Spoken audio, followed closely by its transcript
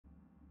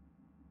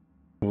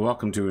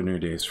Welcome to a new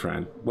day's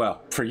friend.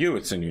 Well, for you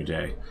it's a new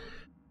day.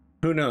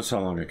 Who knows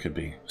how long it could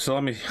be. So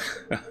let me...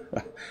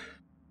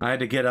 I had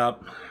to get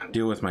up,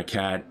 deal with my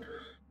cat.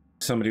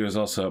 Somebody was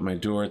also at my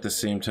door at the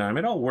same time.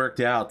 It all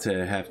worked out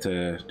to have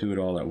to do it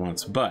all at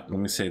once. But let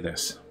me say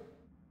this.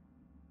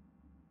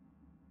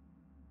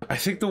 I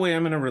think the way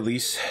I'm going to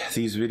release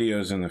these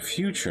videos in the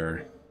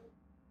future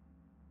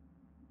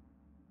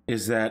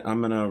is that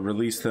I'm going to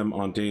release them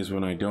on days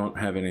when I don't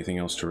have anything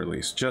else to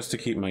release, just to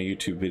keep my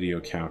YouTube video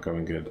count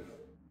going good.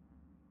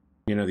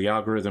 You know, the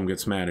algorithm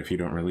gets mad if you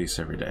don't release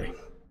every day.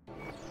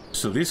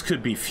 So these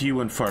could be few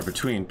and far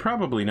between.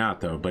 Probably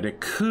not, though, but it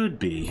could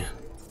be.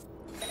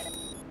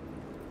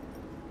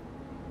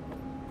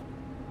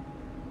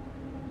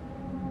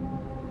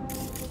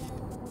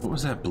 What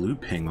was that blue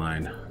ping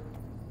line?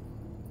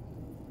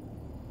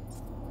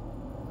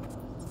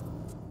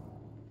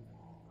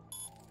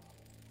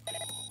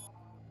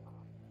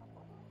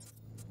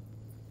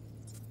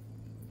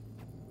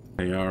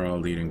 They are all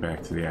leading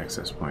back to the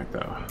access point,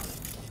 though.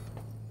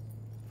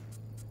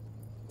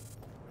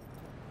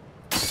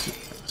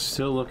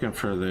 Still looking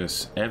for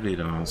this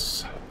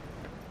evidence.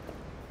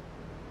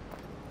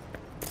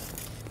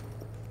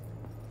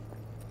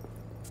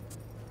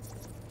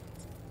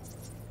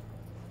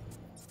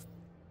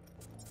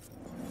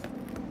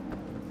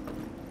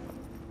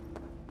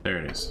 There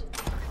it is.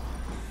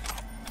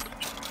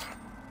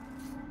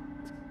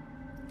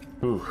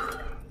 Ooh.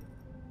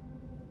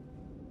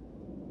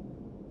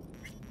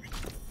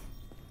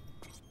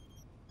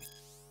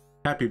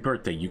 Happy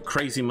birthday, you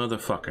crazy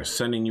motherfucker.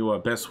 Sending you our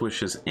best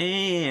wishes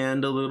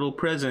and a little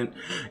present.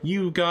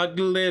 You got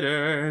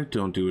glitter.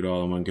 Don't do it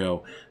all in one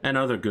go. And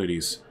other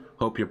goodies.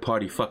 Hope your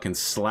party fucking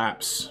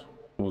slaps.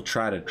 We'll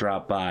try to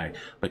drop by,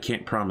 but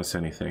can't promise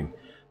anything.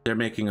 They're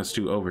making us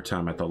do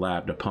overtime at the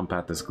lab to pump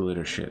out this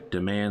glitter shit.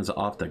 Demands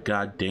off the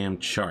goddamn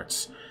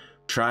charts.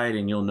 Try it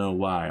and you'll know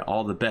why.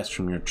 All the best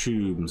from your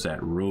tubes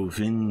at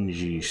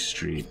Revenge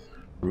Street.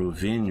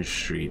 Revenge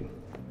Street.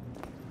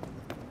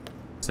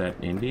 Is that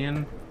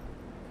Indian?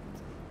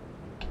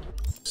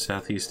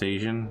 Southeast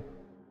Asian,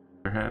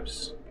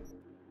 perhaps?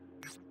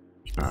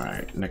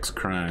 Alright, next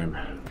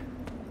crime.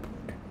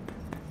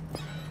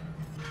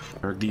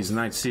 Heard these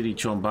Night City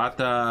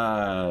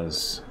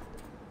chombatas.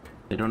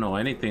 They don't know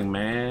anything,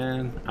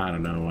 man. I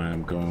don't know why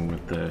I'm going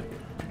with the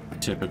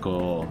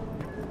typical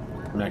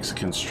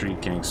Mexican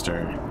street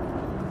gangster.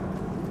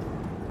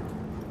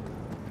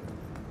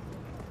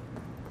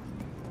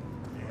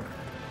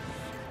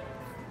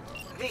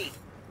 V,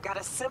 got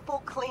a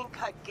simple,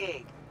 clean-cut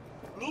gig.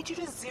 Need you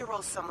to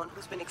zero someone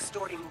who's been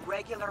extorting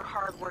regular,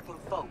 hard-working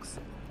folks.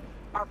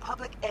 Our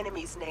public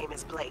enemy's name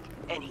is Blake,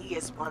 and he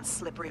is one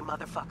slippery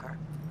motherfucker.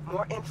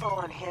 More info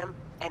on him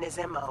and his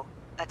MO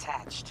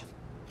attached.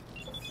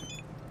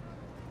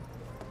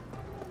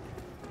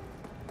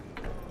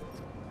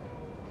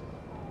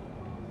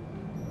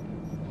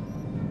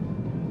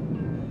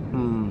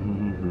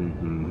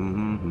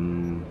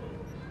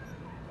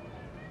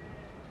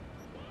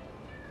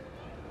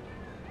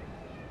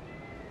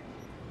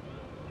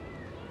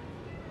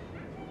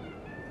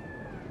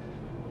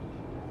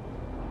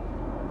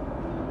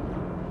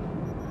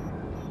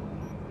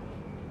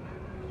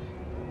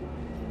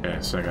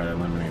 So I gotta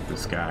eliminate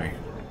this guy.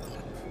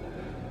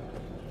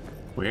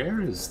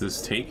 Where is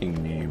this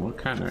taking me? What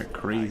kind of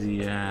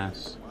crazy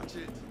ass?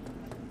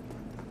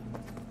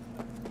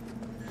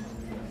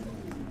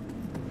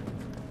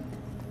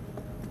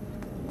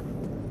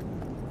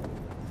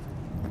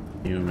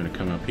 You want me to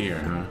come up here,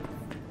 huh?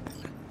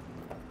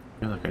 I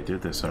feel like I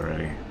did this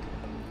already.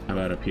 How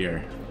about up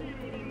here?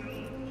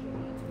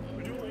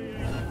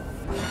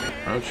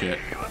 Oh shit.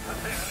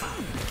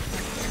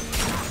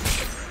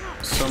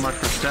 So much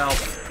for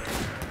stealth.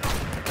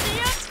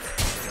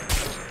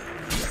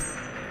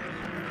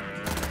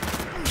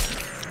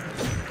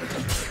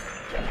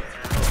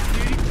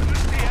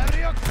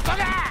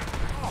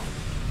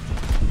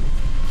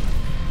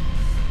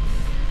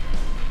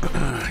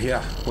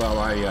 Yeah, well,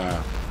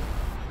 I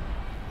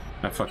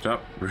fucked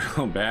up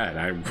real bad.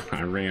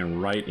 I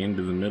ran right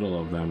into the middle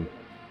of them.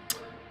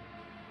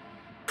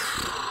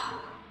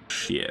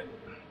 Shit.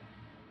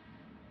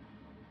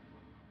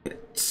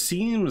 It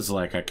seems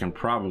like I can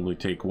probably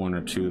take one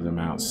or two of them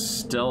out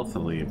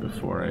stealthily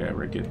before I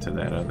ever get to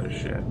that other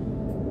shit.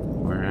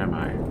 Where am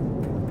I?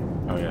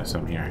 Oh yes,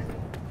 I'm here.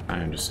 I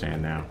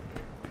understand now.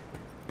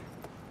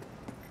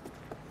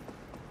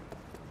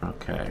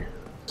 Okay,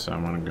 so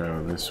I'm gonna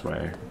go this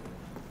way.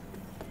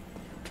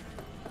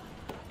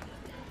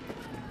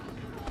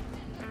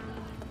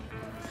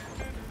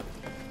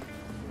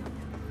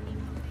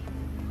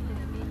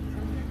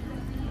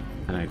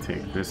 And I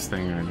take this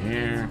thing in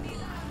here.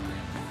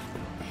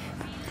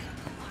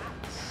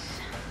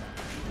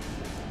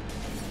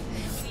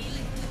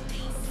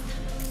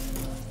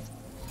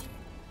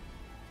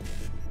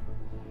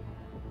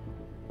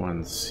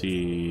 One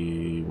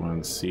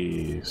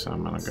C, so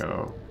I'm gonna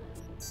go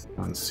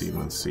 1C,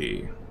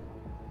 1C.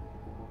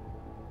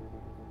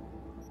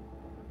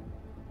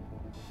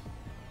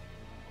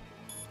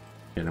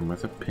 Hit him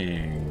with a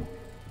ping.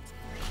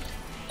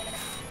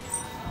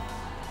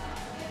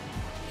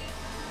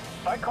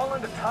 I call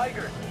in the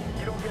Tigers,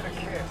 you don't get a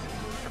kiss.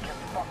 You can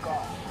fuck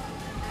off.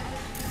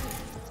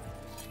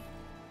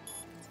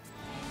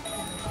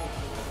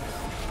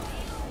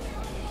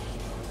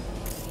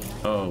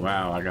 Oh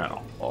wow, I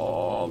got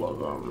all of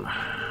them.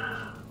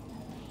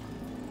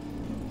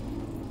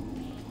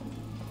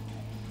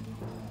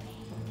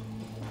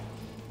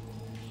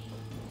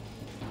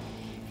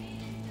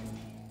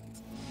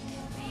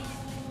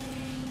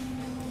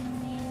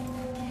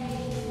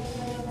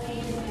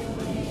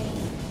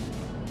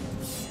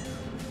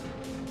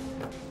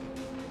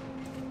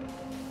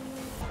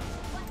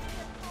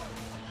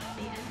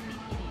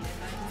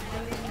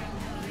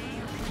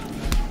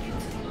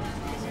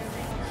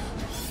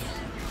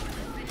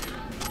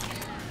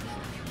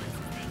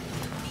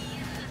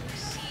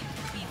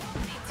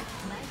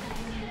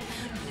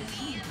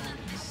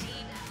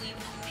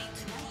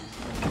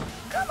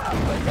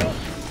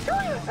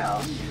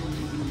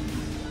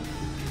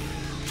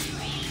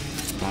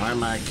 Why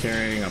am I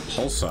carrying a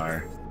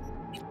pulsar?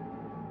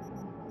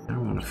 I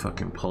don't want a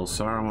fucking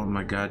pulsar. I want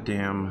my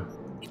goddamn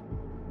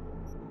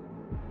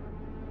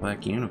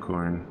black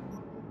unicorn.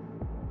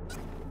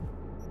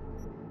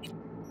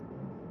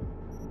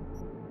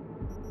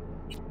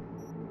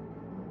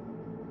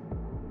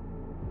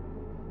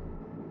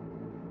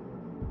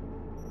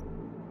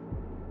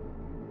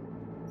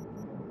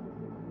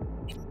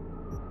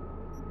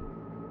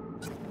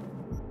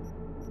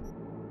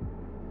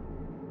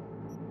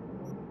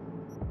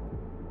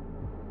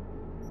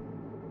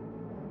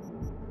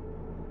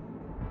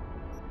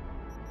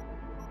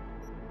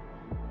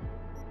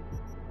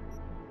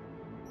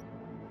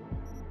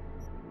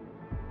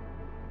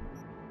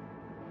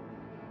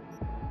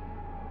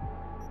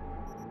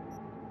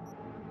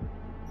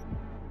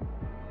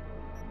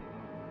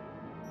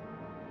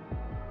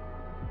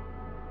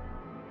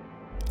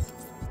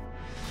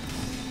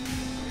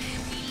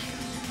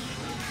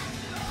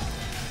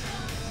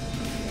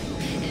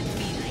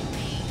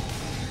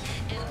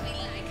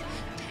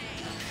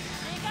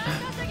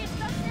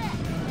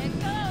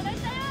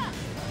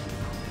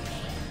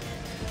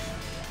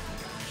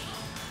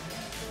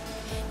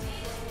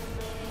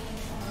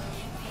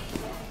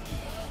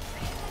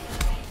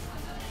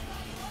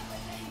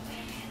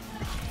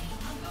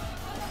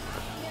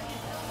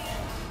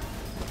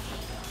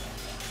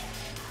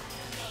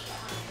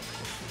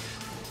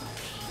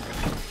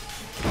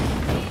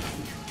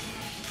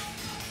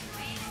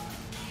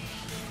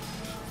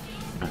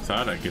 I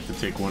thought I'd get to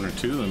take one or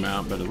two of them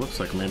out, but it looks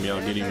like maybe I'll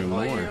get even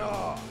more.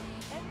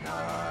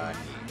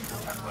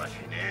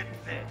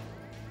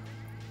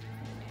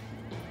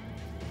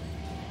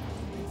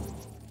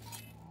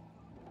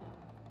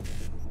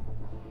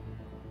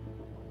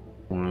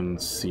 One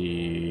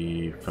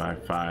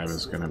C55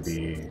 is gonna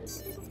be,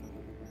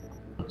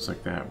 looks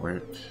like that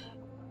worked.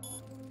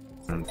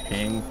 And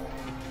ping.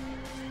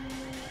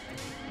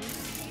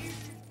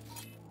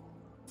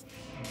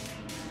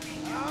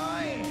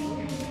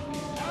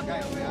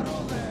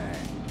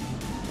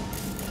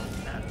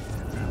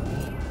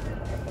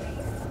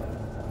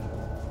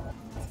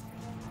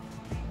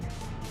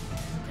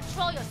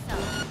 Control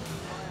yourself.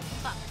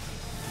 Fuck.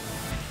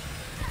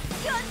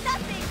 You're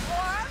nothing,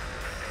 Orb!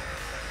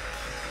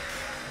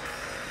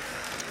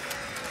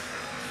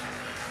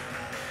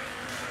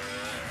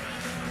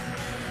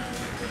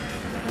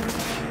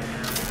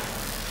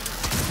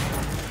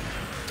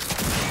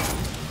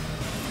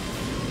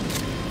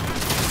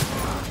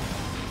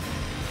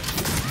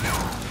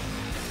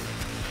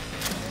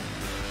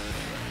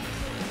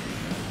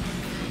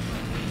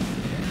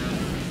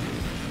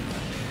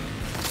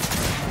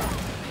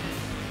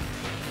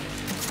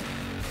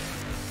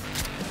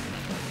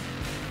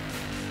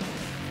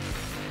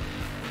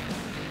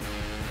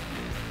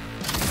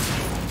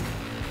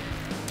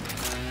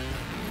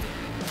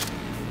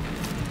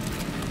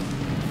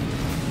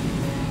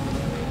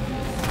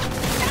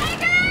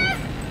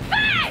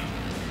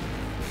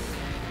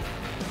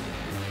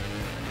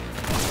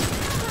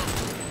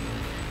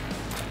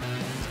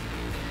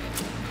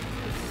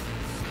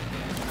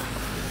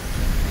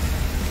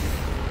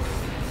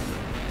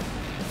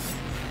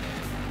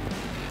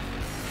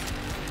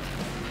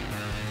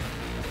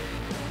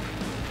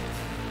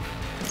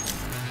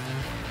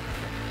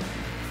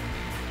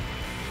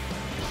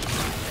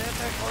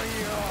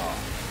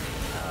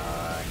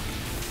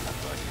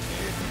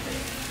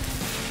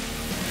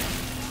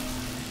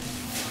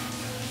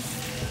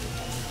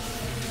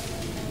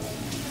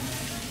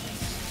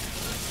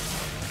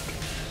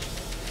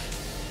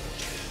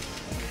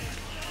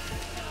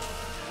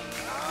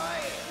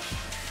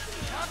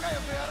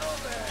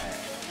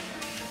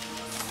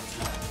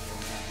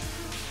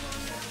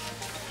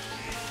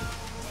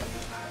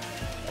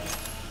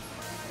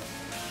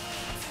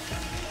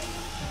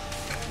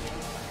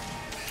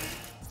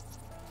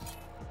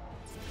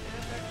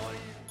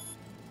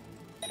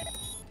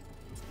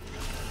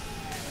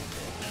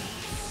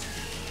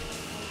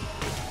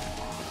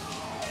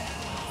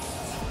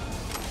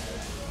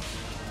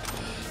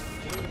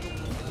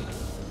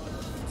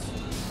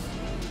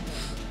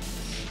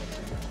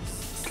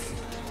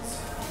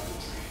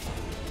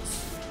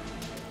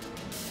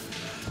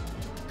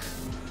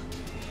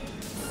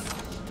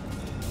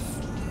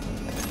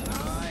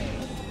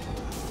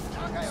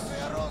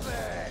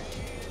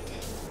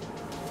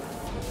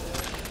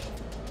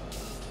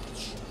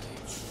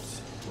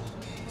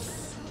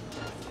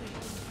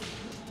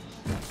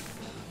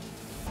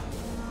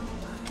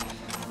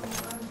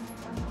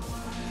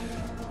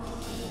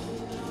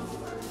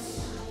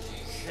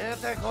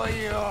 てこ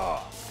いよ。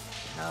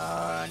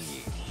なー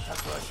に、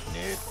策はしね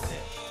えっ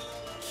て。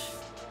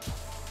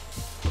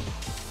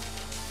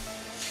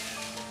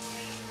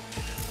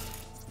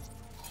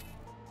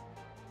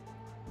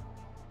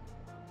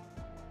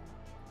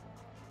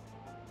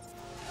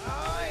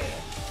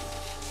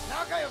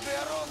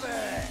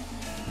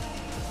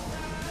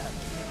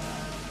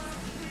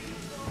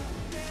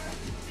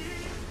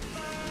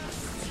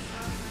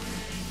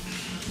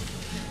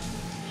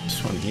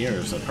This one here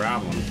is the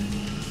problem.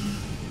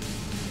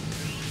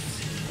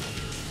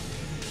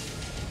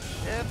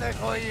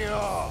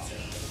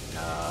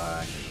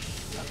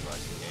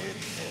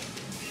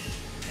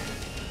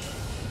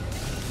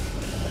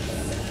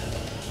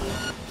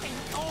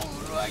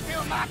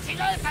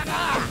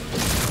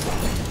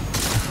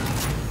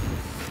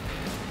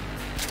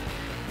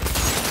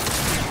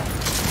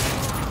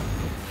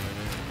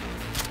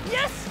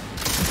 Yes!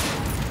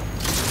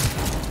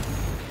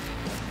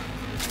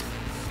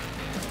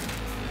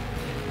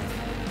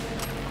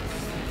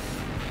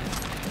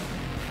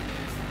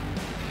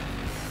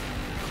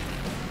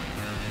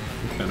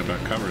 That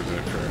about covers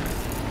it for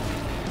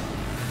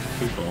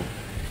people.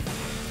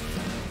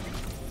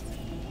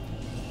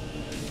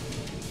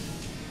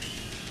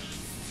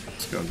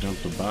 Let's go dump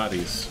the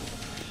bodies.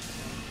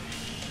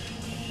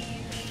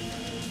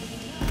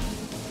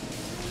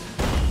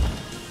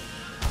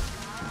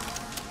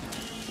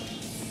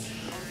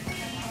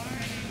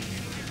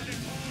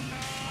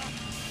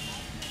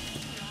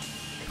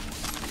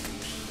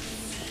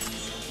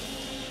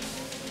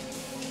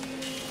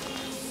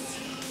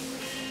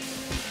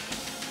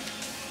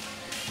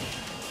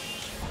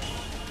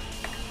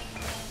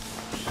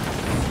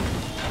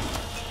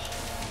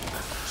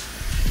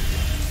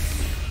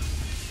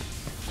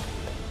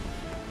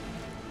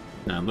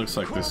 Now it looks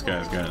like this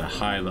guy's got a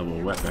high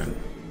level weapon.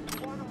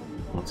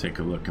 We'll take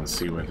a look and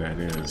see what that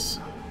is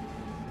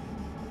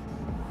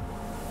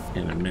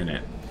in a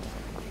minute.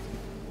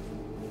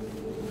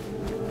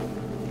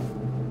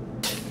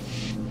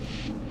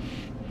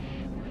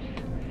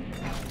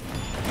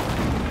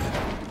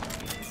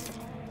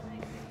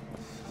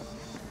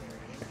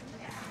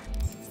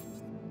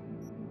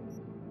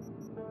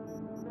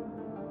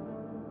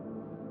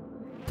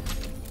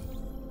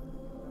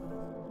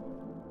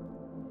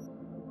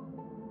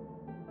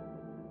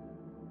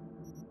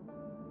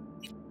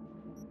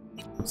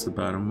 What's the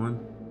bottom one?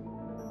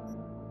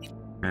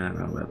 I don't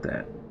know about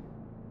that.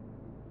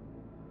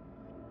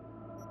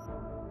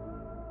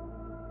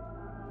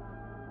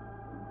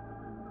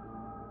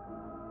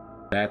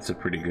 That's a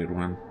pretty good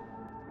one.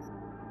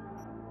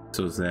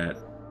 So is that.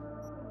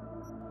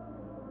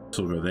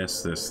 So we'll go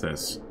this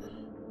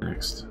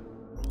next.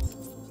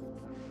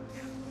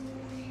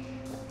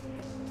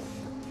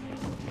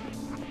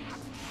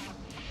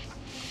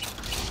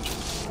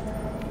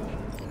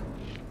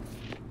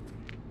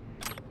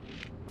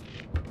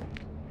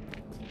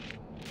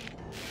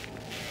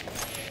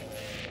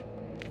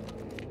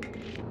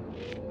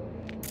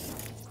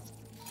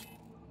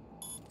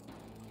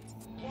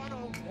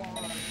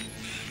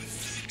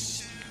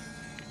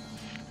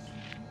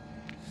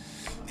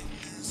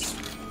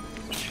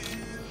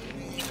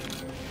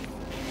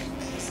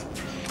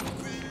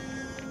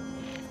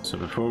 So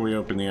before we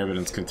open the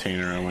evidence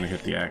container, I want to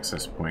hit the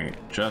access point,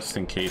 just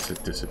in case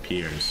it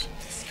disappears.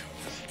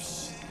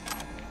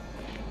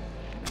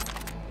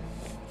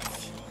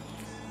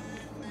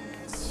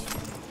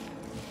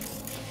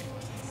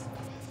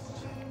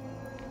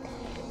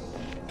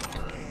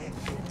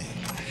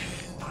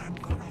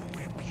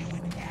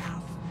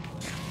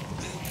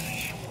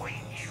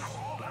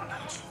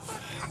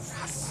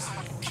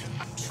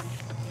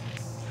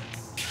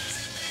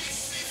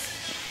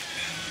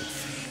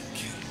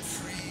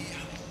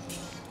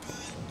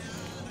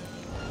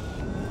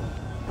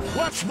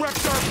 Let's rip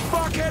their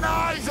fucking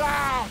eyes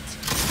out!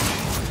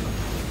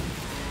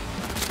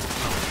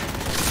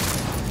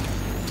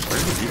 Where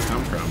did you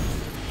come from?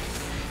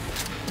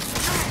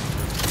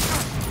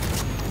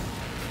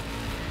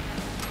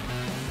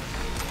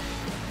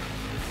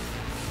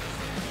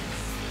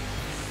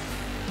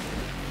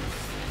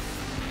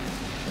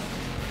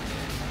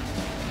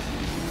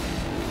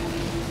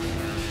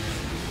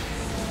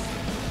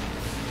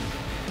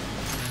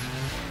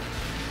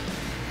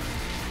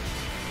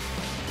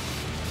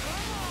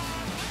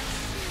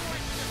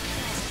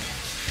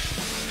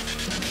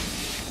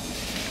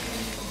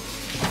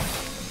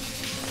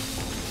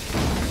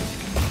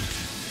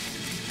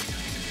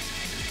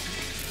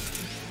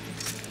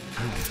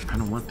 I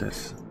don't want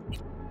this.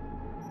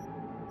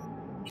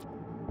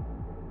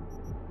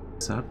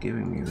 Stop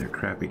giving me their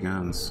crappy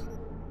guns.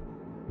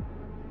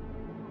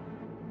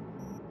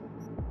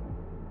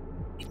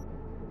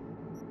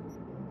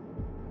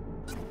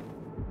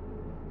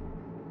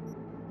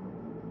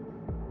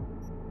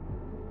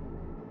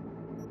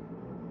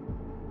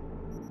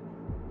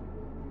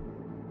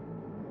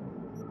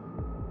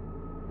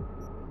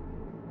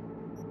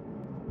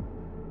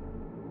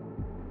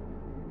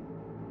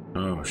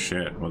 Oh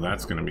shit, well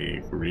that's gonna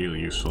be really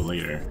useful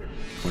later.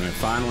 When I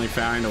finally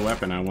find a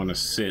weapon I want to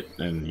sit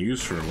and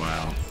use for a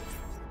while,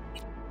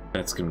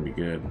 that's gonna be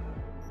good.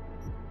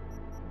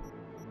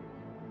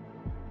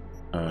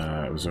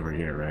 it was over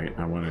here, right?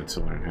 I wanted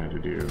to learn how to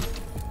do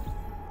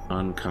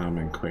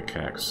uncommon quick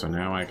hacks. So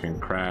now I can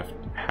craft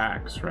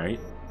hacks, right?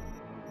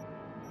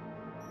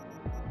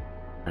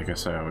 I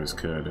guess I always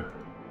could.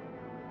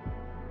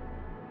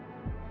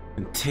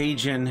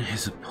 Contagion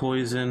is a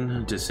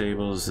poison,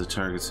 disables the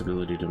target's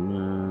ability to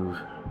move.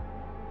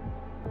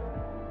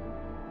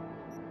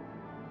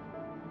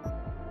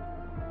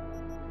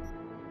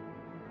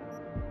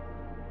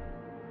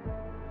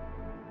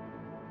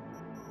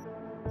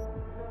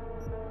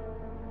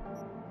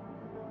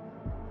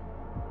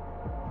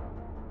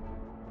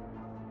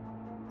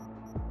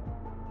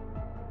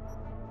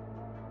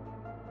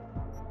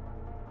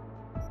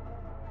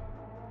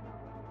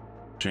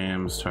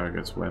 Jams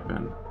target's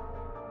weapon.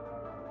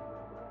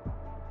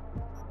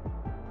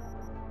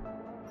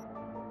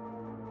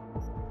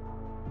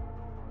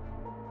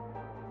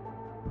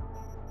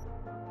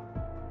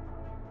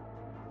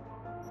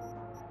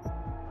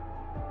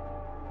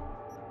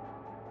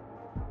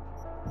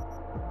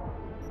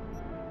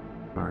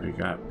 Already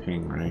got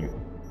ping, right?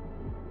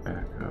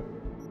 Back up.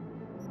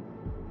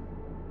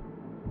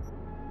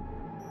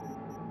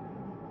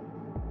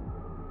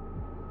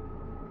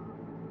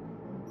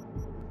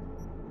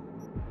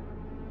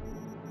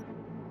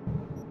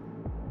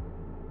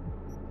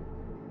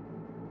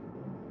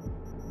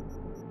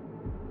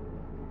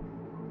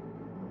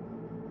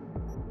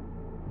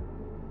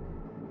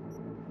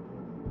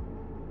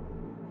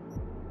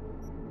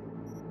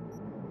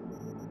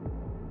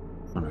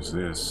 What is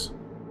this?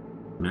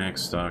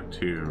 Max stock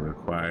 2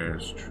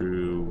 requires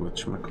true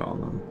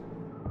whatchamacallem.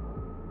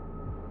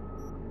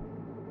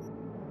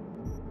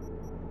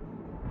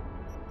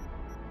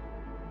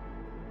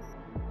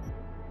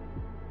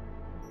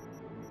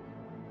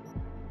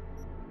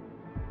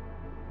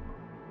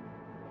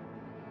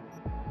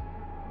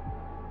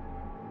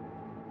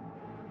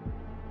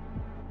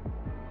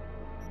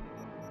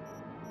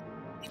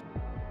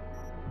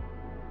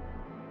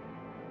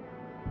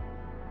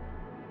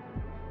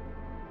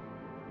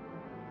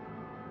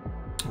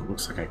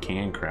 Looks like I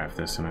can craft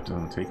this and it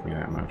doesn't take me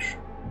that much.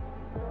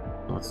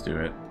 Let's do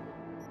it.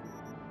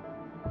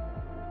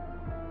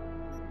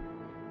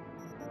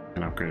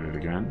 And upgrade it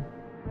again.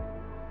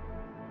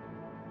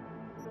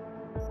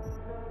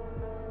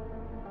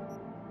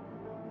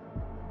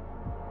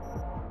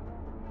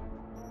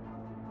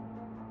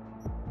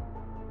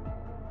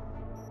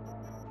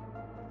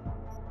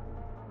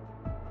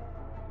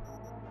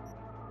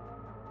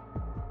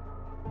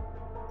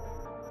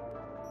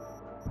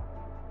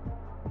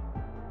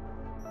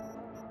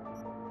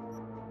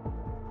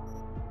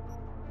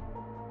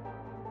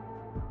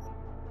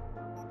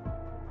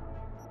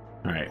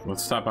 Alright,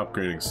 let's stop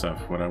upgrading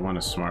stuff. What I want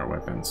is smart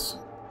weapons.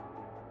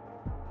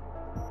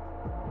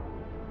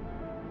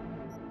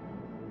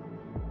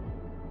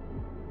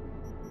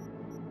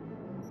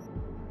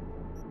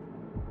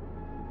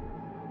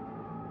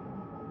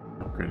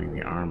 Upgrading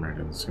the armor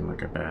doesn't seem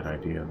like a bad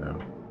idea,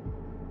 though.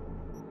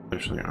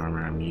 Especially the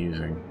armor I'm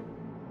using.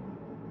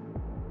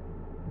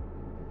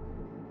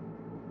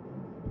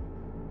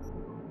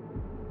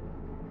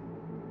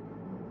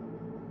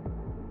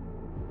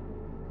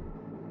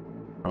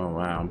 Oh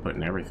wow, I'm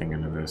putting everything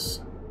into this.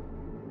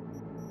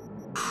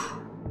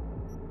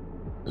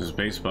 This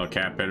baseball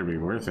cap better be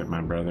worth it,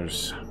 my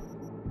brothers.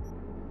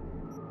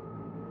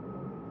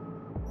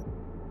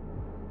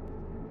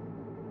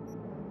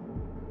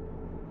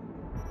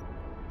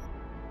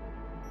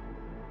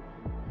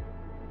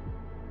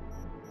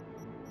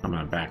 I'm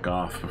gonna back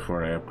off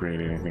before I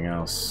upgrade anything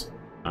else.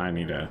 I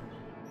need to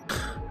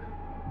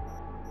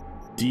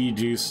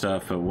do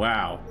stuff. But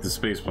wow, this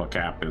baseball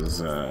cap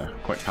is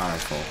quite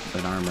powerful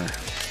in armor.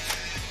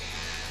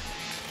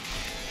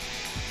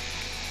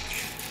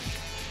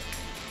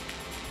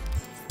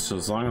 So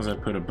as long as I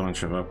put a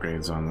bunch of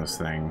upgrades on this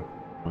thing,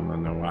 on the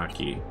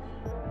Nowaki,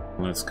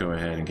 let's go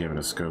ahead and give it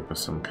a scope of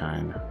some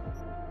kind.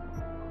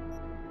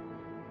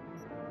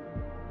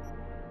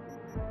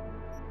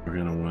 We're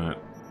gonna want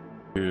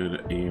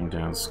good aim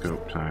down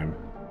scope time.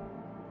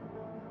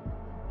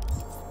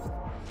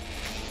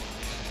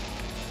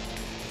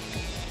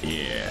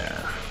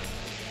 Yeah.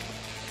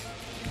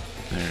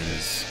 There it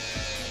is.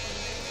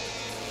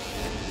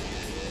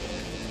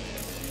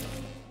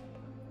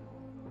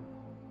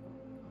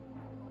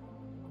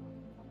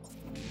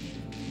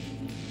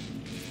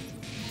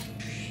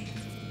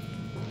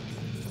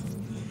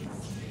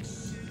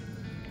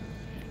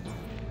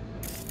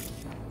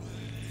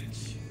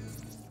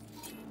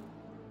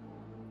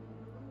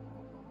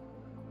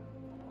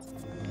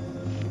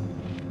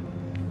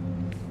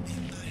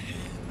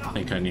 I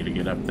think I need to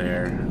get up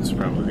there. It's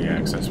probably the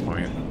access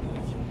point.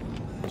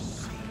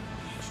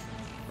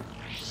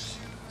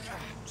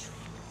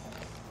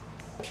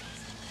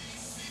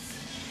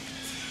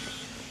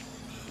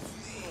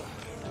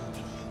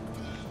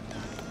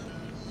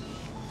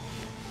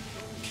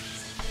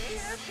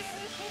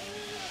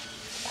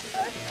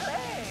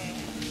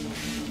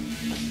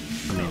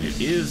 I mean,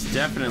 it is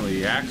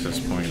definitely the access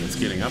point. It's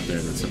getting up there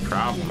that's a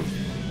problem.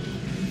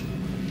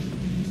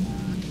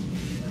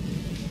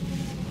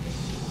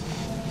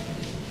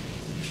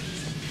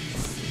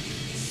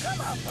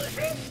 Come on,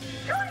 pussy!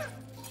 Join us!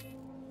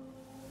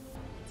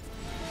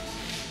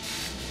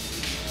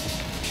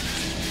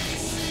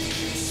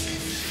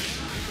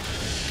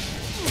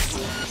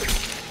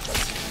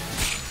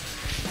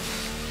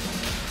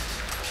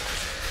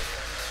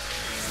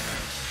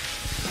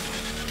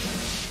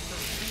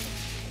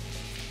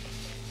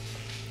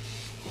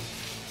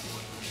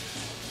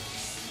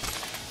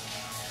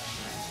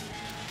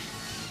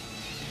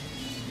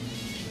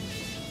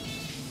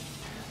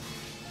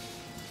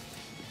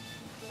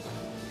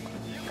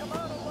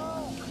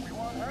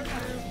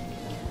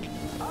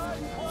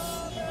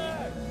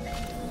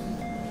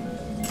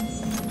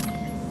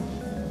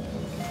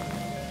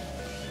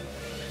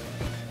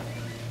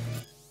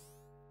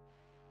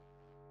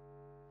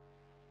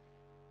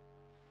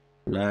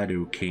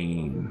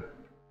 Lidocaine.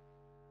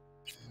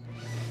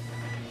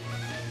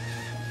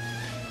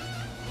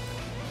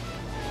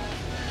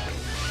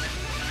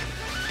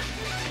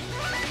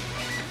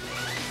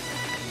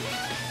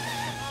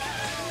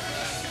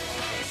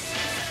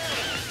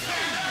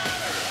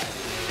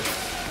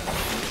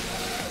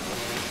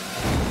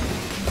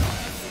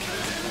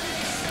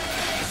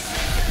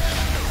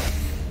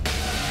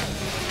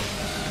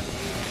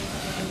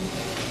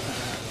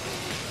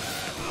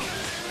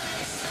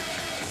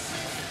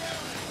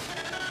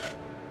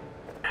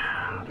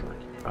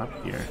 Up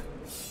here.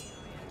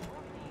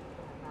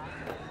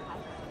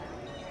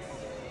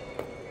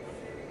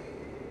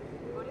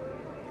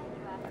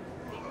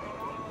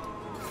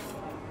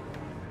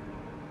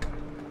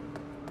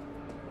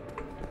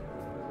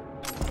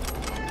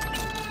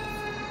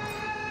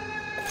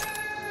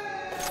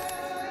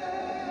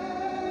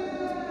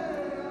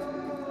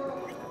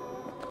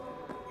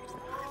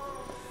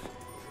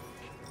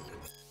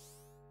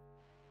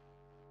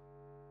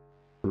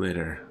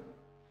 Litter.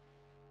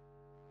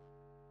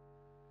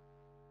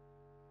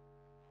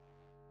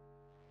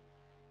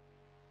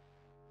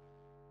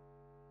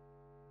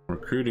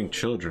 Recruiting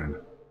children.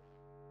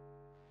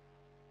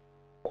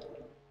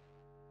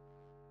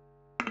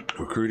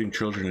 Recruiting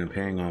children and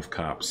paying off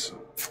cops.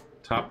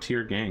 Top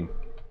tier gang.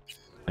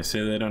 I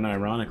say that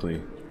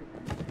unironically.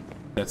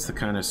 That's the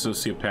kind of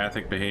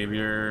sociopathic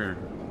behavior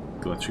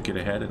that lets you get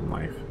ahead in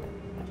life.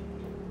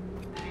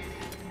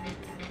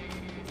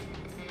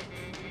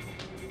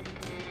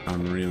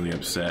 I'm really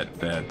upset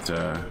that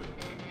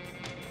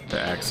the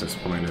access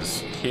point is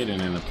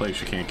hidden in a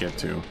place you can't get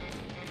to.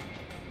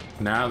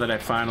 Now that I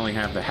finally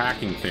have the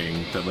hacking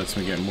thing that lets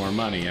me get more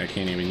money, I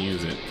can't even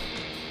use it.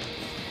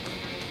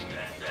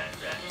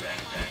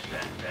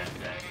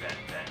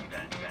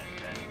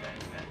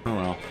 Oh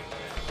well.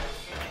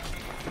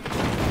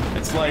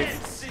 It's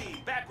life.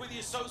 Back with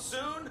you so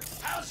soon?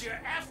 How's your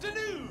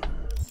afternoon?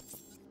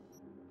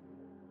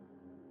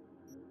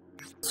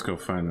 Let's go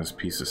find this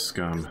piece of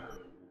scum.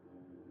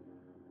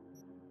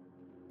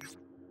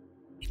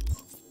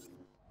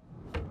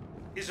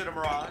 Is it a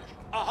mirage?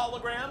 A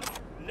hologram?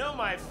 No,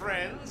 my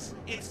friends.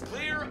 It's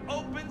clear,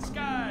 open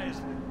skies.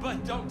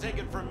 But don't take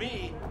it from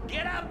me.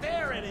 Get out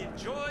there and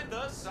enjoy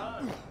the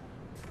sun.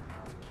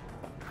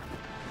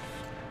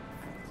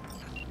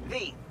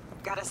 V,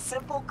 got a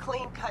simple,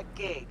 clean-cut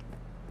gig.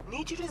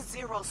 Need you to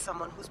zero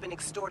someone who's been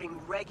extorting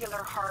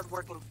regular,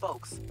 hard-working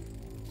folks.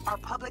 Our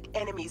public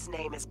enemy's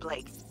name is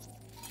Blake.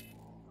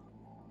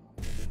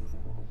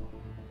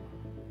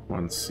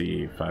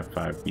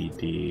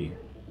 1C55BD.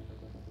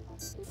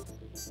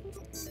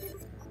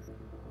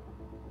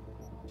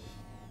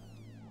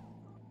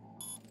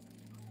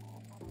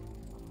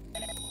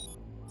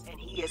 And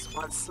he is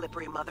one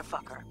slippery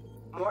motherfucker.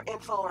 More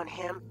info on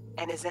him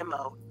and his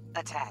MO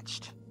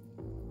attached.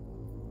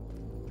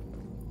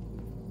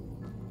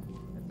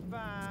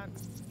 Fine.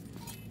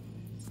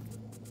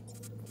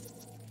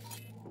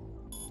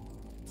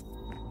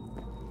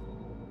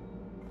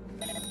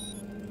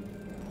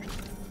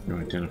 You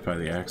identify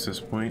the access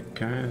point,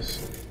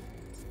 guys?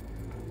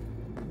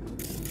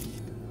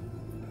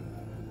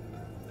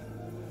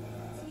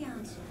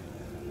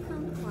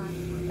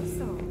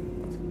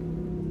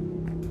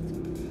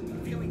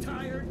 Feeling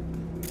tired?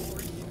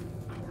 Bored?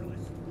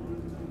 Powerless?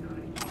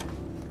 Dying?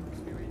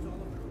 Experience all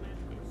of the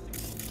romantic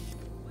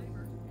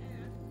flavors and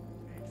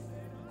mix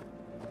it up.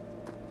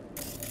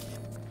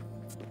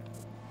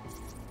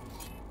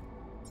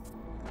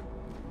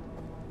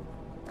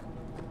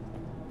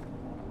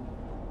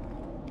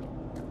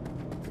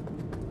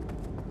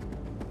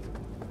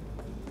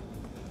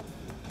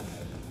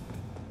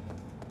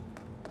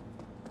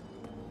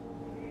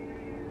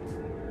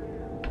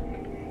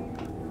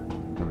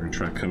 We're gonna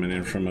try coming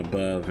in from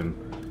above and,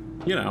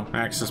 you know,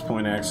 access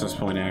point, access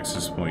point,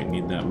 access point.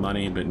 Need that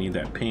money, but need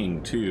that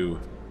ping too.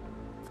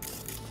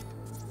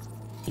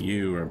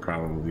 You are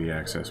probably the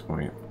access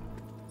point.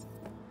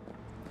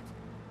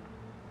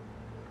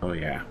 Oh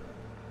yeah.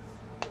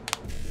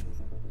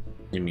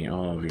 Give me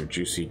all of your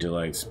juicy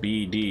delights.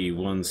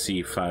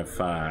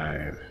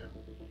 BD1C55.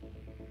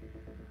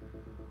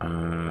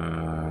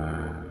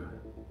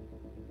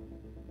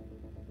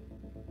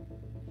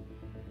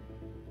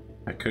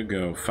 I could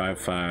go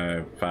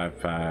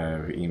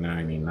 5555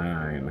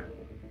 E99,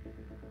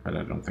 but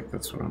I don't think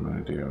that's what I'm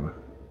gonna do.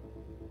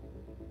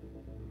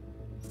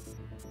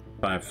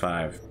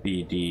 55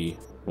 BD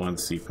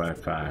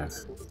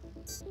 1C55.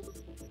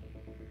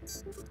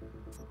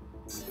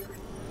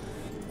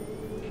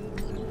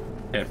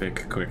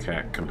 Epic quick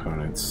hack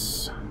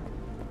components.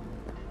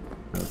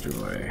 Oh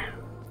joy.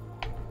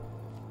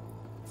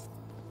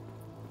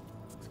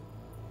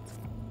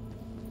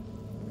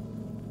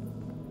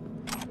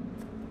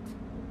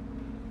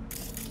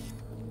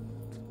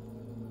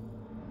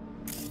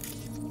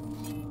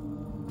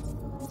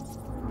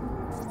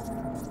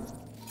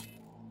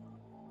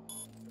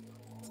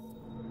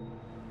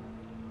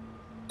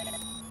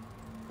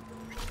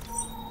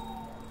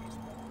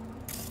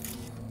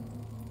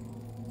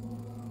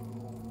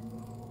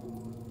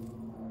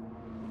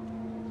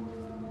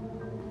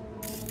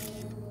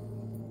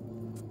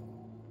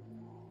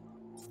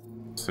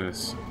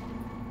 This.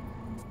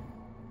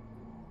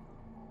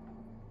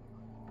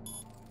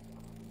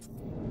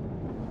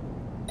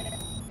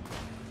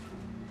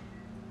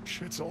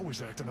 Shit's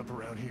always acting up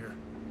around here.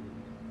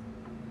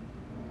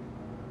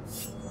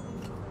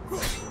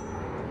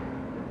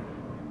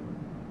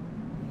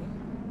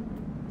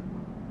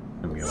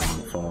 I'm going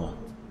to fall.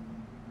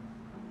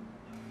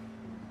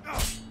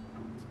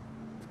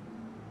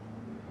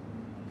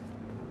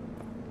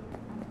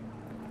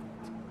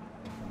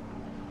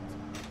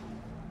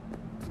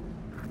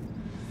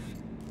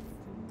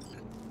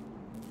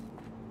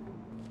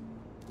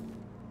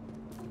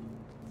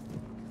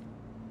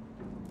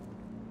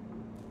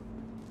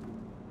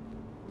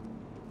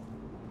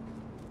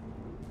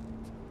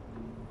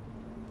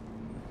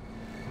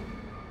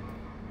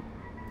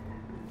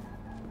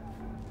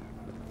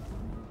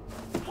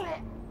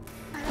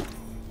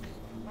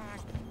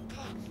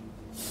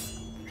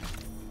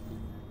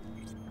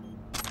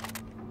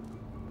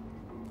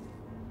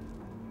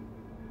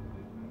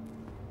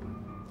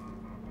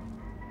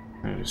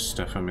 I just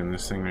stuff him in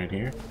this thing right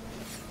here.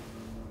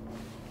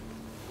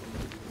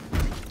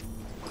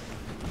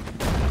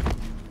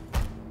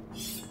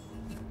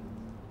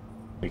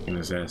 Taking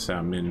his ass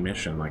out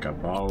mid-mission like a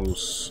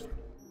boss.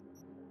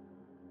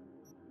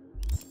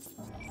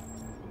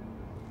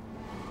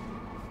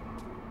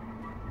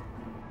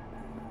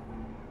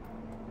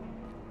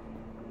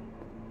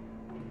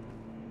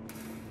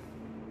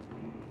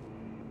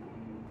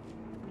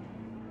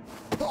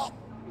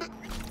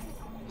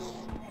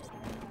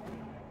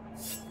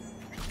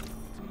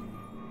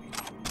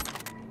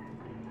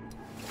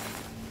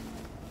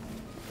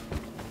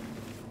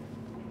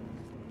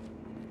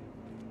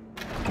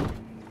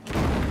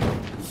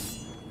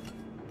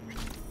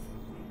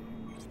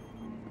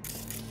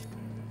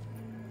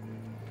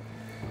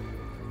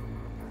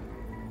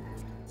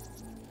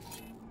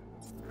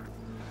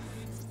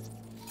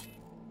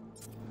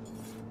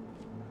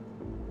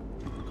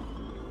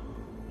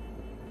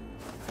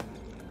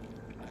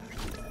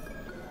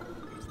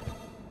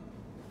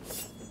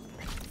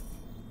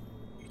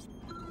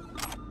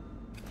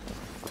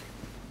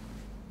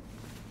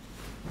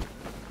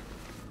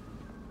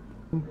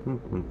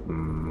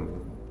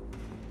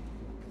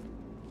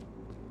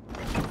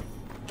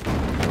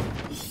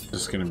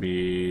 This is gonna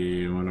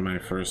be one of my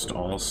first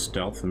all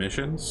stealth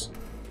missions.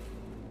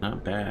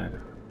 Not bad.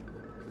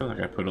 I feel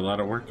like I put a lot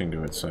of work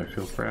into it, so I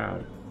feel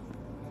proud.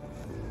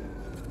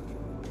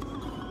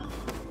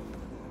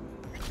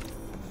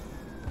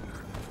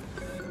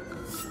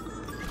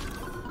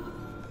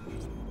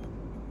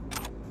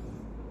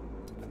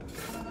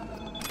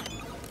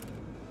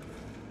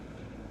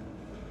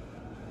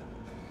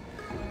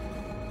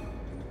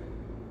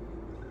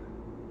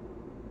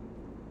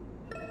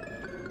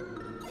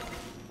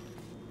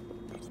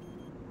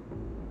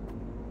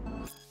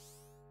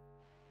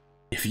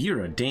 If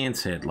you're a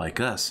dance head like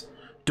us,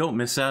 don't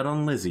miss out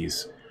on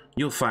Lizzie's.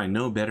 You'll find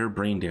no better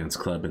brain dance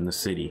club in the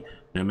city,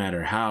 no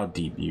matter how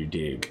deep you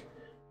dig.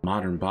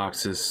 Modern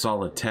boxes,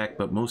 solid tech,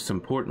 but most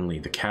importantly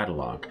the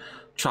catalog,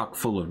 chock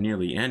full of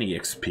nearly any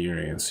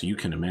experience you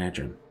can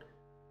imagine.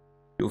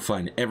 You'll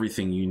find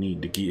everything you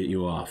need to get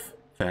you off,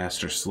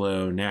 fast or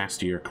slow,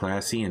 nasty or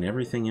classy, and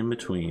everything in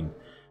between.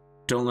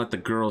 Don't let the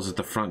girls at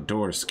the front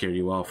door scare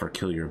you off or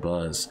kill your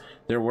buzz.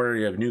 They're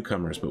wary of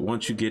newcomers, but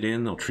once you get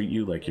in, they'll treat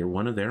you like you're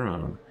one of their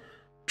own.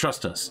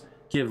 Trust us,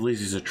 give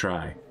Lizzie's a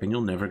try, and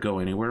you'll never go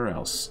anywhere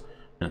else.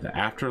 Now the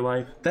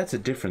afterlife, that's a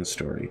different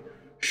story.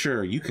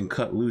 Sure, you can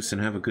cut loose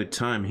and have a good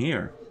time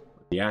here,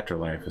 but the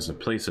afterlife is a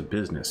place of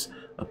business,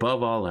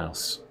 above all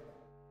else.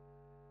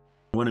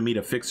 Want to meet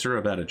a fixer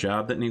about a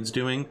job that needs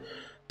doing?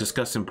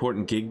 Discuss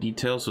important gig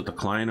details with the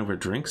client over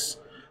drinks?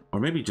 Or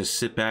maybe just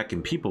sit back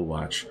and people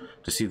watch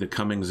to see the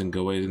comings and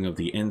goings of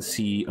the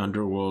NC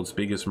Underworld's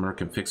biggest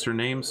merc and fixer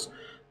names?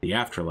 The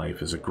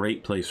afterlife is a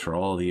great place for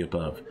all of the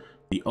above.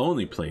 The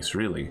only place,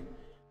 really.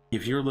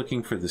 If you're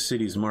looking for the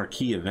city's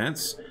marquee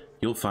events,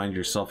 you'll find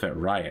yourself at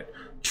Riot.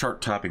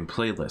 Chart-topping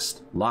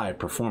playlists, live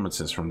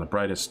performances from the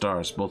brightest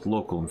stars, both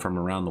local and from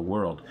around the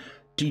world,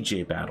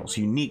 DJ battles,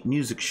 unique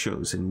music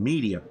shows, and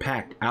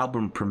media-packed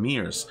album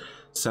premieres.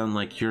 Sound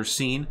like your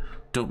scene?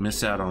 Don't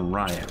miss out on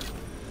Riot.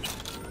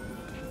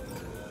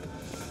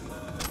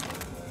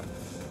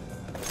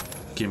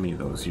 Give me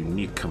those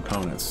unique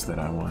components that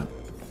I want.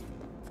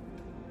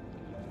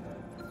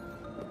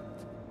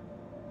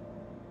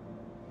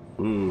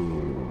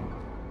 Ooh.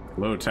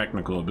 Low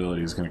technical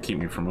ability is going to keep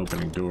me from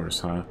opening doors,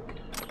 huh?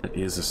 That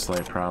is a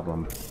slight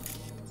problem.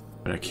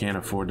 But I can't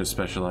afford to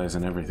specialize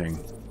in everything.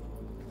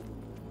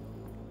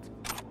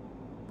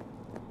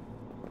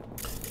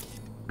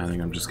 I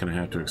think I'm just going to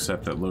have to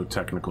accept that low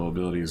technical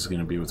ability is going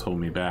to be what's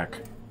holding me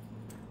back.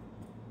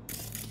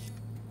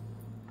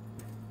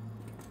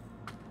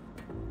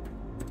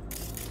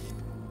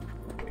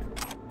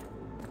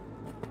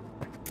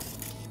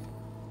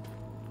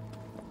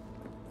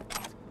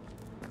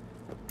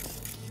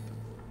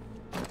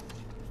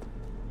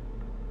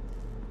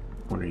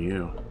 What are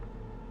you?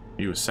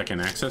 Are you a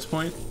second access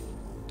point?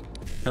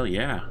 Hell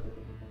yeah.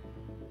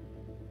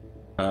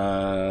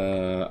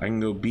 I can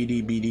go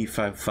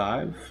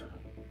BD55.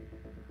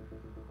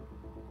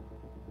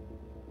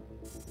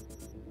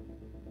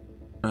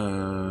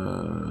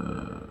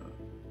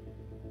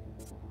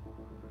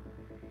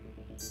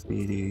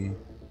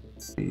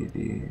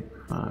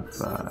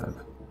 BD55.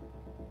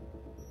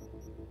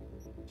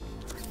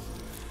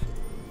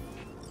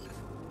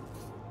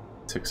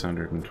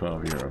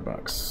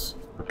 €612.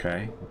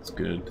 Okay, that's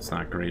good. It's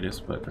not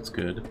greatest, but that's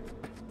good.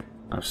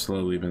 I've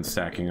slowly been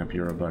stacking up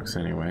Eurobucks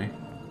anyway.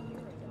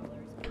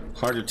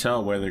 Hard to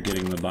tell whether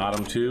getting the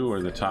bottom two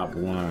or the top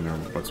one or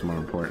what's more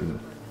important.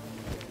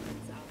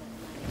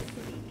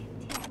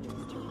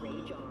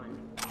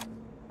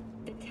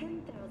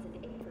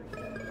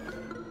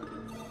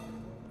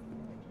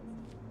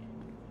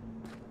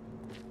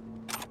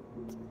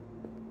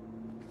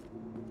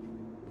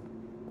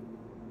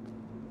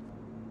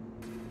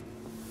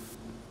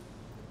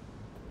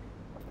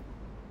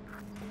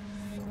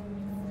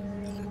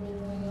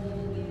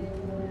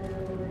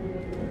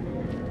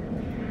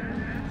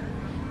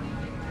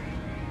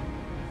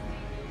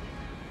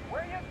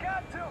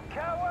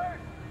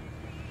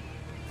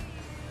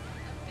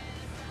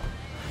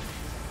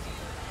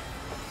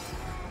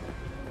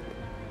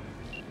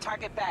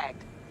 Target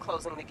bagged.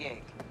 Closing the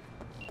gig.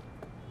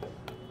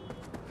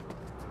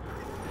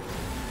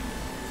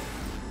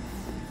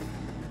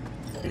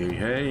 Hey,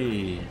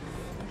 hey.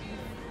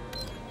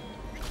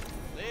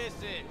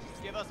 Listen,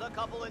 just give us a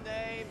couple of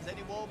names and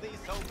it won't be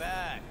so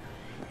bad.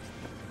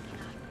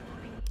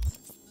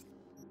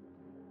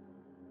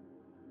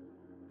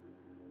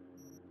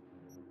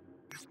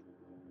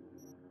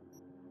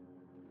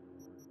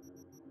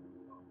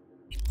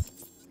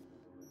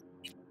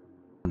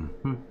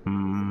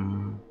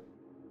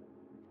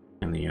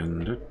 In the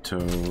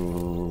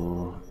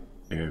undertow,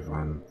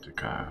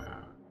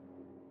 Evantica.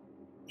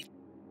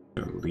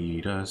 She'll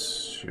lead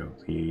us, she'll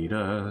lead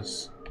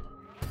us.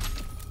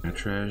 A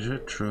treasure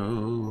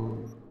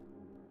trove.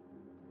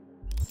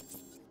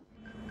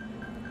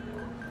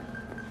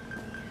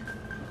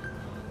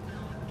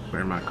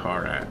 Where my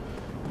car at?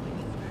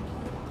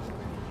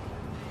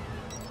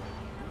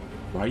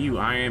 Why you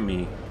eyeing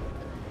me?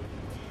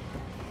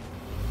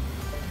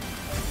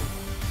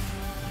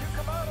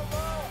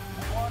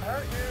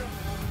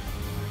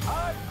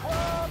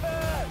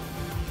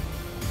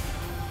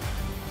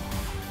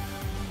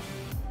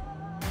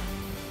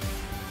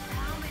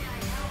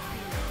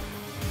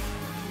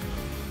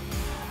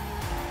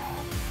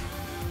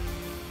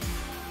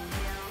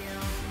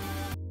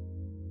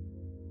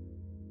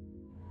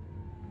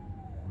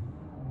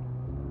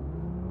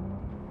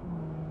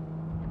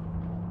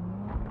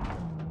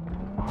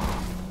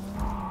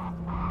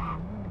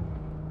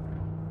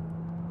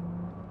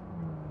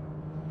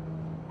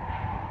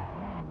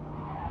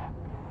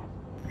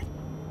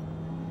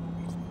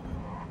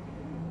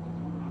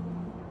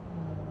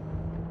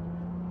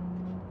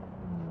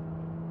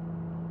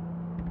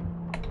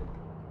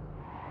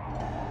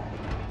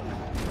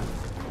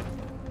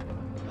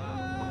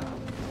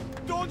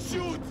 Don't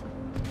shoot!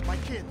 My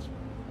kids.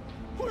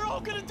 We're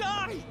all gonna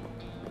die!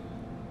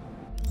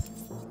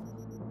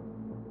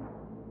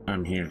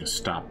 I'm here to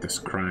stop this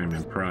crime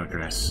in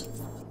progress.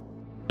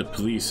 The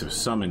police have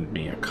summoned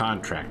me, a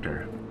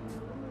contractor.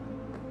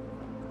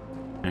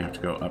 I have to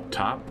go up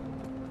top?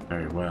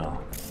 Very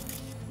well.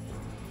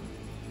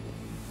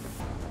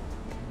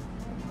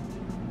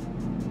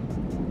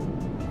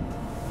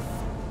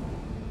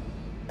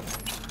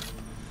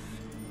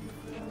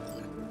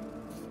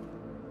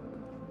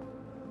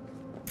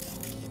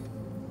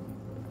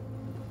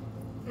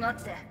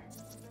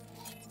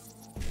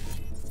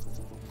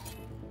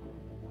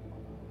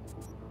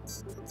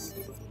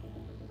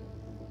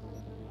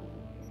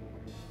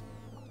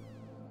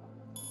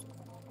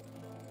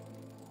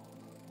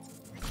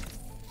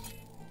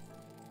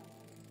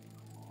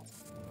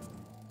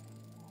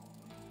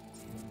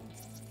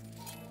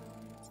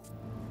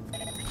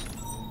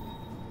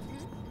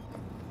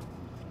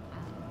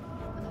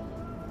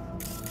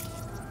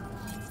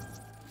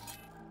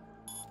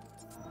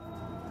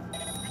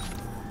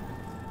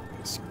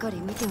しっかり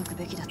見ておく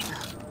べきだった。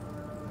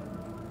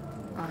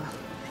あ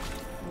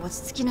あ、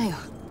落ち着きなよ。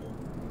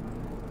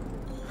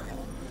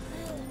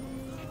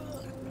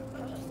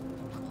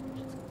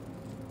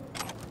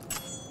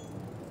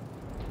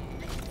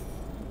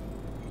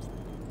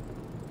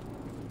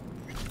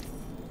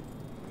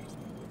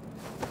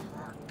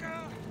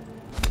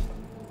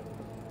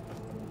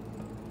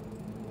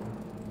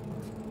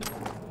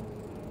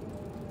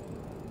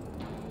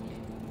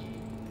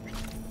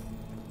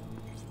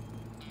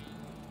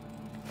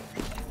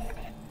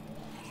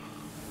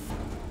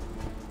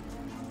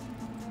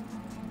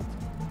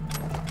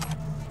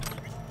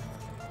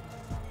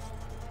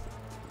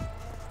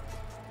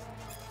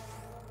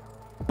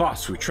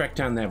Boss, we tracked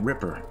down that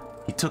Ripper.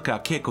 He took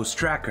out Keiko's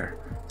tracker.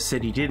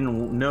 Said he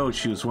didn't know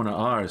she was one of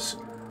ours.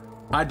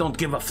 I don't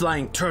give a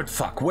flying turd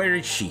fuck. Where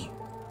is she?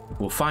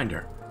 We'll find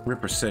her.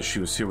 Ripper says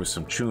she was here with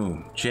some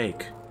choom.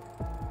 Jake.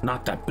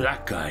 Not that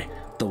black guy.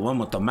 The one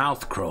with the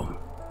mouth chrome.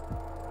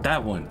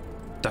 That one.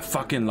 The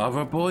fucking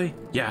lover boy?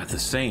 Yeah, the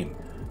same.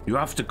 You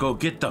have to go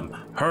get them.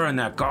 Her and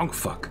that gong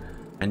fuck.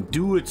 And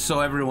do it so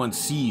everyone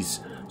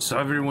sees. So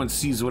everyone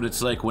sees what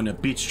it's like when a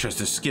bitch tries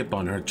to skip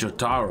on her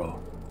Jotaro.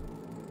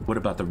 What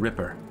about the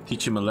Ripper?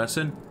 Teach him a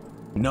lesson?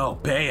 No,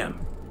 pay him.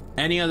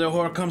 Any other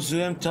whore comes to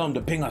them, tell him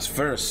to ping us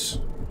first.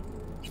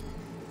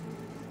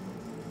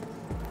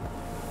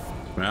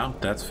 Well,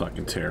 that's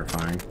fucking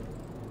terrifying.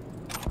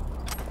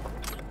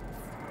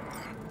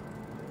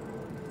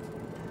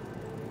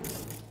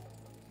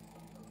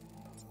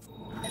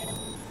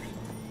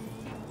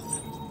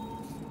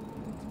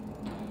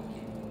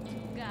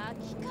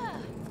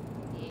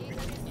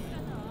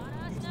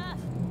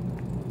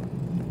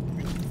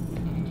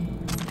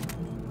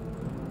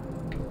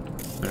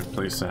 Is there a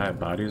place to hide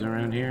bodies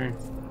around here?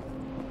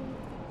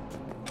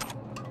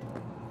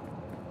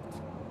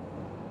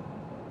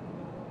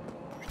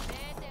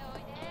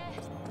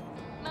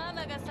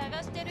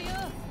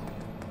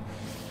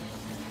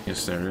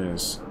 Yes, there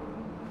is.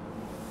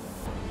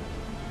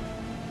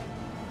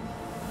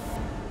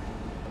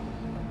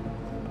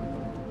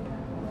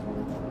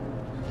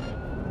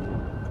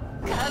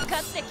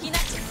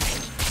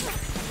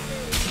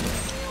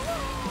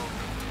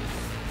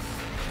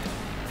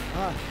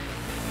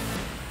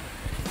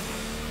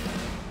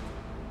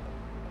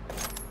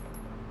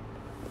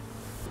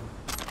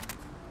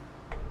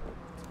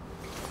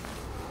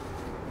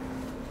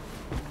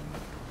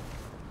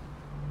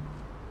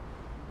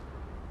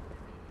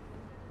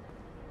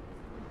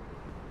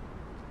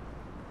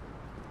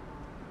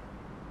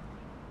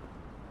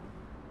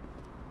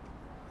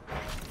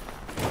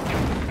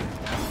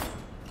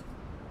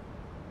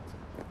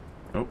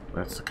 Oh,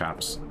 that's the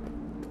cops.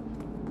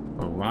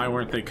 Well, why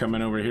weren't they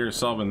coming over here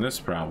solving this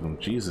problem?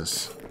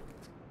 Jesus.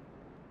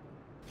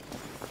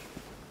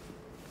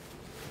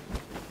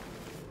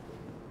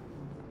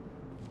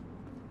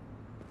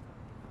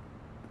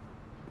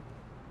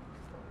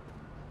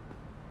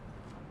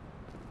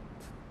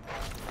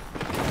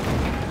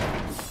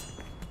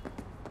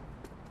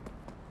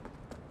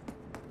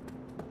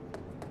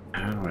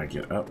 How do I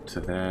get up to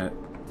that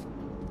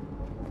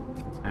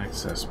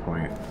access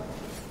point?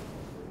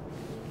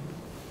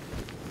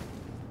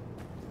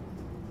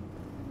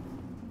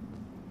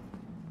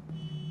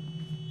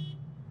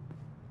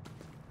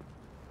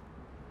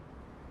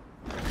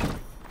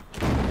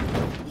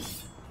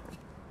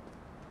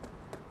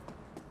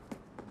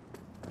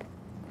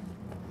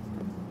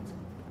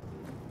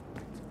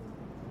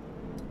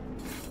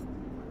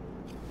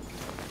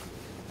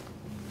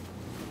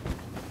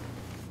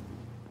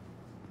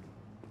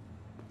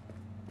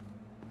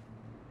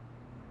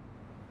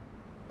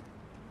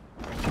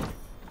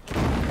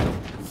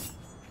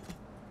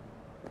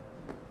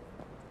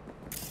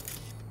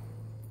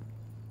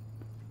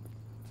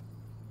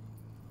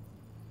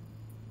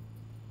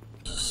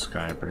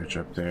 Sky bridge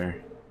up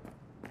there.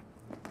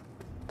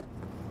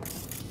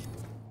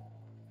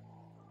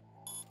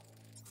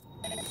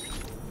 Let's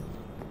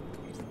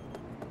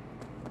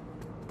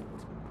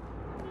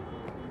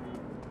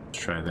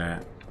try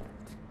that.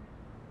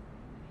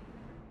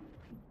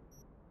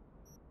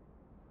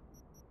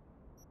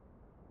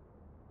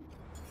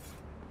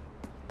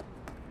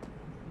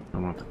 I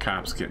don't want the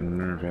cops getting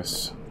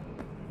nervous.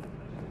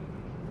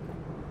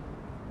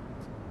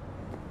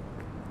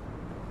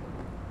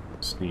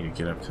 Just need to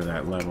get up to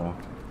that level.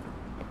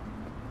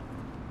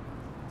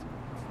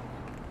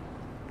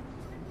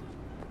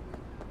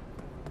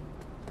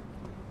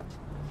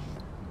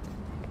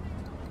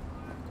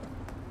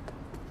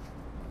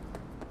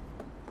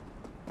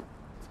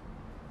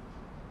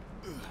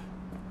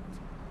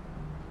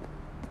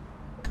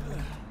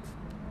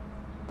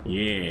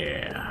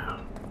 Yeah.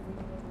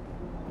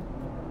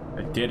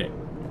 I did it.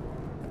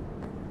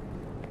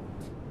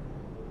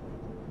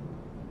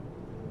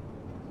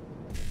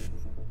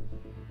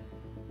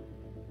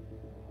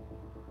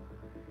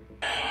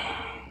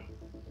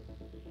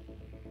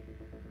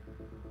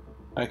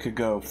 I could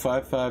go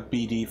 55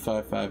 BD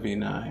 55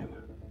 E9.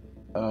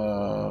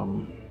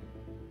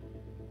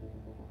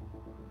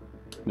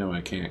 No, I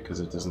can't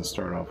because it doesn't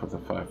start off with a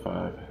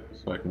 55.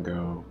 So I can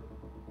go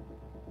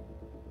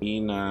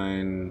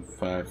E9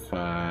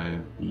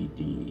 55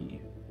 BD.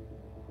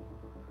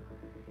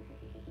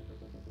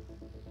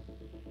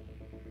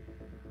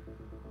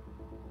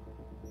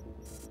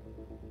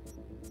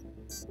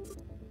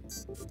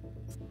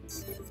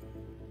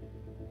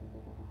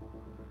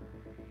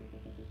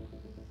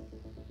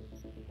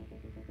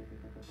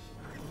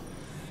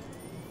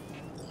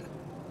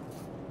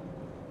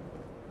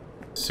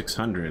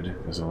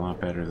 $600 is a lot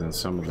better than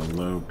some of the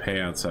low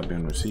payouts I've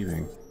been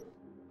receiving.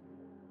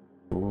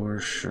 For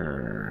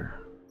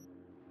sure.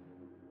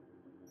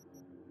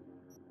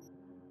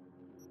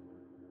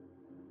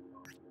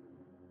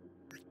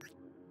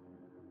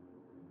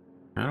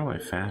 How do I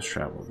fast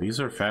travel? These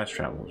are fast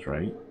travels,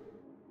 right?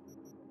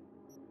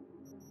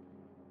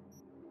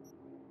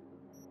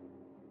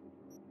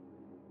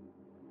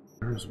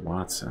 Where's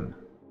Watson?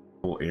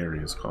 The whole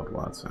area is called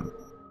Watson.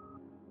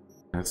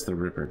 That's the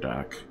Ripper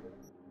Dock.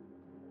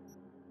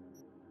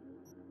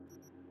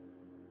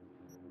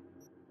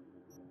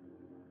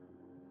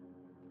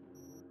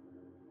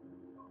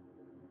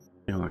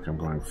 I feel like I'm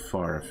going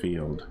far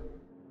afield.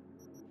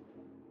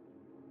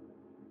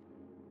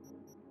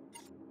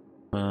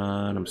 But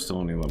I'm still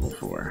only level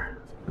 4.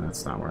 And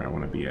that's not where I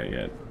want to be at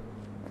yet.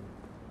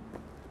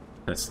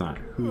 That's not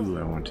who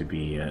I want to be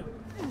yet.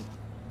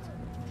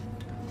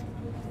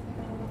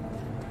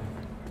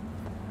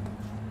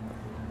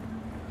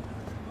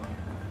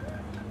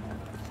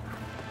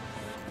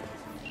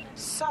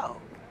 So,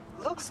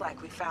 looks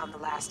like we found the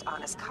last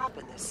honest cop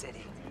in this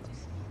city.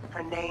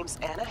 Her name's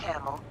Anna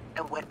Hamill,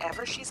 and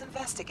whatever she's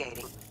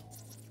investigating...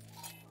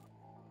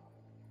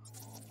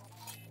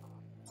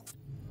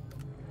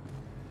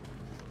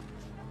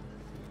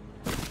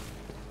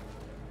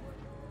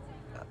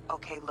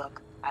 Okay,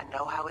 look, I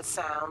know how it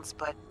sounds,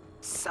 but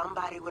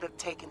somebody would have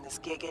taken this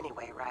gig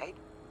anyway, right?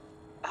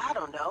 I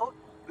don't know.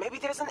 Maybe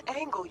there's an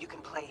angle you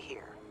can play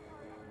here.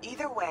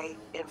 Either way,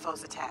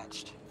 info's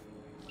attached.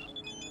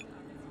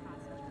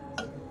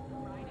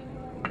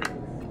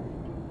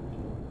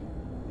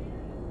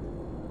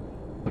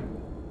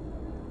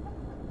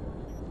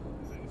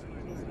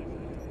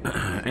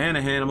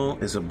 Anna Hamill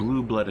is a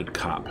blue-blooded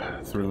cop,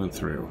 through and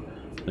through.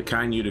 The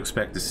kind you'd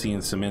expect to see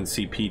in some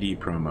NCPD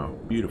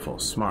promo. Beautiful,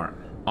 smart,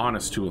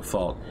 honest to a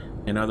fault.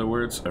 In other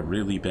words, a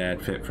really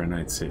bad fit for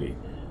Night City.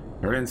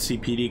 Her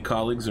NCPD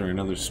colleagues are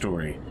another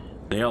story.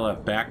 They all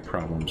have back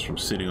problems from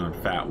sitting on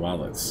fat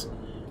wallets.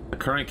 The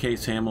current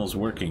case Hamill's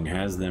working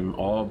has them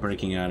all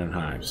breaking out in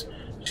hives.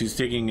 She's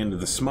digging into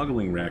the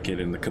smuggling racket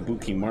in the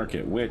Kabuki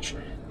market, which,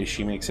 if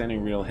she makes any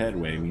real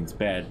headway, means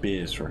bad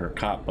biz for her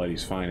cop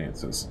buddy's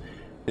finances.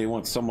 They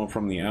want someone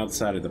from the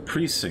outside of the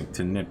precinct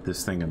to nip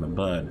this thing in the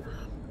bud.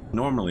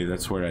 Normally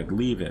that's where I'd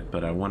leave it,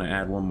 but I want to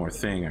add one more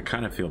thing. I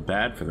kind of feel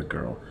bad for the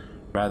girl.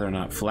 Rather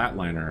not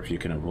flatline her if you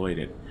can avoid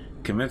it.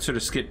 Convince her to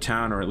skip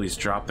town or at least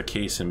drop the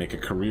case and make a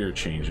career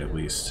change at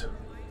least.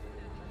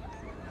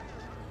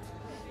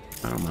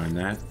 I don't mind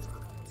that.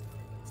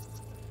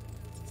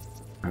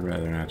 I'd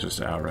rather not just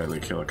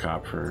outrightly kill a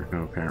cop for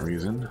no apparent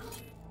reason.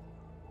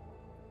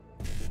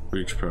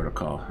 Breach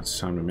protocol. It's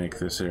time to make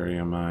this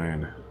area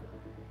mine.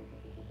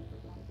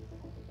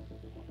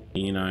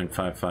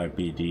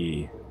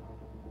 E955BD.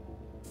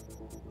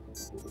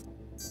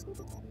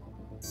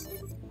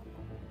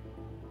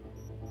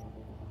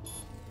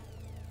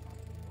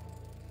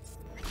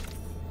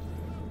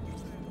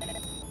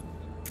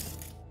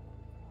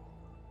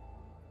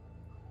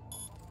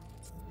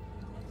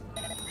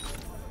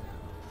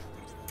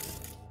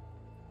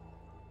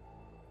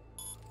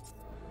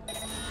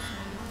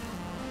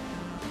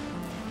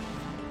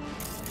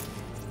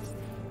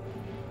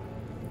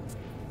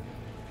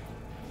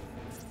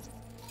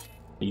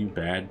 You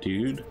bad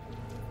dude?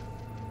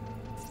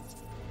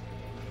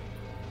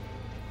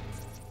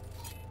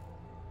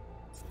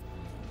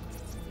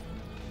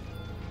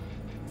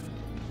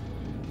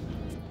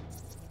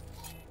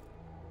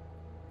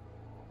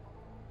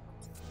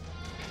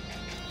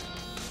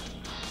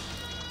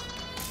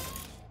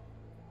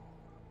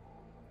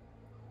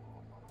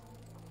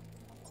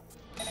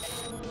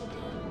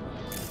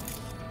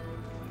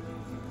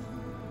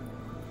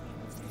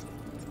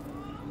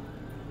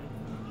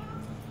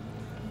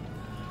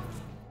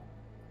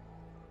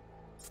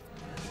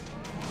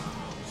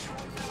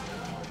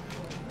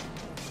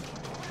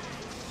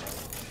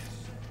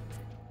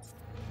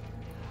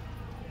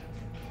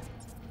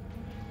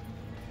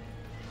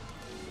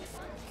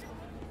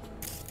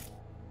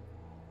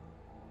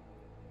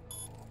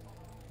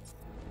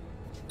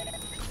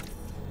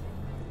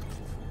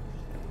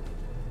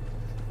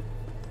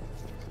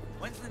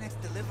 When's the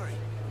next delivery?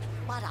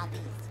 What are these,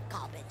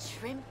 garbage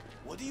shrimp?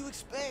 What do you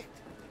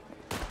expect?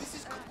 This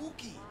is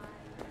Kabuki,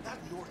 not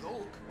North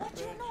Oak. What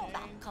do you know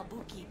about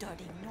Kabuki,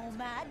 dirty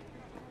nomad?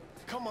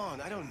 Come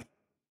on, I don't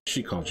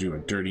She called you a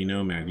dirty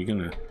nomad. You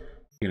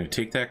gonna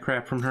take that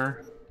crap from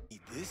her?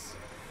 need this.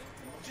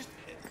 Just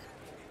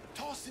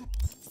toss it.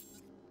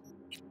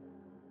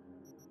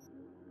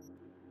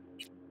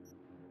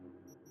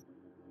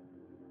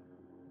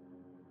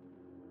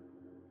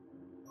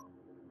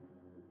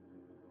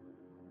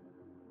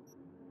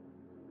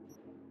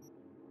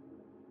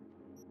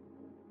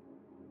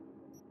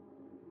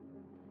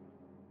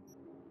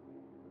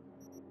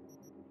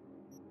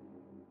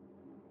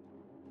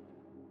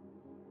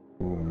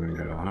 Oh, we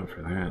got a lot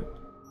for that.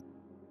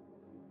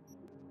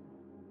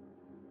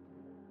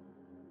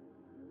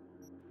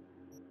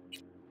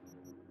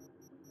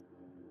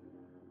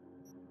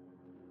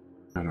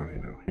 I don't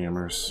need no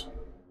hammers.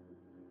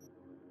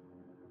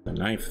 The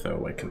knife,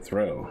 though, I can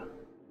throw.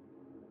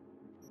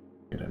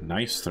 Get a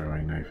nice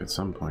throwing knife at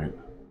some point.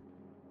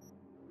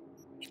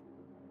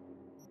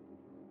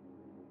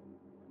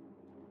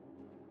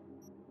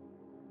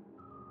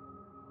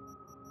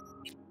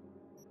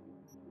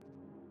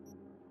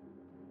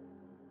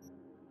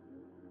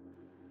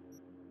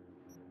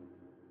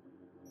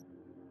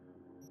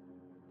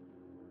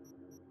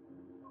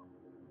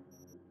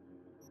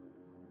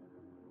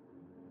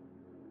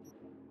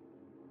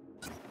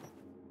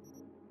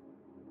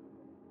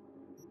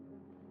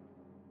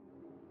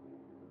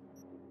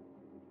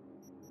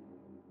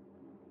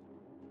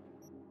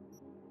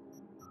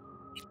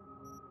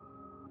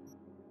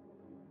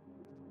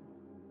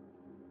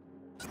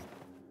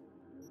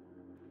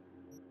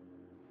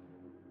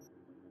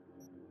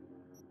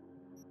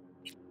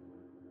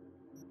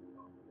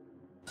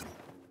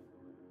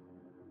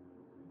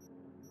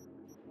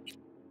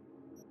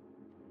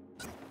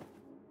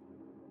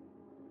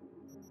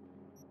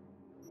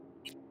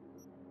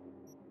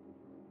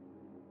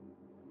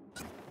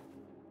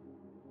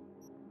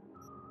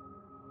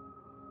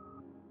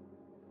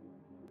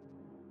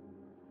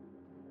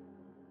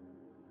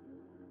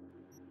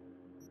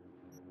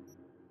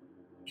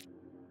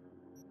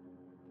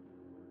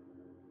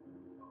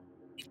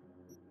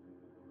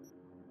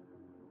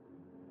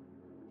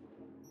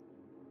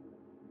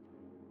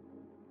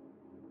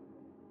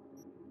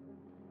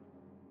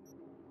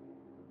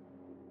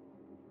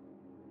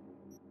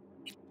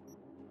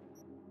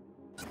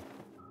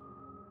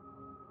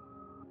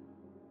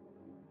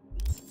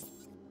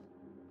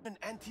 an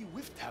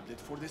anti-whiff tablet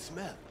for the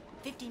smell.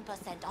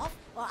 15% off,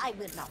 or I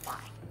will not buy.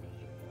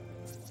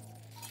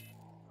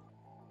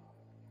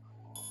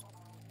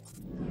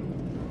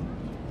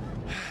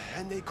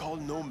 And they call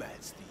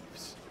nomads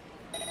thieves.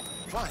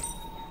 Fine.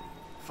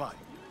 Fine.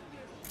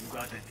 You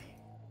got it.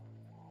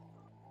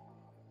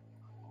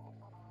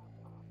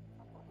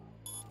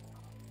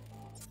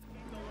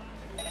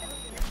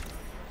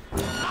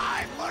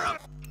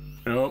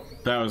 Nope,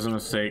 that was a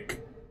mistake.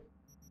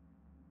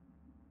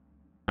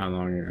 How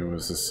long ago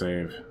was the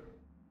save?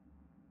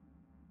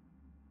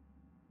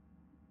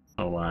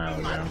 A while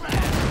ago.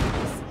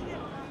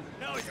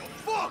 Now you're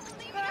fucked!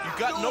 You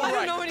got no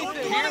right. Don't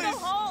hear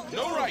this.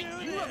 No right.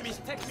 You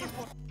mistake me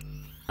for.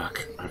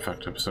 Fuck, I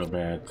fucked up so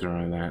bad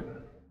throwing that.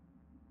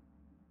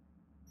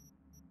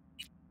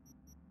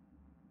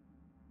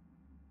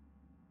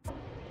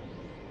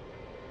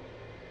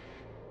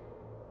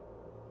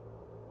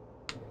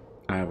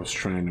 I was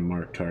trying to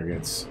mark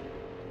targets.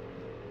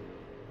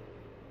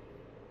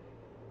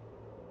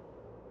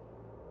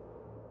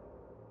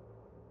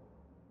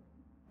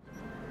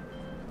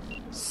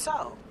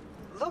 So,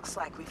 looks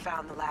like we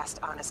found the last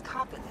honest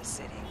cop in this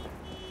city.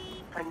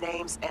 Her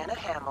name's Anna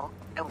Hamill,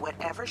 and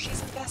whatever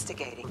she's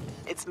investigating,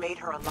 it's made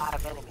her a lot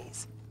of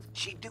enemies.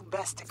 She'd do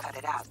best to cut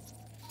it out.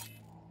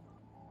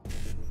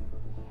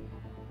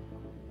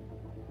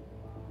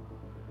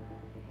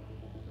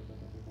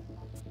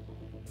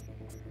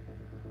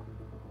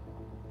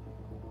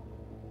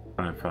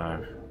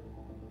 Five.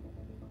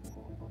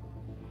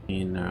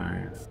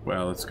 E9.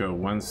 Well, let's go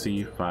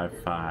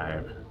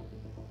 1C55.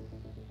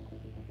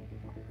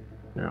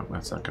 No,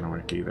 that's not gonna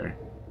work either.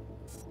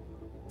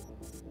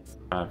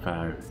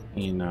 55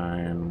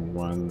 E9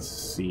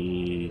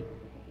 1C.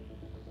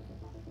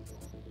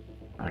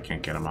 I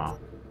can't get them all.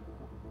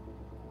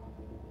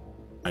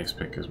 Ice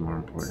pick is more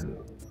important.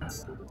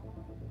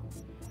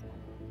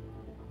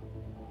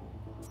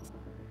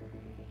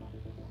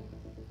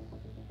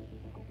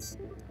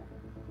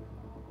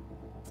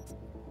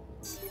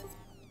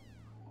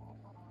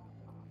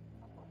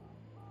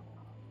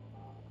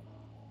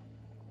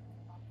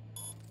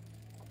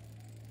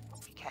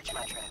 Catch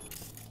my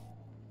drift.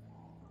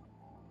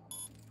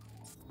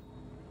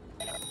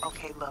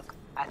 Okay, look,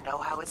 I know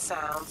how it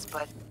sounds,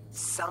 but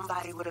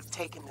somebody would have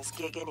taken this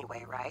gig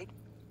anyway, right?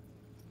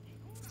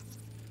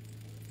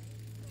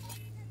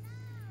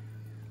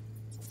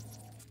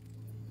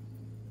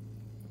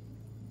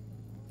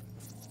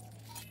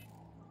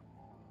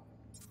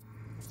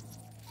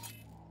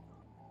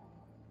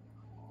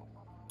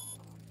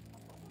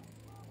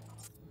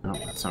 No,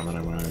 that's not what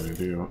I wanted to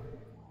do.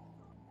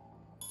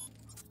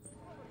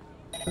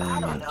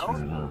 I don't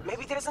know.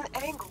 Maybe there's an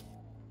angle.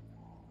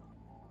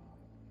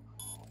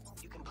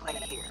 You can play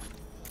here.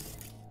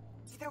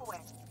 Either way,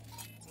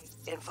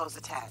 info's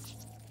attached.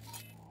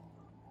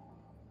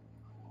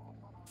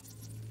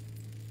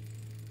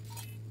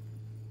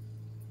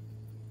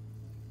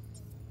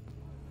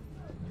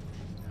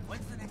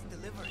 When's the next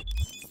delivery?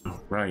 Oh,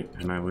 right,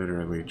 and I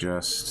literally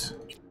just...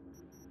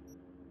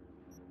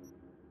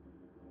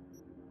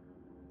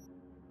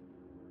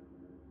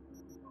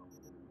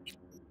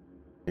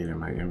 in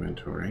my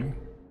inventory.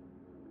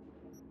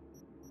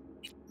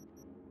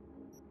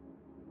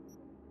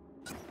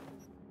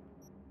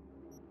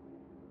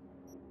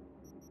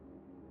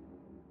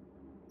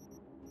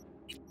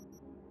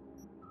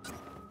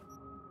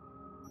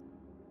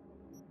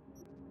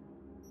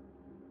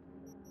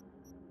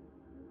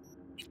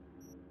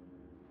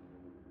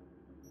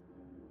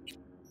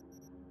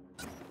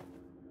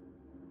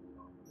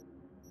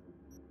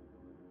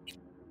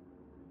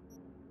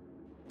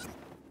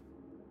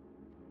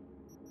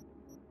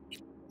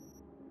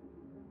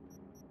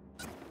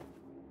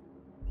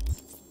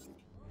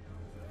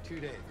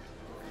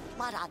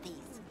 What are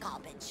these,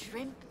 garbage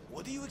shrimp?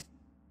 What do you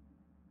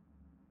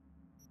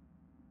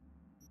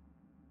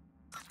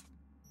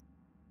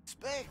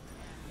expect?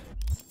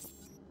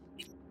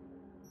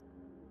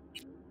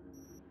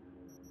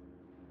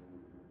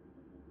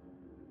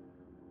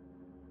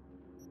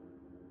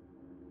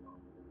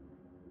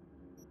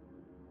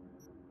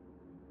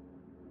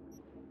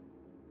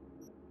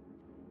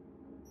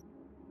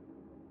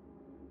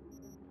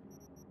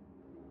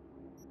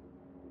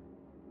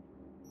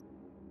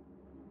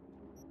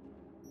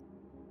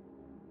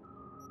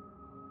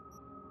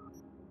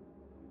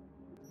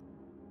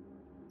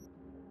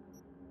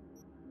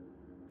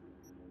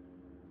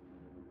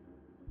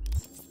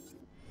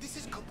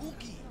 This is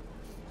Kabuki,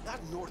 not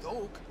North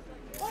Oak.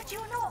 What do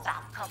you know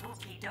about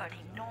Kabuki, dirty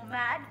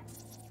nomad?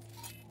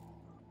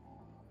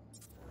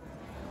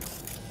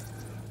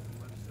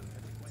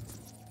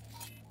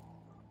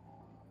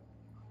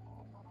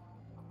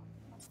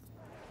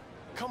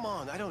 Come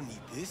on, I don't need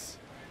this.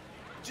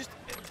 Just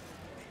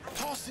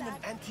toss in an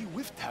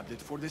anti-whiff tablet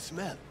for the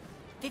smell.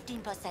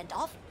 15%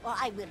 off, or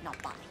I will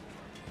not buy.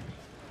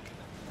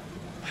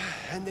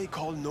 And they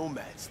call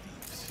nomads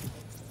thieves.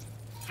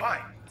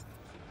 Fine.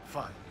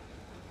 Fine.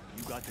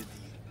 You got the deal.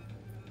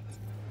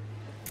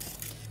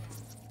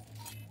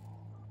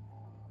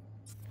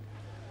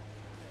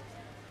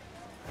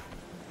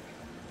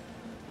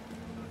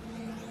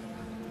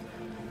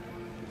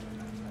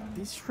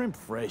 these shrimp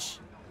fresh?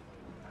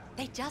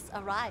 They just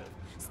arrived,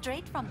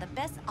 straight from the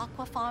best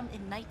aqua farm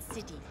in Night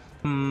City.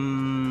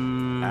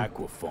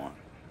 Aqua farm.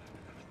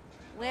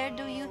 Where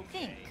do you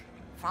think?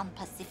 From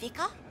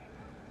Pacifica?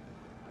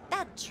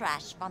 That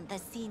trash from the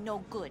sea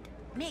no good.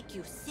 Make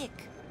you sick.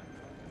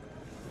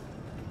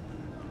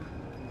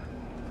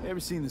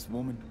 Ever seen this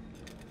woman?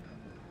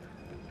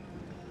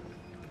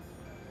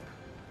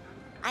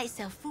 I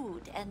sell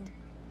food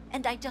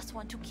and I just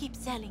want to keep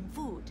selling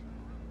food.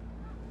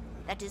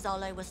 That is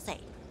all I will say.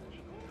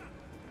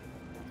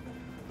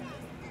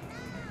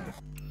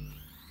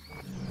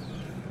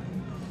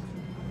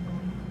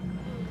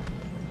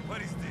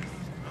 What is this?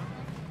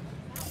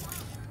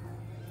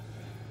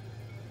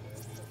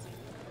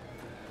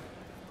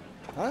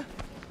 Huh?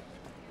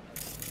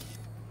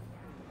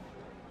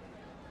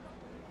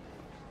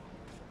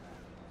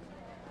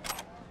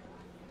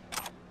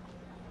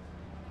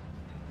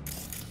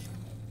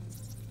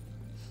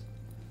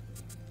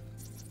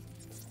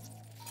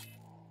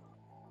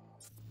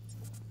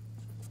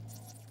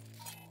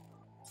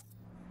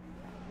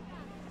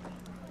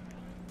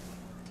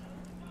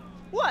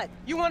 What?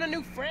 You want a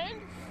new friend?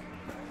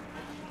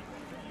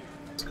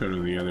 Let's go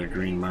to the other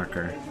green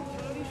marker.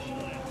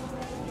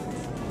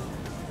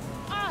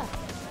 Ah!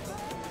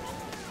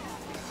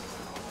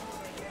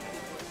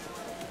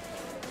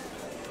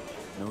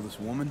 Know this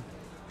woman?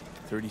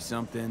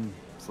 30-something,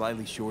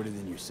 slightly shorter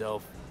than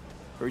yourself.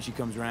 Heard she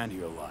comes around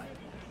here a lot.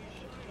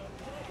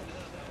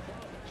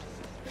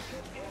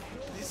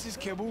 This is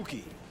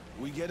Kabuki.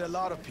 We get a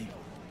lot of people.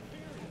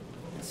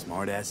 And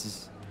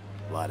smartasses?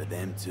 A lot of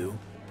them, too.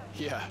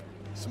 Yeah,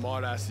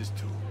 smart asses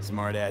too.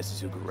 Smartasses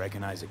who could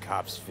recognize a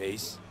cop's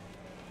face.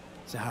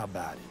 So how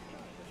about it?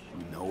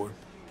 You know her?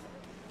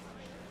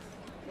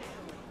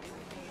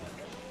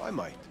 I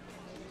might.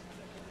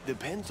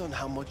 Depends on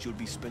how much you'll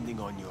be spending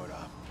on your,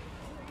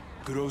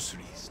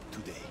 groceries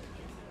today.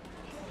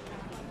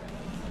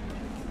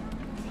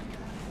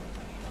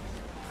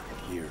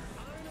 Here,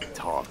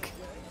 talk.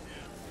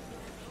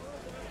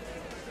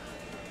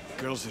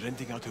 Girls are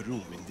renting out a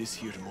room in this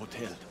here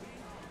motel.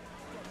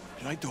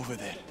 Right over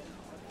there.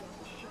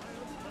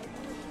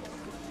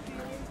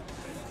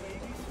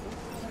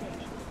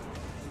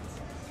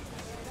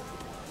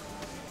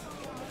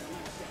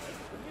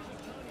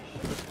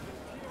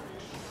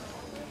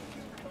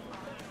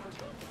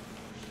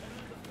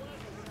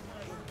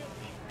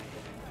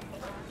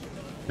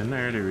 Didn't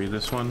I already read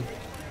this one?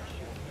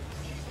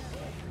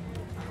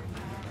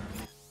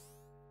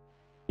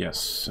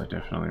 Yes, I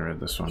definitely read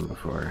this one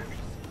before.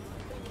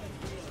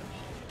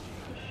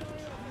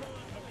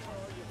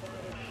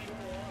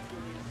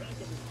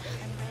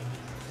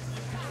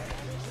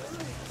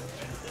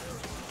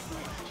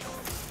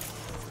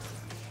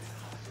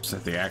 Is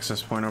that the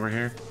access point over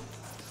here?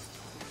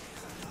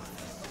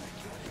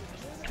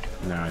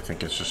 No, I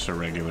think it's just a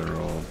regular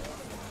roll.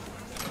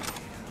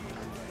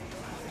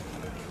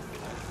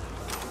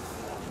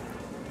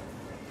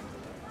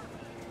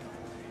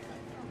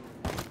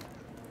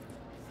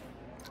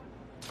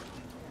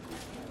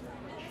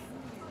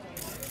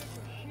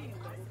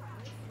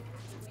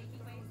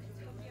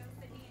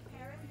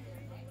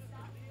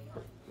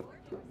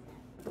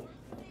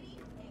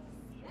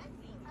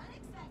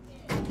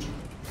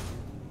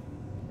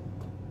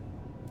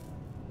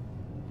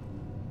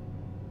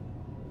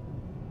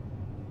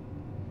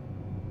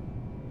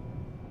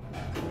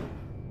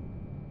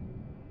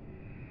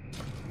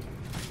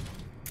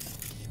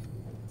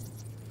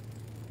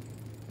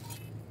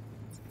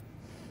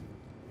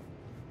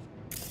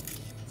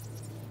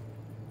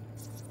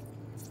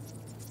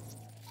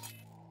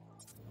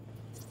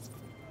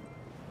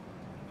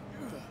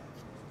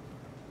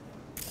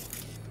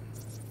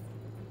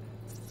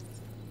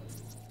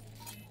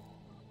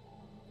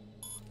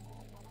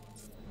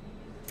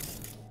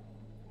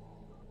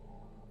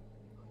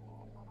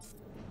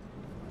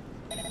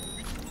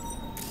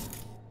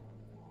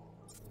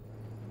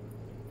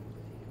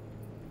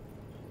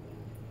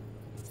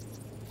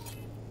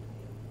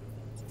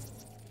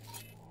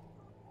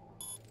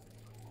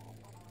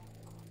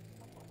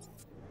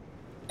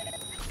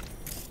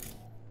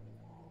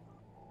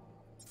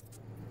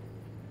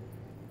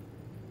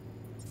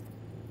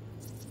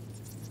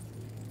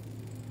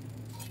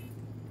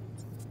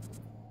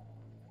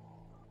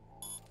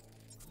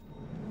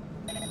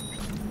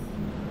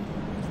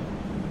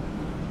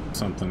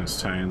 Something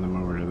is tying them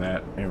over to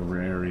that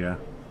area.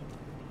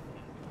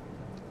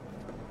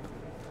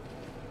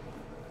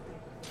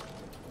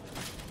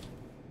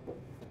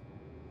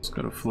 Let's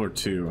go to floor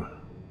 2.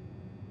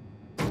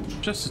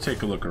 Just to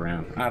take a look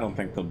around. I don't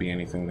think there'll be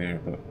anything there,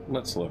 but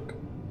let's look.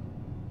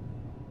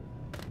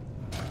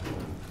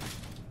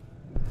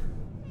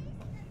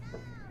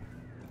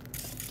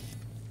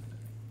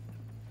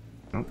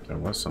 Oh, there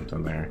was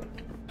something there.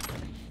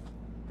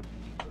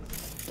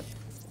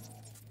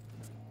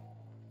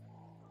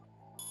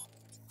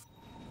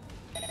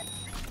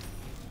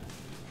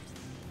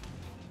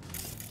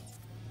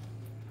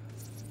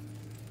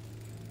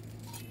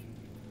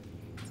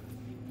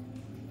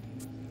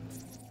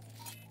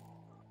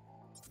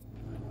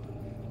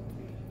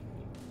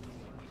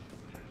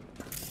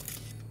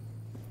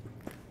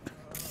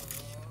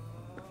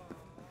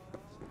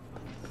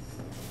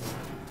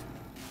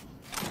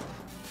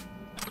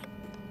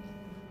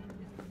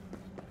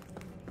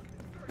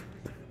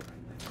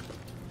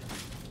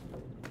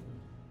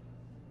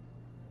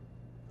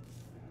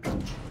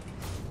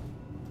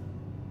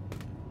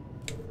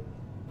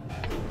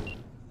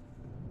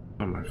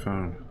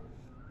 phone?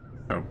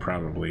 Oh,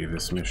 probably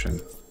this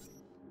mission.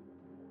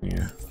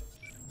 Yeah.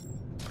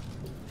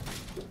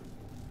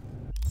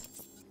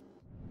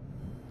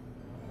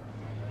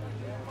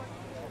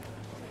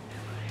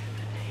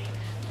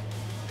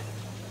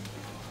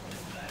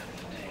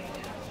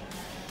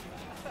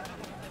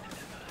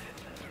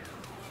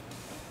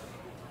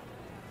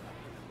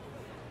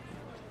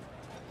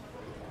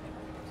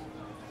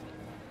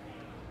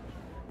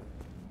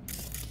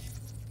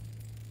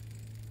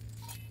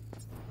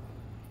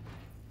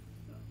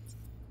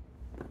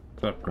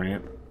 What's up,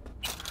 Grant?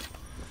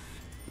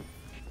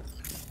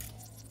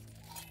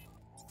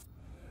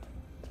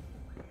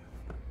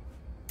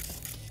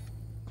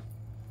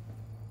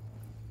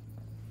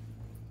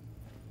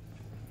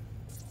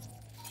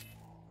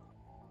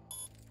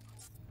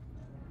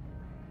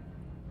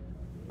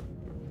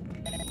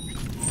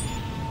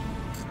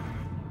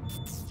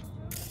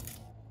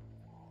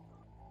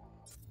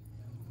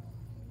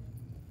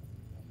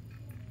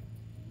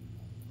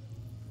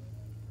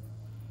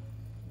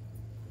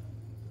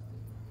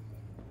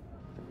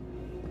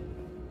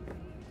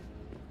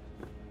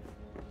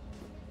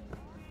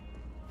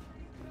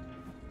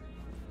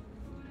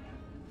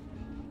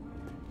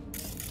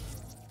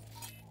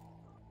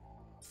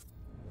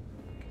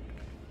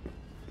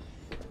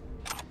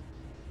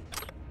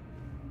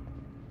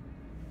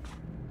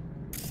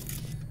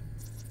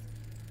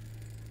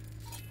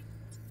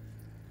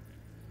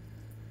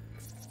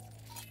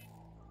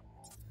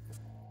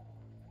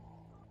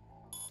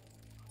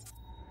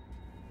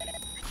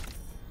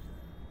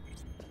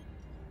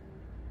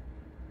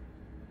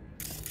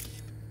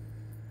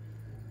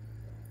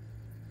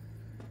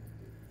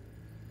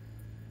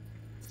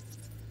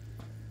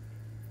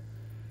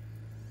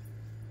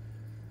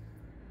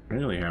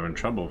 Really having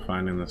trouble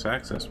finding this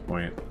access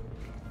point.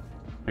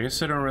 I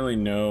guess I don't really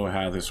know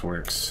how this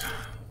works.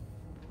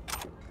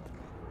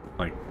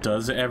 Like,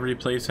 does every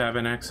place have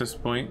an access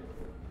point?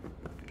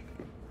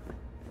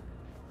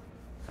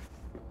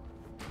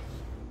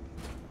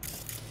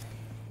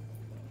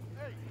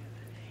 Hey,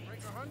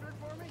 break 100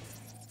 for me?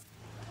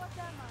 What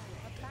am I,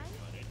 a bank?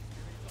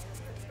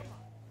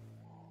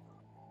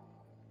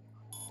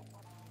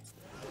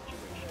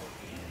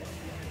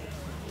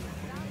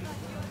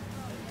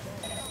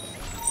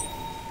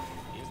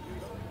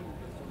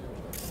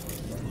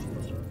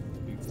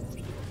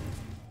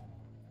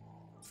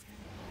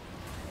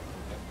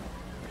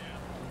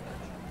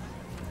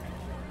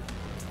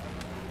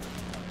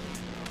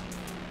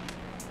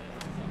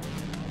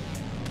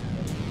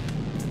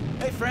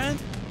 Hey, friend.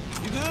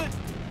 You good?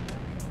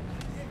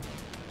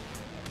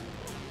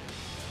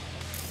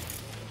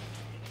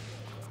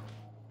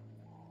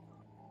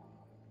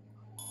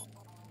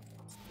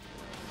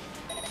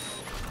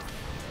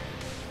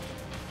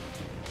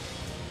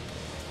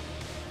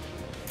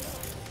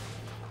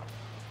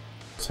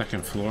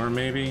 Second floor,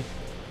 maybe?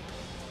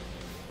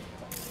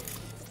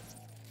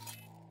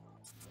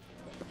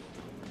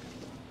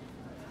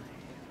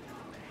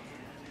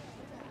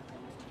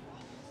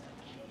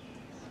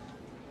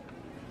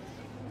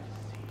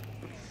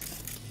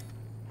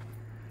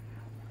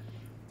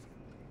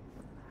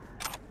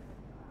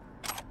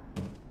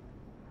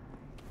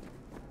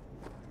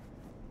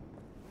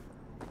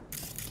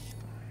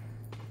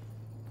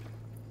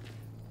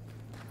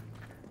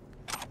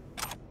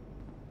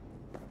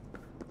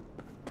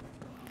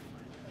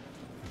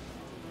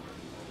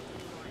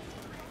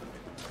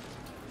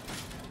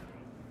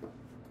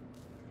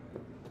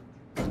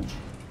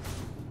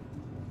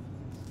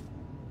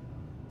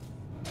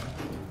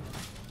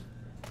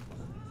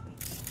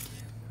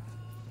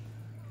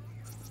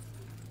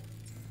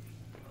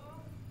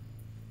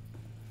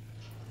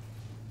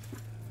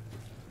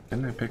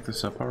 Didn't I pick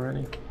this up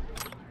already?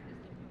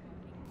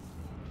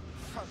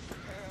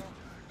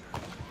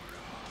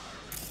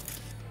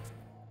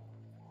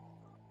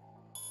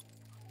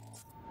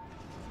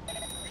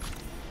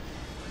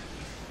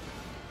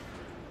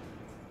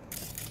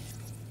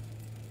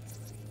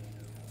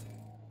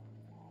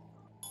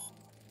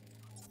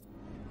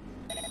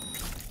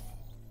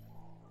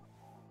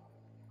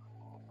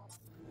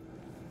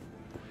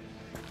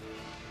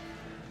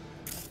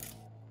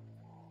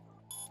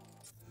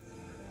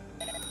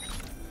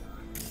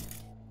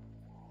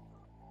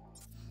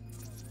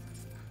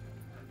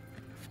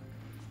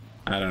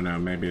 I don't know,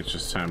 maybe it's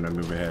just time to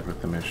move ahead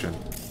with the mission.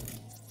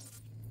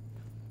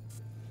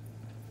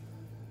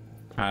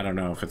 I don't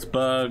know if it's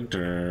bugged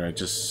or I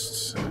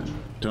just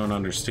don't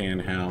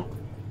understand how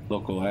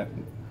local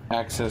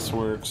access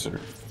works, or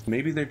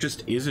maybe there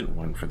just isn't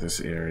one for this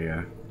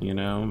area, you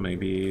know?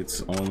 Maybe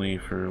it's only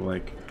for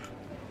like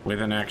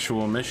with an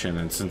actual mission,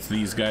 and since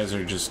these guys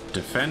are just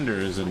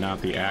defenders and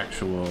not the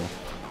actual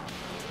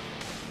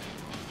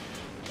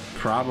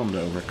problem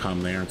to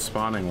overcome, they aren't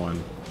spawning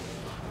one.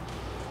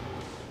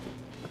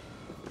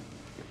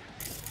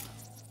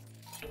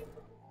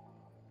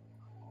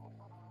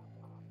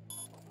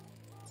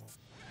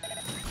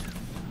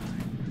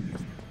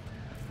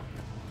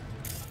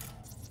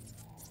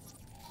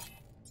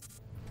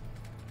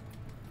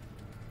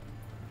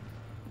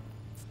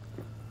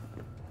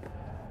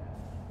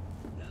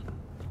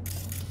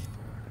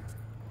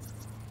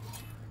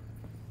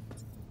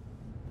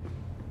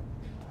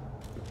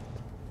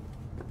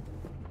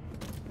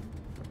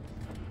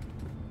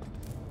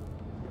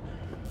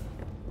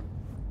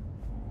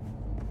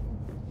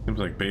 Seems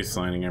like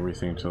baselining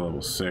everything to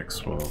level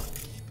 6 will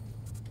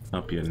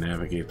help you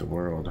navigate the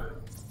world.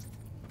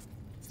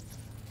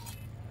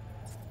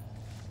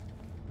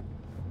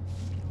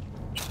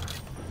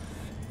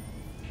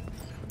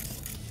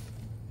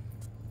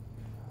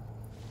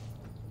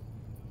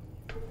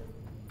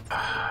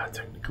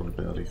 Technical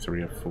ability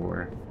 3 of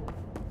 4.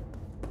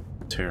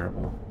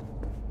 Terrible.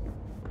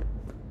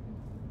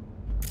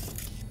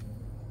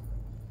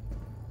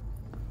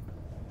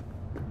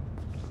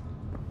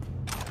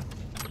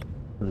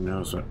 Who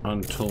knows what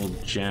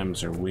untold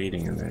gems are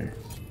waiting in there.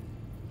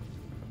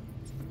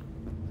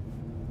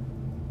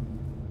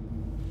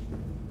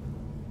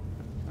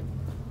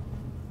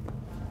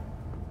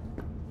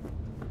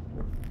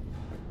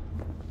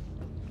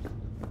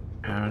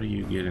 How do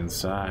you get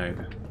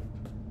inside?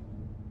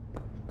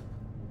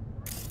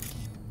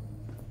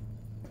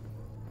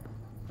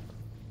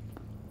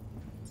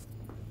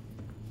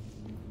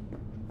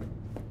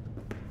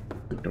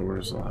 The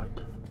door's locked.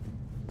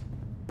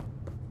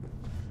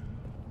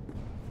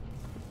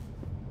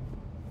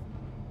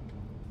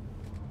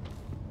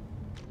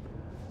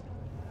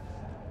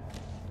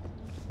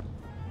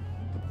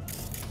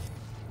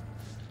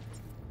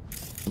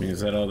 I mean,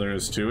 is that all there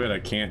is to it? I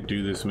can't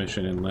do this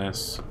mission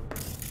unless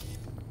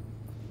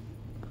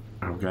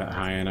I've got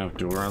high enough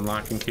door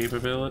unlocking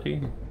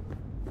capability.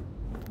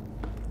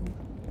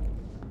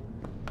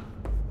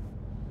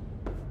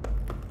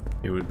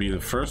 It would be the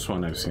first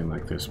one I've seen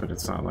like this, but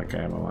it's not like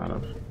I have a lot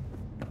of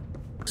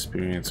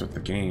experience with the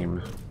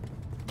game.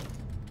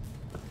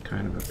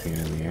 Kind of a pain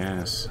in the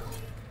ass.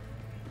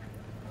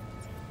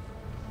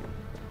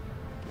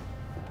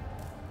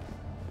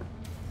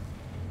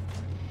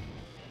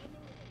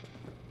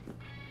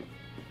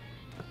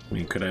 I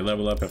mean, could I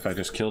level up if I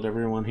just killed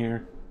everyone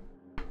here?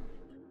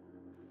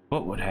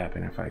 What would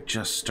happen if I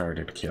just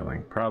started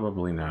killing?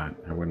 Probably not.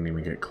 I wouldn't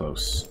even get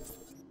close.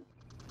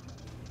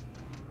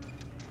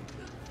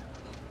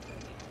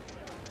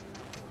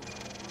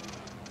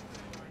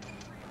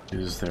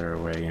 Is there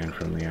a way in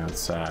from the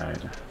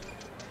outside?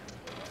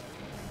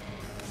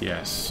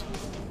 Yes.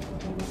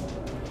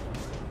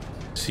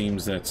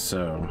 Seems that's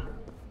so.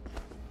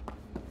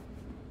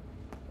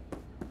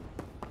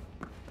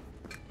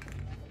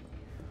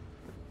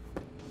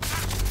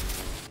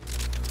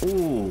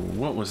 Ooh,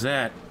 what was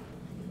that?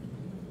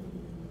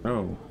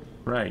 Oh,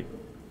 right.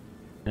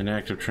 An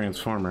active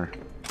transformer.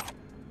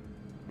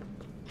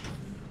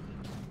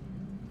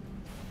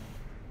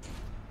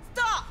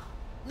 Stop!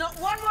 Not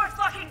one more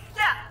fucking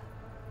step!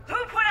 Who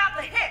put out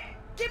the hit?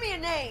 Give me a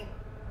name!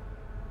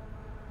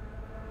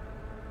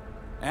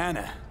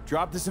 Anna,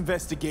 drop this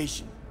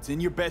investigation. It's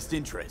in your best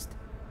interest.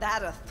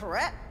 That a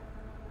threat?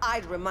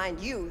 I'd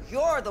remind you,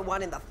 you're the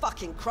one in the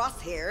fucking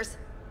crosshairs.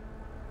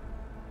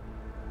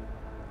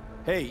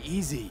 Hey,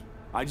 easy.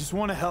 I just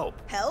want to help.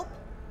 Help?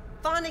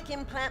 Phonic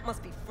implant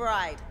must be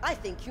fried. I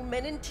think you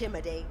meant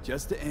intimidate.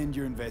 Just to end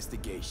your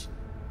investigation.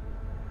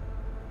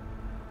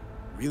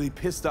 Really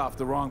pissed off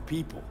the wrong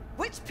people.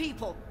 Which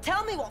people?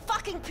 Tell me what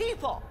fucking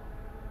people!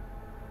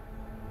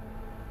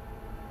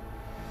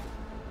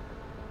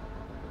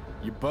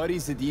 Your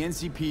buddies at the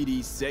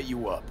NCPD set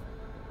you up.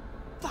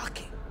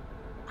 Fucking!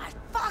 I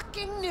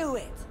fucking knew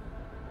it!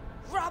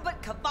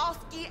 Robert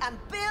Kowalski and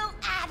Bill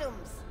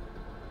Adams!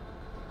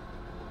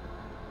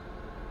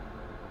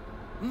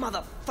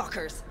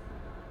 Motherfuckers!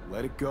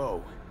 Let it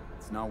go.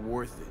 It's not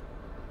worth it.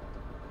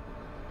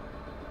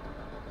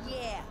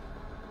 Yeah.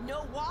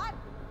 Know what?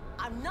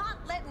 I'm not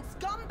letting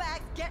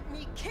scumbags get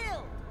me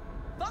killed!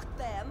 Fuck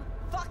them,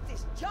 fuck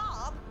this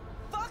job,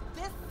 fuck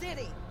this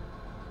city!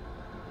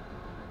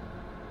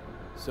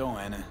 So,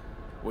 Anna,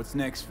 what's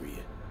next for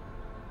you?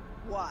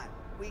 What?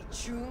 We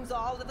tunes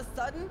all of a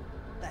sudden?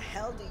 The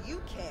hell do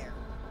you care?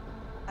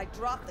 I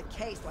dropped the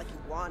case like you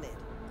wanted.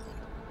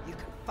 You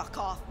can fuck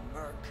off,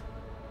 Merc.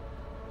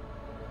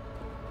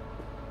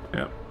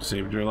 Yep,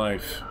 saved your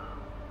life.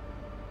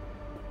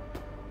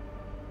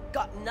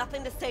 Got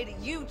nothing to say to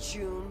you,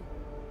 June.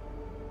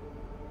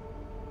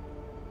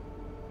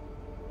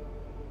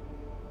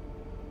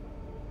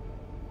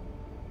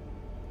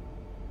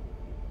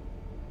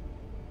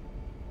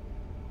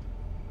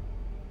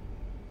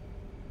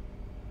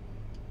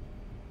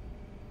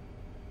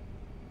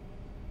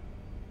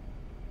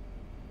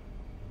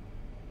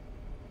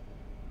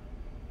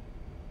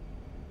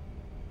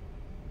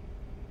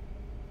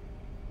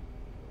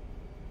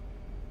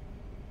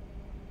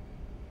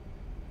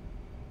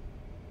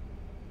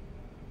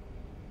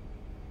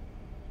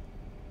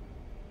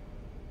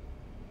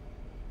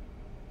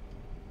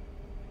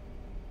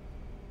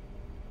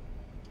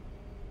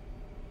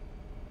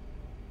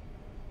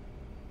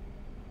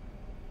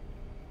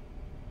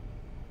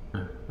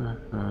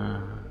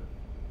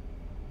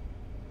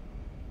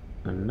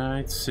 The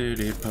Night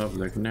City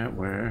Public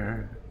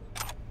Network.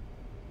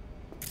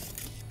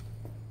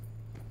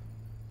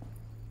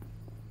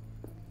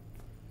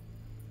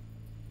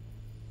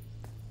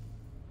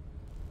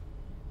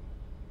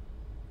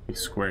 These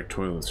square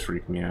toilets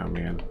freak me out,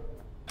 man.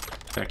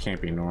 That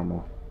can't be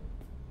normal.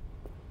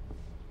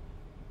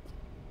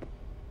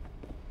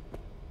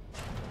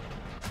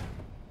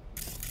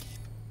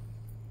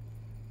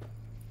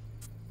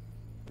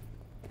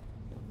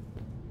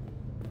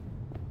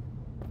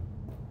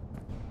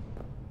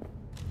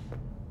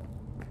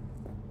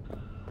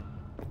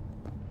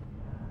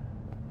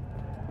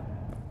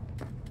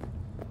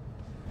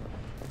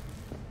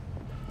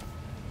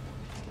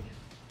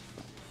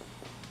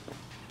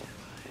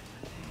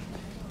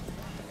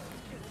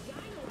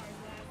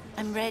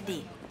 I'm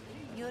ready.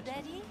 You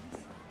ready?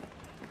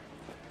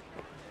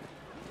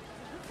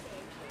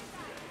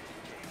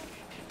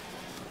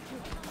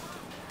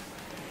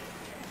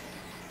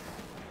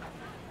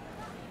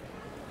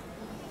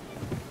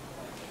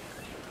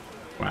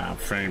 Wow,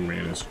 frame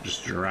rate is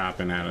just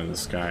dropping out of the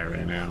sky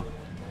right now.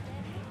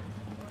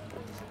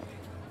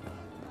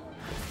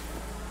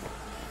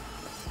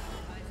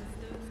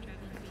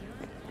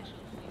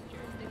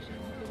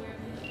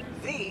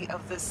 V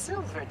of the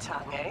silver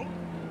tongue, eh?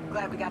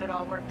 Glad we got it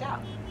all worked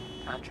out.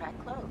 Contract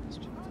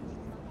closed.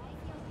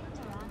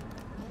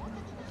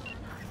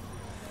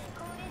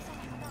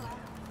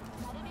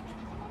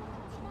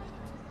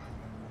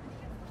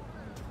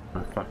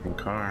 My fucking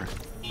car.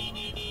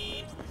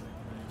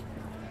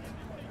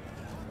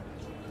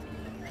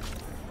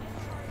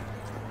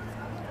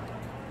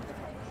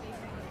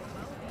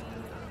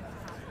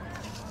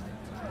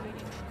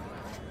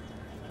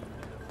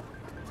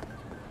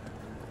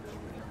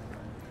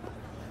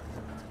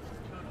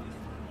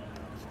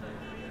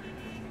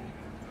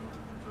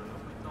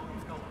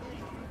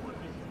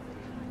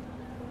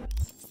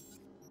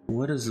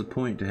 What is the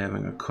point to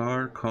having a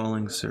car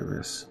calling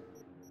service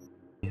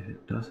if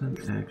it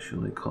doesn't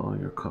actually call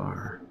your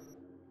car?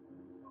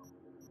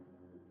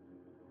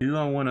 Do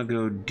I want to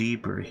go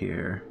deeper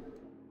here,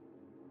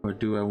 or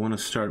do I want to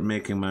start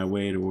making my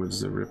way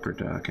towards the Ripper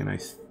Dock? And I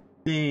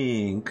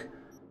think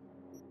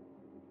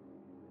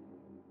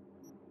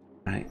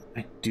I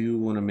do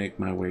want to make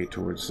my way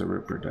towards the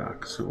Ripper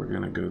Dock, so we're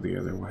gonna go the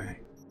other way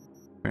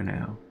for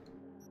now,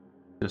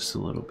 just a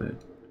little bit.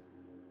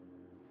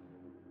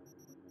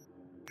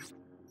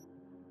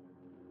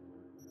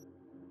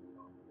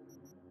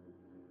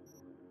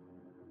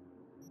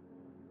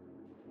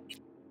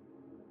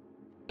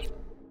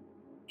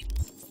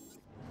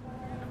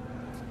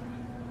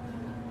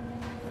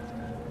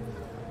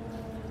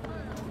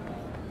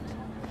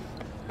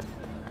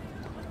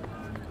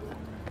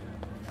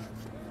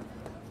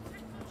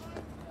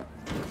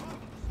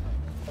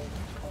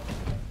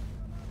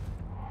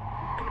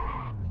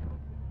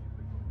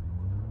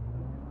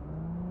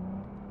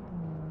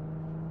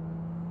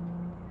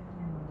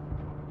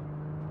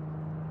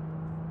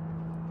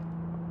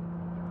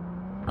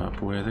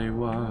 Up where they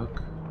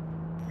walk,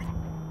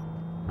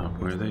 up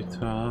where they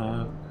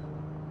talk,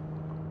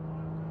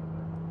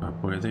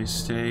 up where they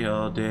stay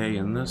all day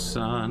in the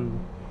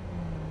sun.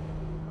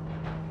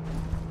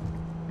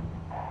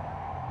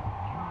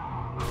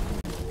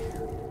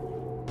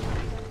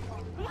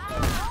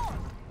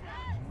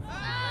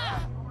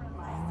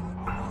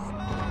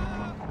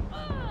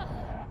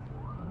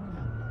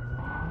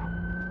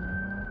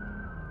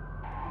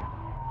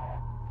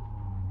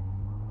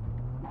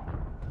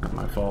 Not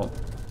my fault.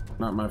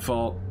 Not my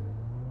fault.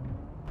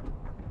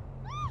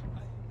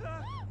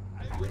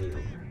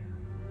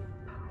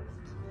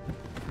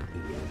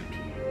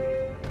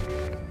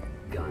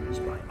 Guns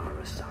by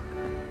Arasaka.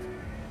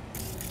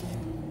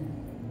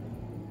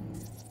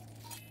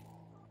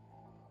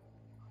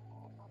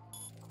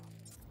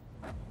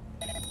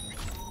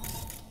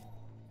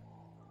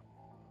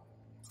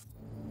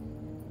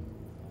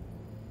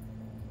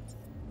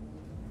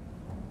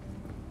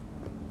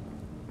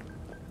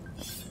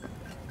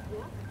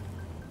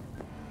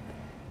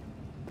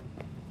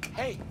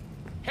 Hey!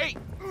 Hey!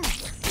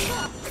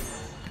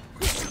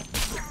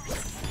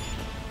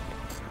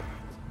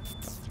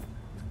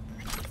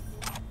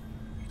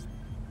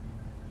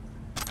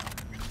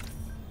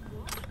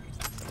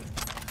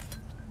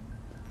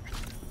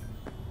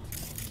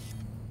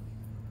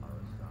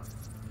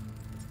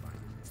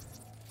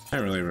 I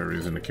didn't really have a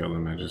reason to kill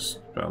them, I just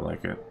felt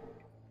like it.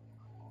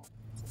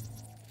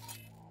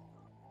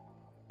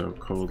 So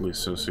coldly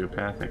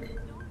sociopathic.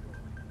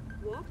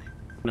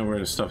 Nowhere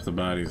to stuff the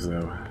bodies,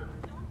 though.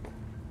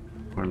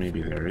 Or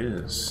maybe there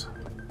is.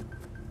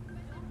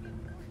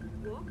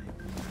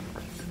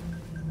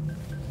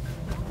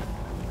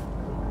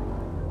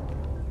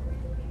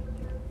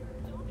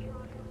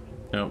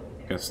 Nope,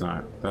 guess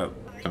not. That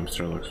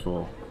dumpster looks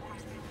full.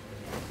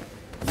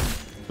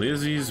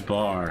 Lizzie's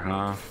Bar,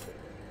 huh?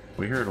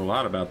 We heard a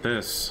lot about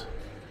this.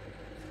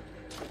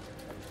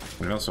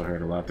 We also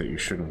heard a lot that you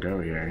shouldn't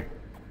go here.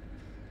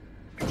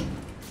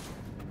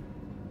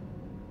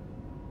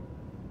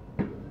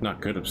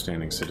 Not good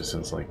upstanding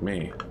citizens like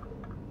me.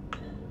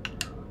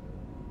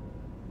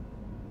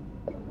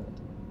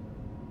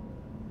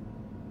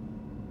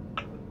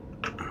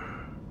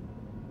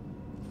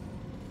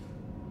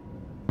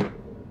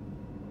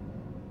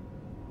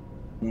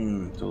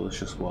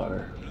 Delicious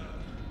water.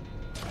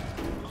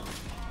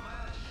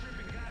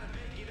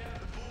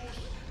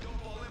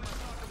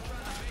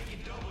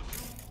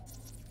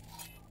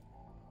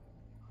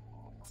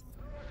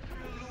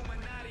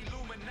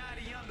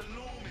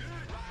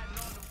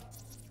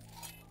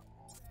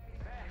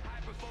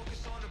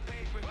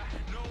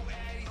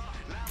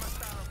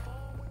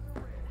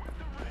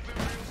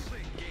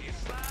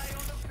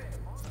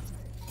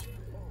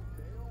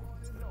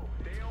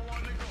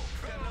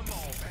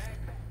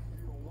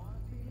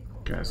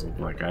 Guys look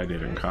like I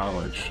did in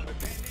college.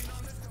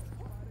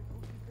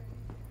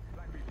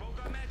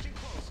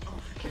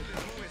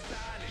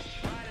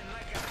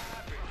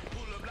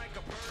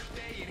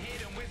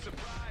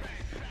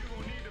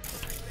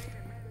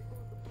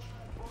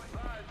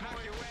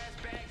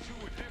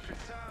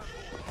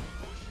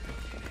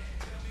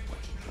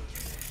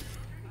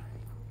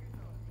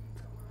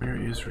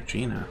 Miss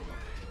Regina.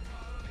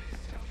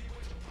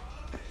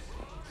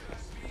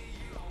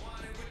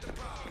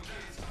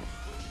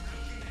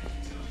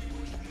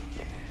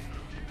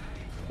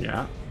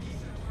 Yeah.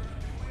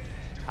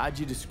 How'd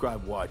you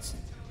describe Watson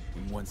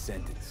in one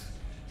sentence?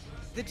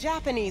 The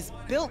Japanese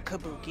built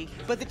Kabuki,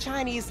 but the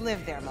Chinese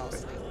live there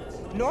mostly.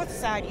 North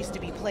side used to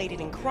be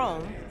plated in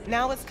chrome,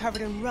 now it's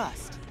covered in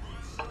rust.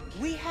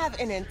 We have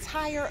an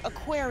entire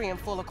aquarium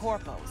full of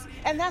corpos,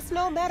 and that's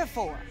no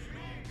metaphor.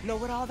 Know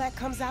what all that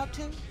comes out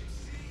to?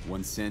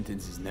 One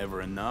sentence is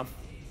never enough?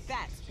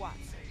 That's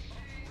Watson.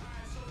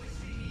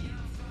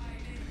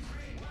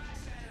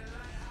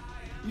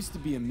 Used to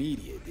be a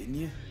media, didn't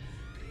you?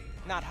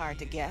 Not hard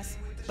to guess,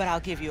 but I'll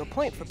give you a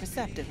point for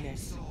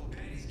perceptiveness.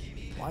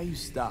 Why you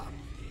stop?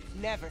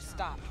 Never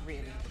stopped,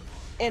 really.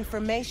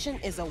 Information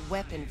is a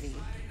weapon, V.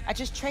 I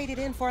just traded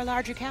in for a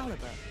larger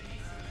caliber.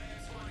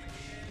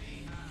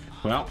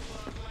 Well,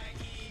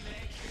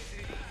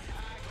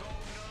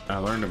 I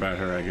learned about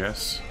her, I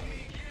guess.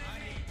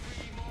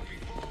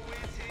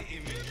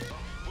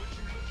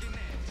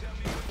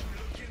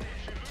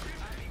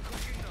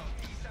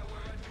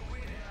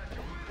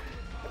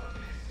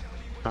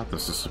 Thought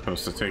this was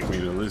supposed to take me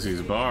to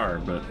Lizzie's bar,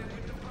 but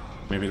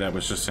maybe that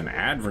was just an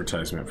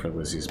advertisement for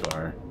Lizzie's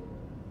bar.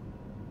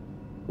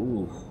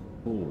 Ooh,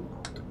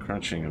 the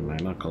crunching of my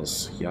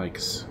knuckles.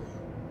 Yikes.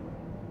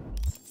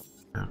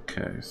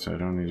 Okay, so I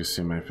don't need to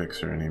see my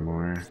fixer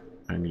anymore.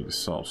 I need to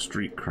solve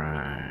street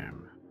crime.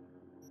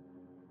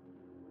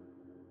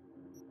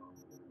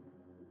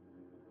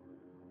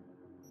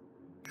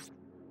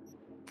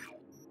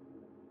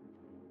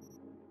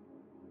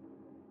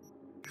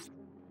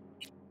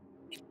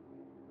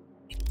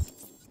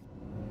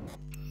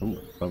 Ooh,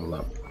 level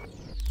up.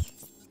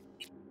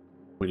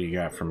 What do you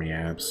got for me,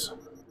 Abs?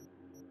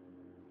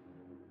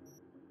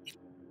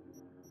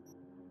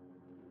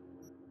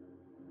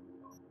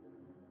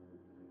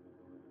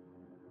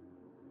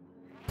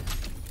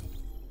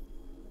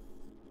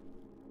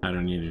 I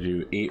don't need to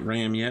do 8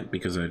 RAM yet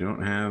because I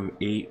don't have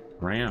 8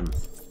 RAM.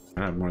 I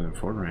don't have more than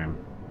 4 RAM.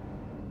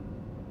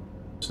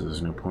 So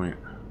there's no point.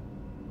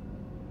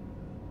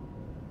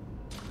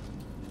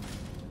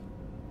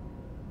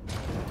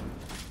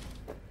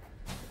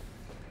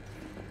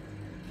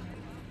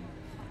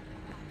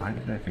 Why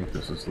did I think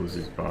this was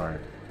Lizzie's bar?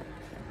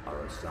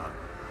 Arasaka,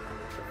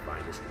 the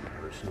finest in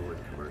personal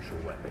and commercial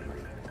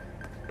weaponry.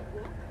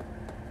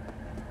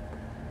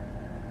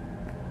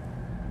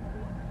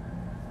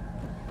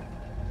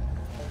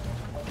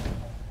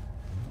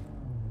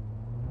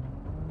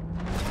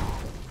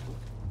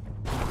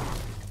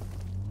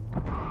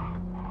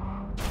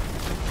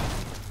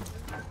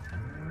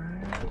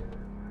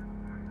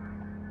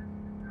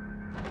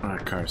 My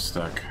car's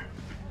stuck.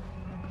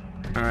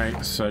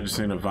 Alright, so I just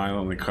need to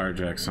violently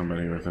carjack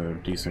somebody with a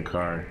decent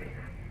car.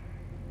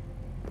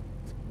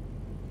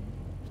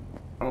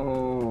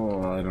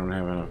 Oh, I don't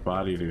have enough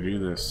body to do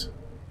this.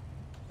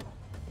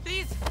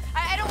 Please,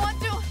 I don't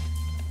want to.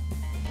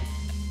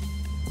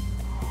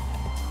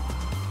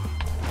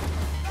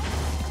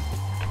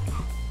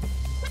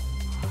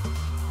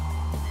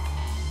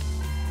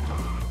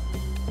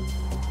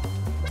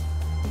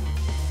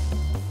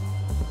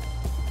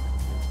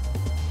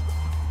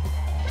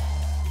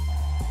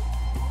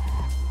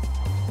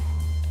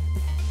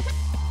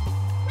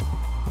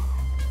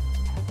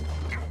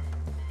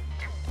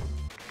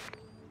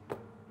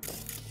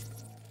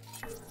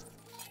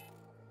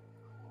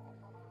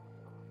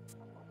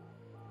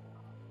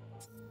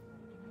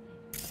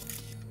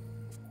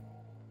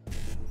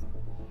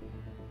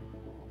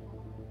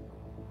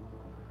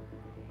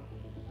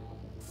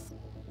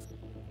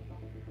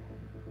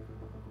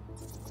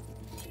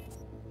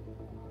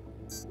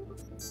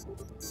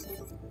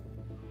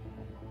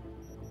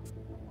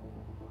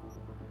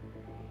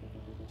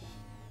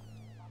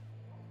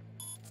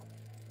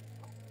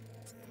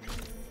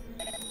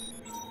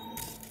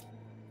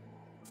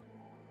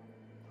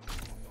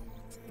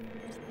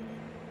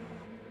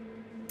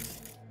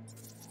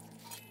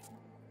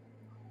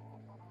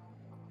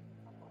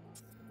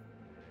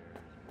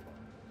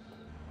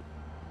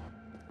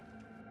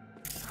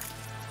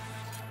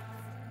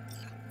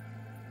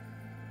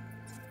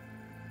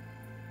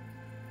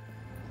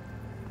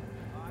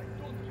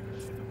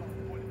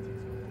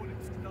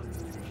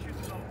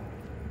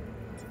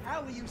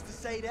 Allie used to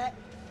say that,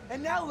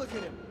 and now look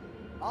at him,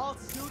 all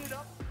suited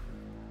up.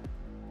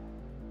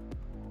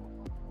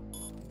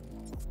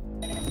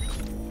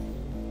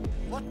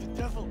 What the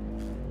devil?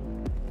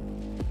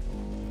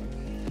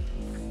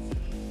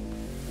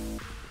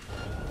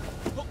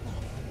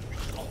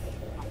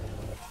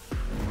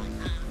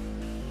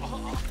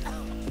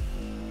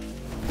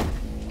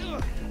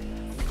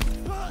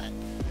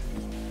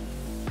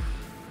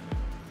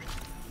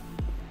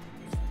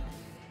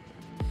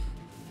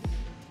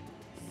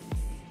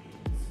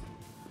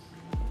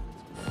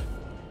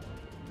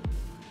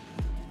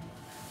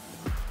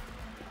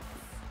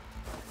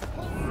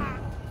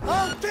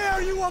 I'll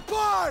tear you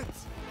apart!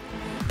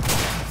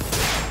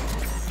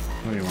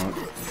 What do you want?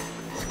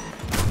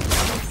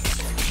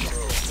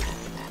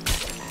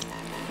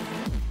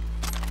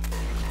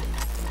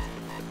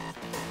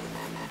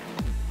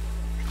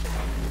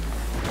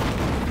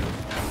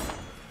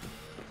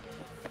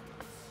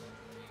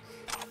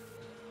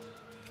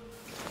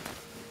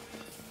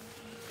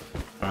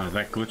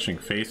 that glitching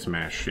face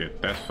mask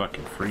shit, that's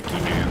fucking freaky,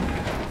 man.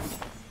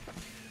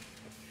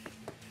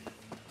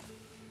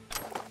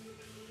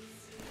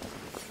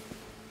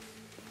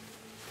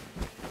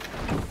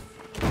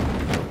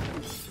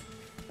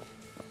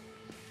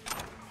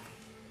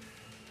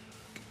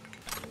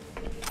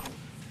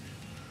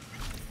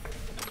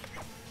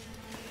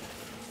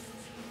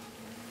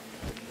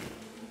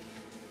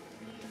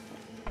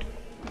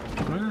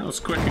 Well, it was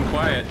quick and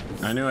quiet.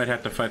 I knew I'd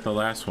have to fight the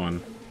last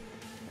one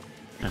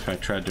if I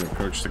tried to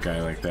approach the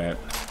guy like that.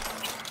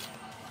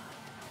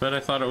 But I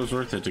thought it was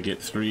worth it to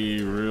get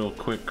 3 real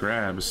quick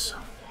grabs.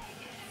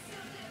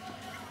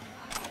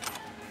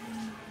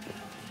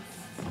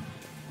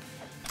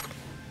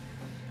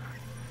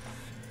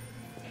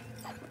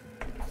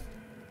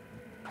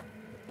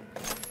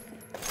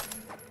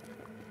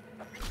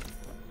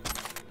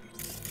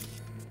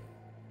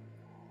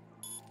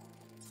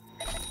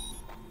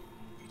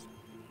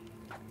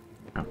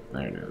 Oh,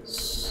 there it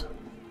is.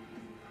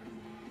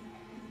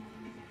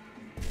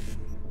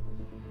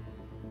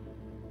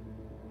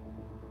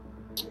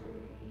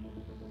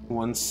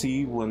 One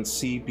C,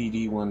 1C,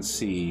 BD,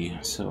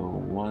 1C. So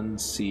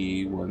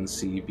 1C,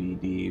 1C,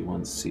 BD,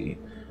 1C.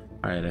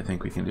 Alright, I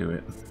think we can do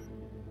it.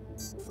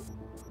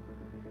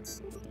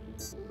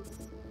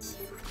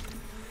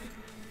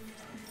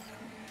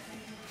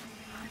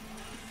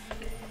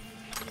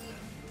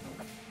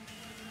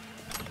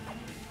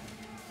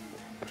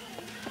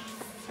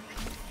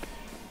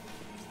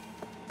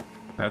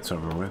 That's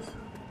over with.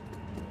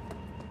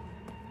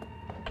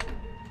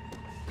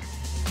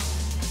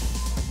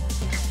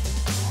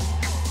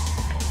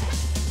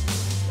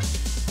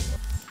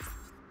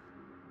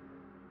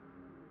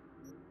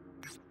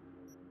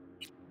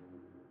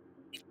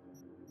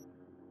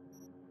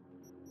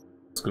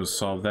 Let's go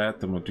solve that,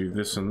 then we'll do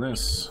this and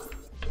this.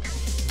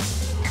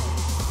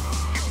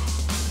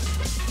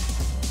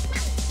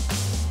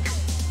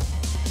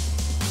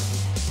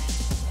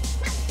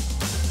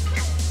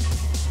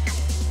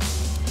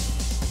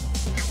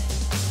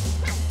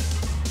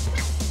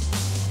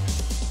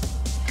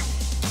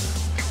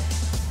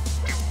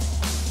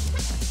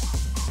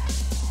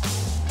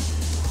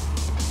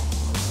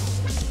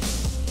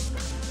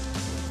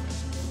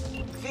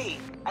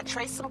 I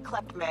traced some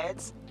klept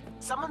meds.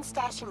 Someone's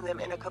stashing them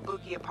in a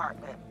Kabuki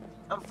apartment.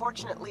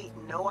 Unfortunately,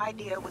 no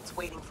idea what's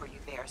waiting for you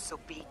there, so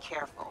be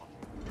careful.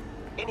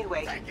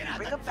 Anyway,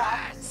 bring them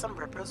back. Some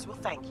rippers will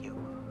thank you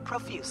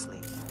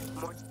profusely.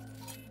 More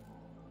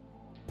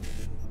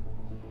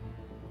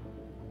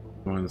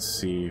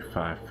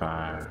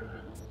 1C55.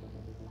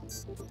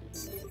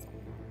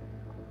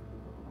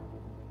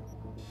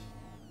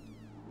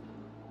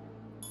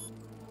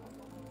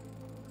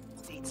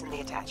 seats in the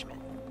attachment.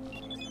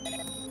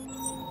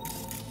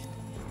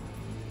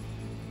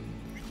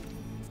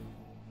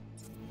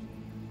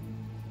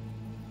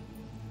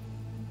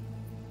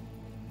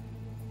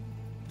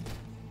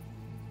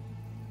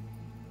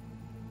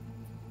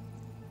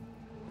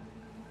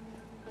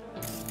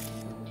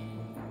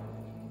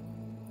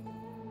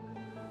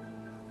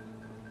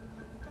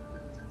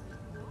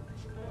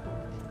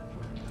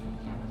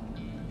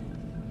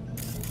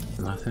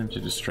 Nothing to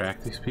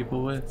distract these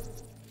people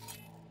with?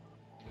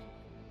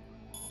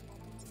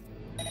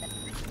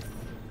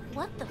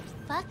 What the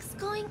fuck's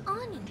going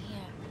on in here?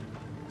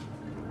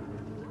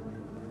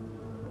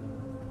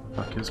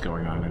 What is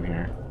going on in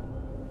here?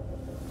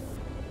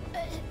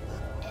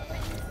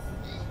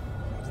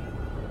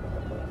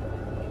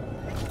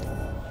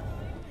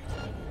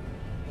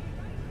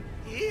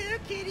 Here,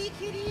 kitty,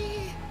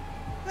 kitty.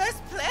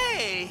 Let's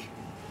play.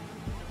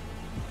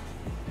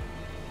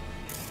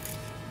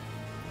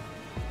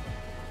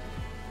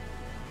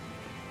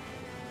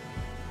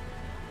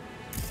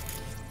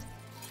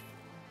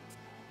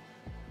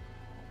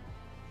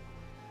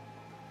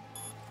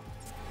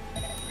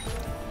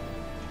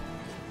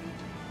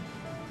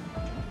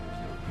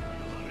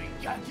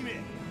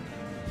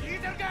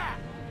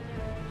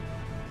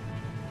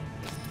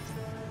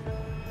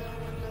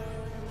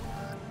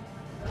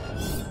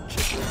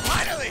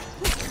 Finally!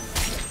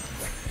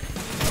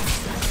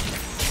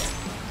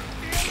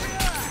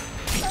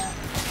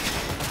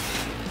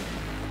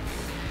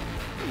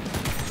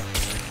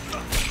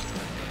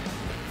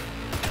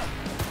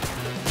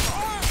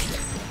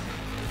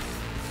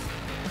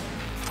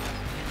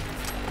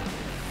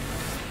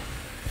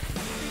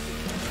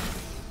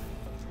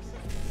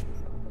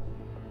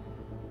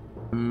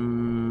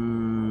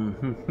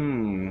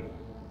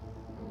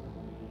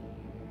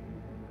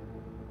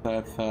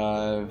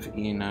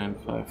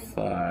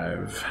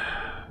 E955.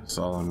 That's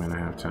all I'm gonna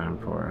have time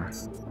for.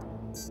 It's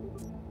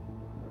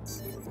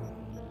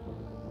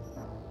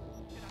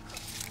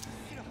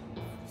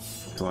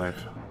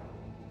life.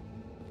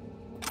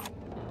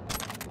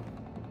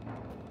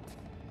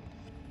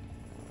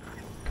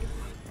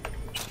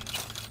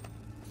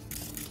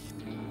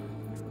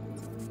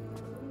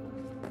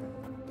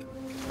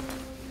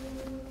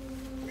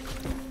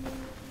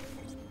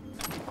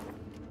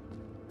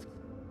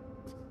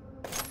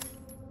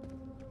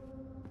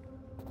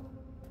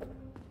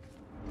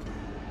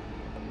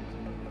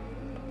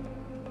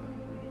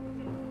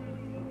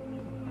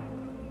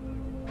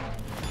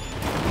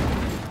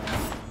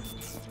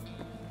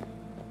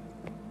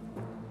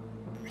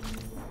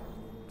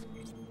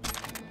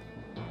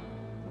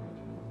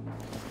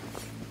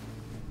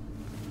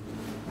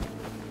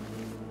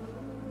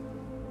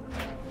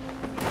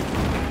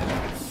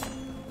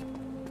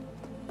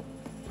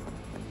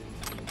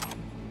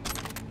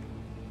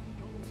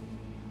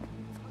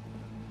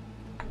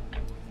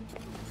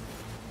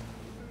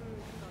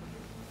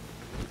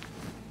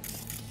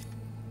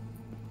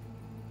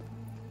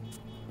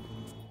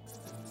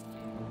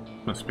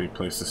 Must be a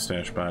place to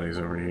stash bodies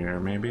over here,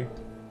 maybe.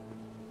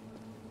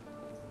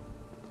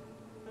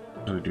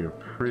 Usually do a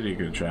pretty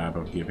good job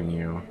of giving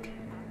you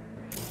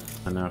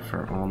enough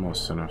or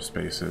almost enough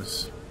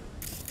spaces.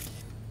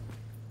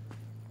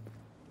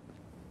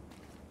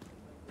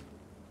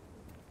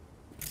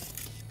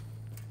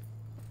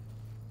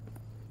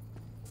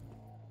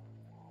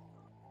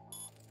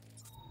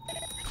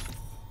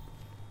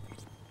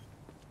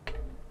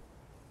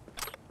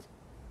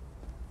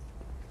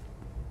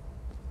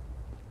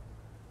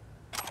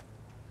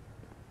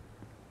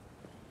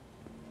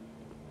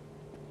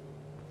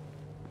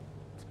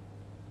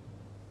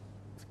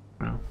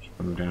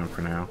 Put them down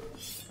for now.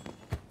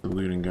 The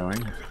looting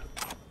going.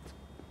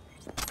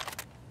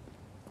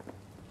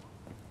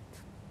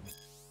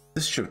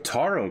 This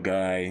Shotaro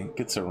guy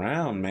gets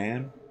around,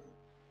 man.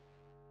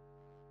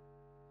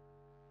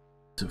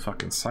 He's a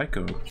fucking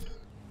psycho.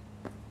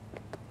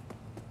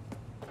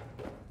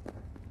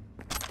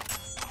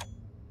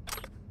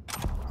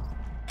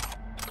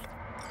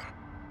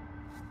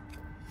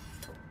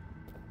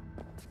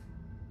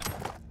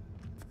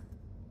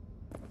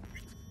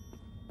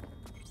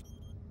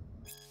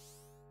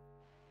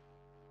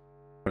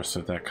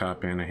 Trusted that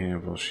cop in a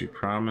handful. She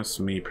promised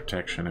me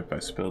protection if I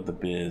spilled the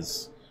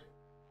biz.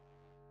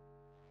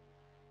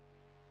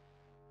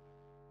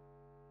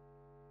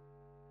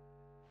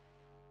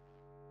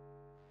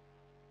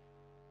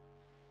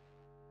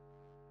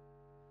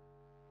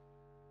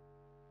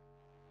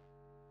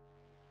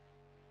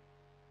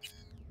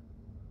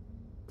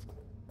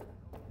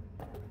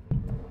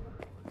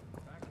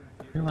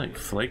 I feel like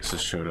Flakes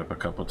has showed up a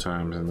couple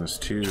times in this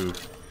too.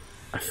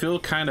 I feel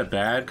kind of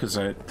bad because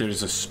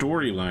there's a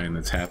storyline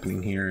that's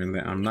happening here and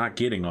I'm not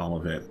getting all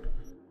of it.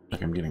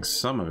 Like I'm getting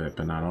some of it,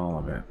 but not all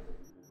of it.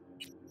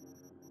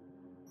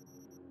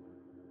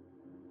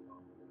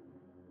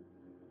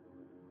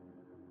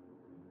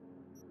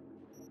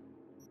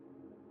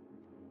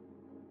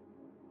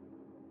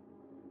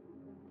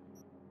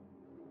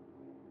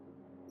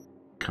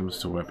 Comes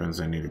to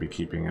weapons I need to be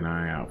keeping an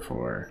eye out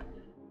for.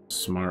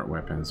 Smart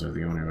weapons are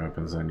the only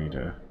weapons I need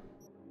to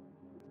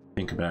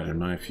think about in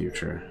my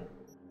future.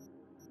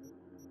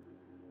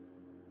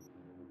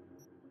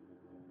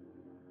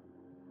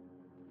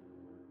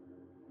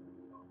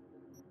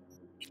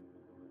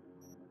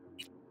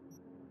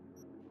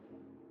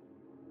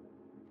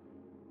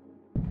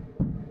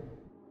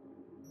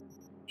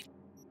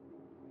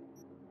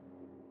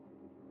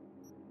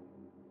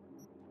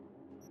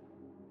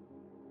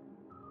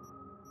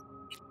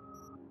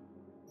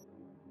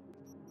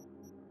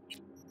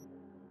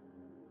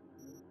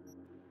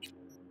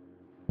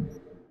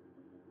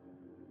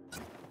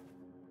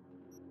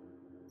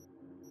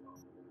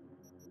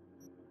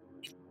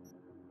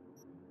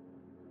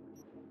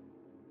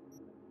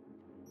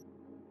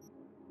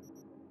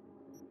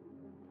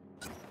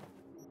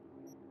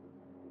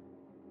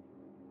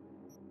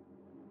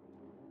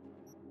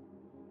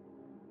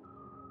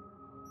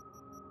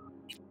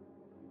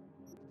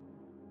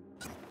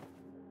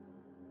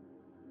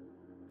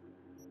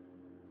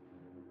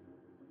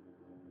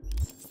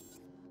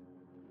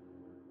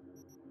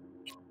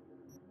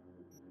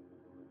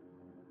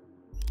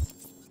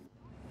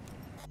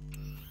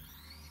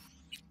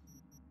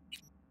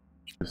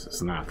 This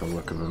is not the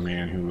look of a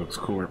man who looks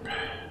corp.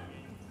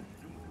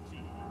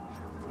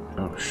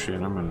 Oh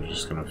shit, I'm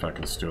just gonna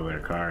fucking steal their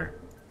car.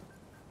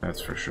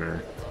 That's for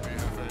sure.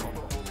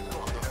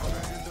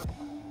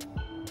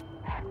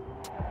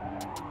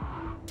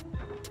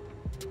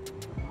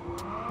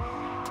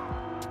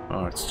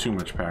 Oh, it's too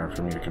much power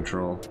for me to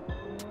control.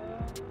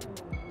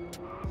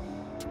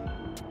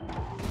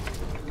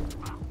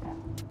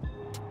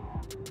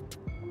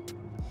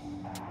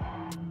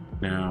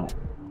 Now...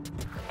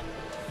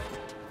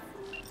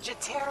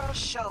 Jotaro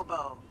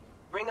Shobo.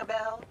 Ring a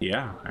bell?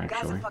 Yeah, actually.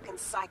 Guy's a fucking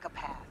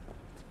psychopath.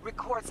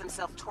 Records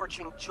himself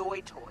torturing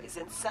joy toys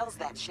and sells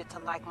that shit to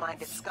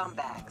like-minded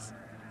scumbags.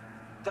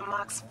 The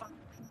Mox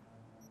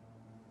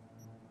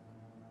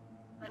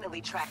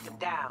finally tracked him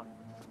down.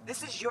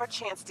 This is your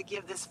chance to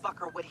give this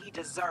fucker what he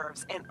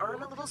deserves and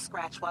earn a little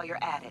scratch while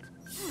you're at it.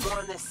 More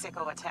on this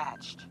sicko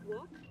attached.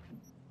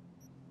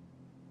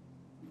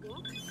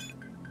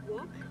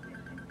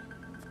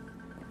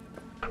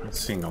 I'm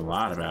seeing a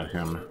lot about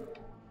him.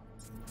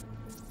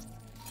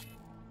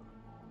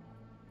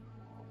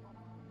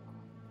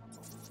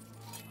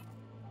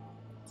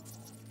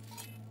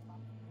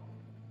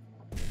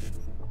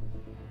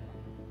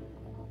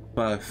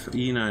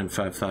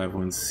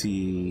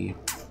 E9551C.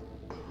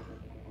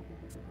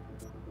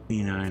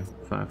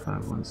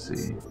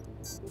 E9551C.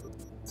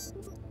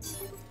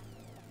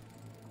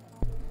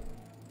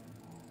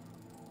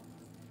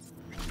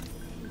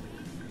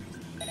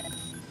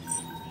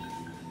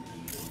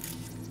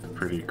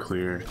 Pretty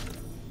clear.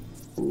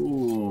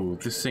 Ooh,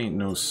 this ain't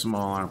no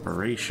small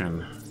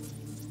operation.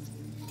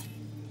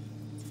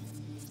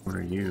 What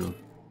are you?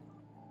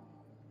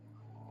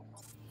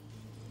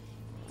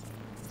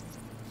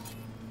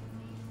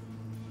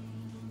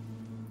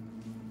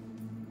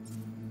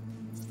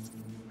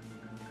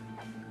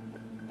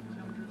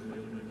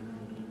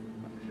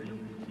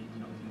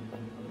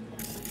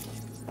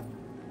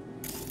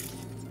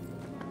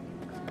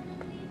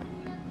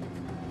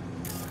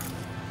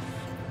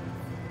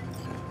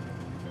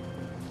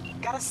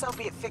 Got a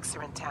Soviet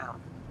fixer in town.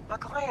 My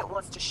client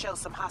wants to show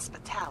some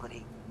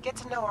hospitality. Get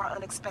to know our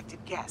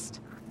unexpected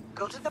guest.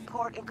 Go to the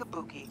port in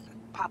Kabuki,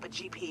 pop a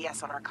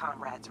GPS on our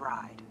comrade's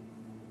ride.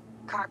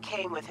 Car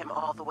came with him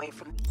all the way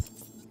from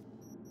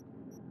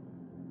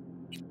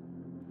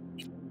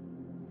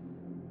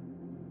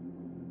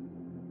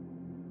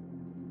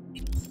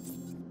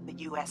the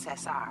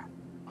USSR.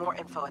 More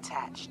info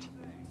attached.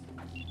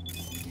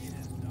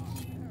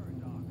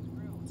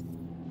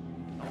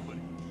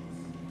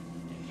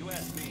 You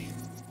ask me.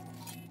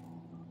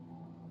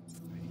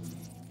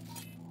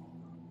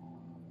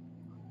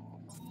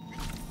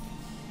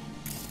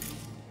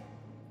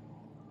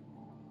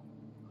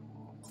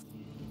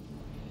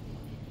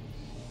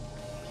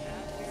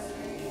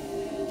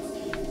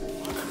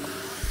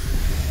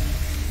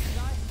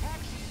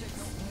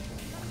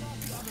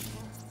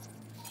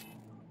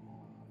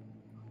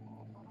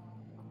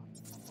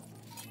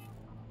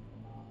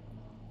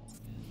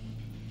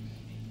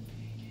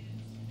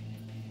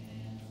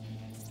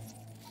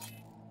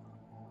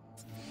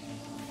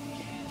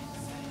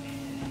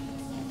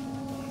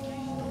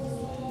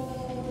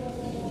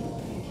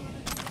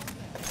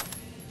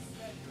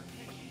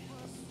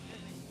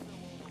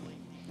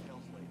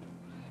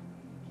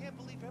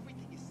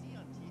 Everything you see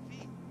on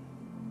TV.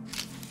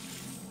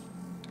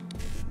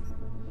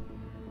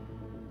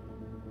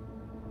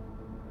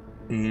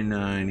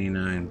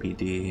 99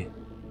 BD.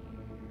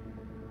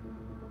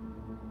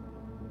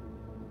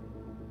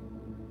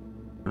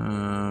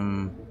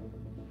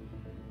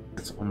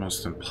 It's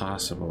almost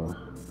impossible.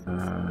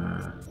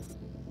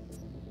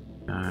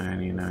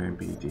 99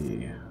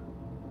 BD.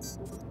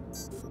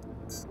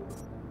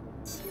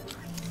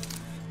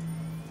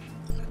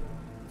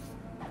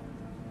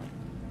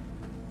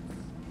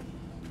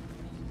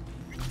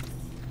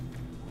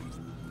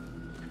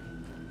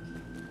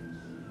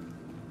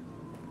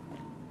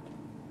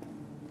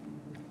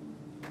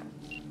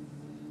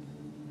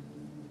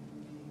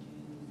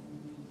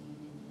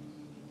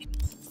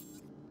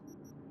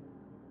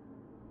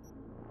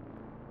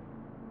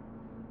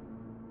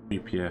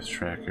 GPS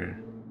tracker.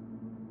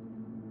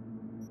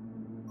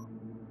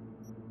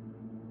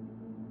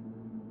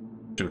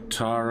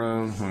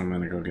 Jotaro, who I'm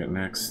gonna go get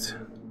next.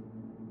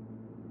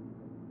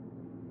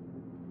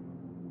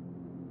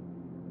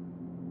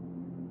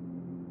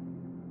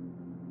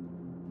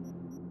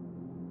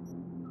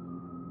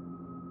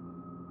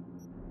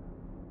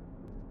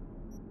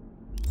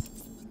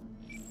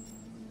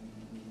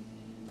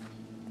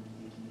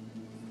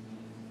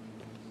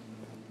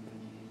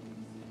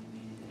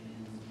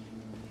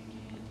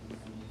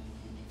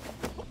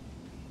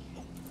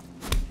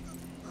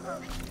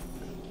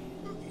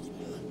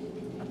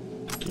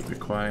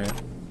 Quiet.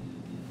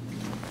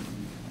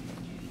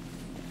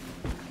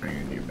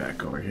 Bringing you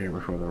back over here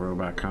before the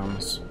robot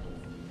comes.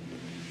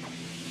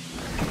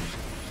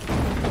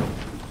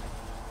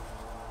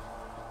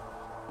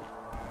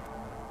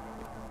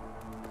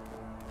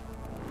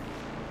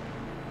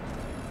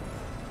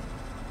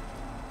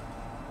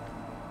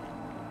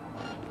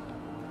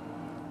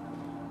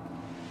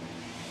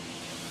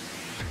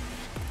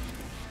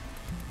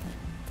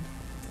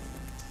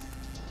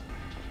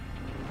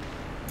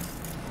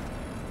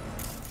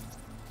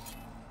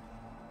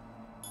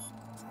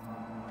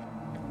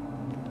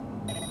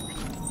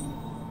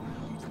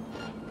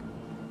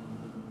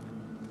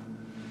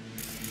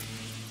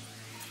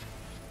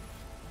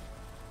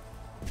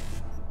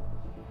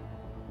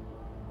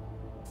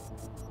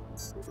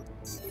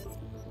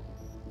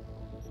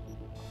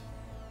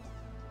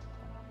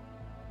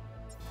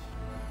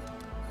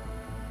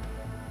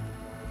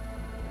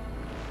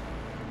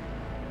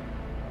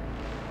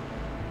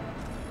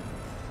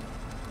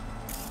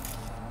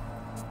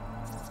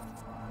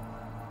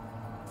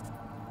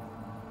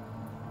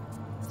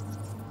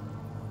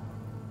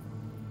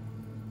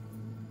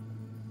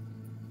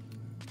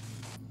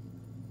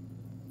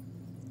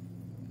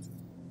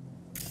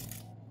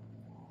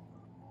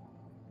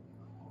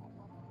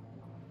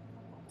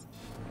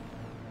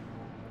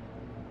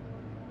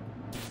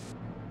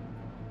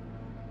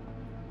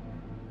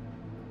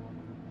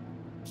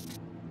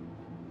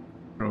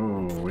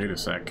 Oh, wait a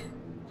sec.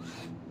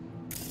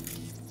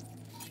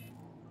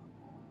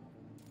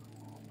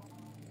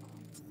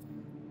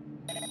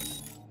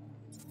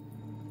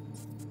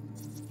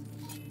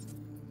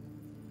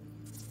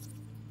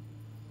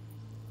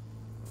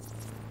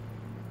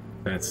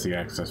 That's the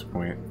access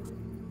point,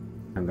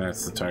 and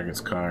that's the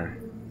target's car.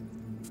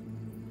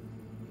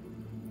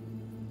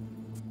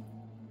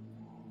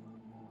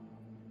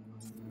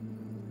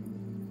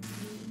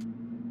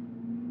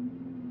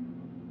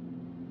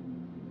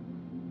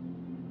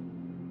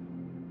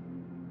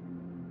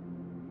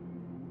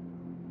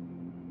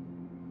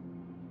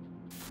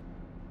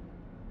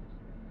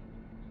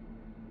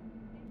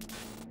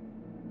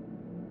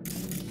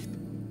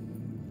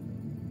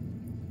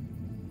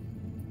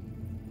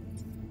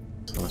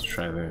 So let's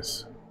try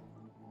this.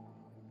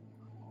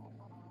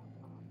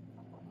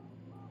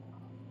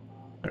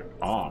 They're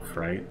off,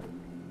 right?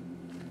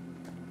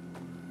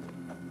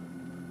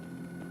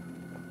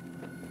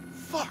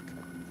 Fuck!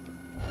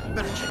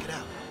 Better check it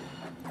out.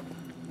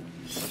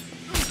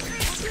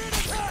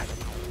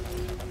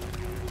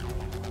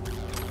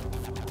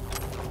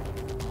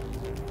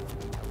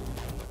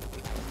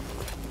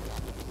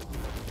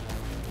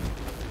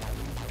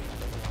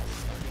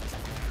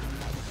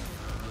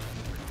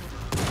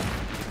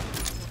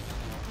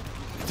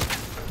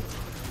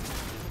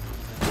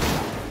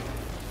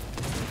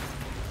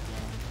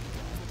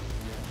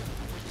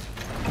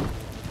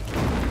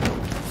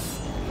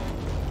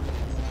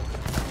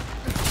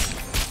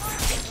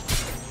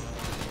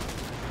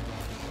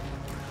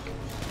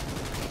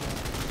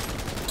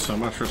 So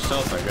much for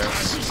stealth, I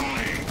guess.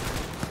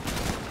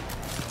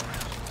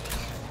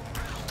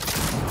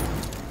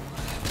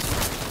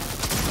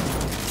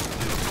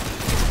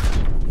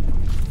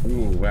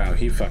 Ooh, wow,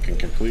 he fucking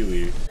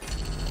completely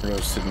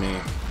roasted me.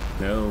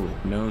 No,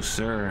 no,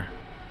 sir.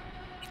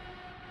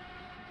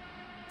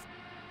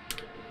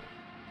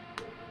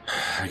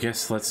 I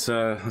guess let's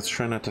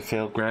try not to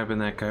fail grabbing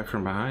that guy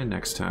from behind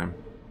next time.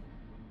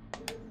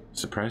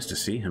 Surprised to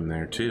see him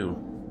there too.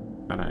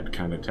 Thought I'd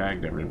kind of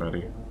tagged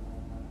everybody.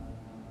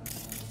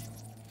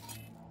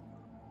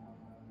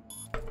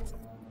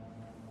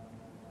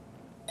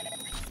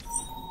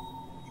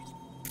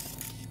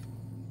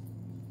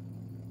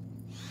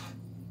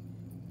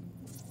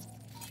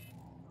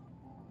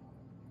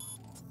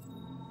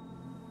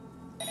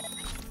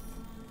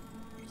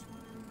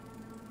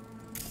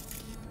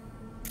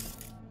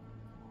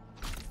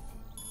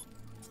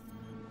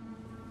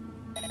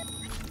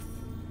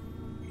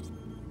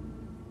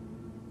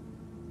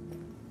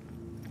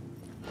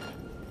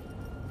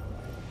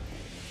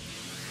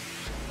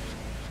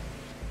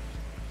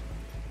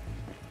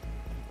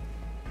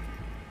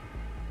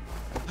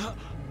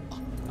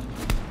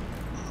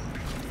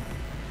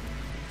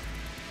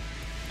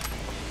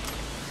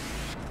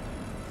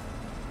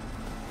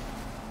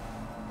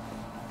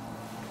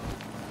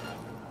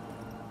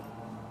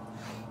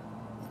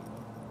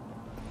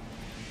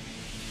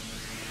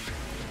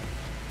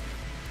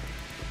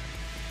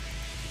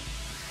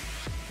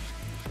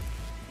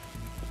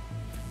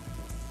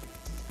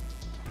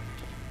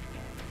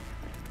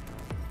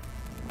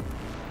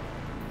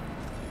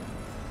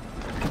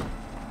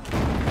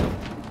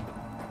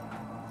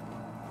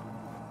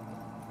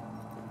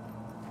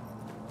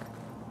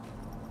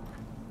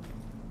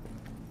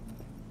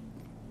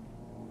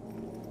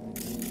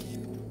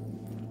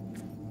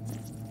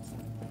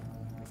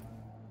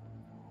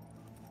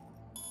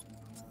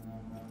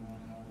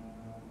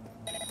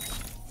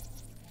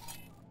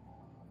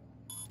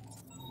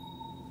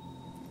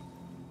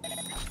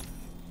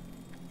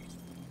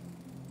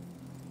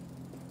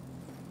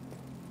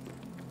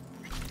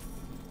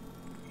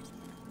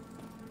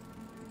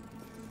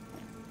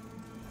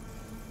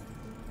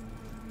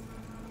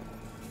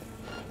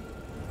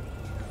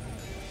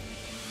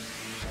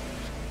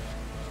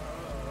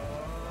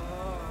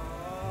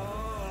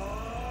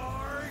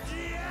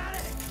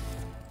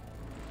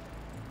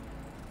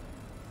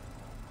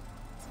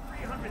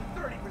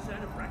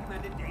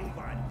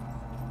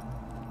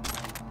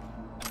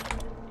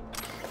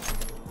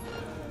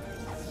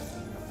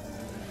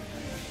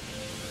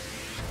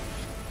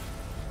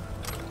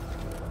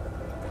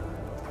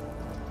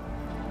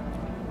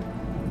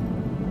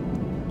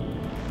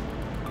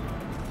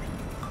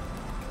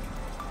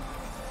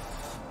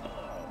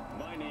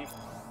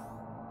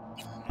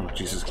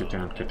 Jesus, get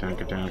down, get down,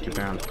 get down, get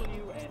down.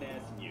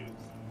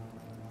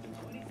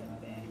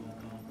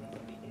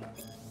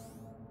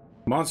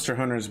 Monster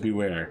Hunters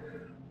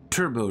beware.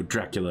 Turbo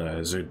Dracula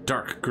is a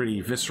dark,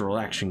 gritty, visceral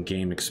action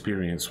game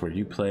experience where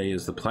you play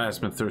as the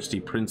plasma-thirsty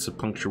prince of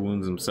puncture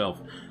wounds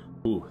himself.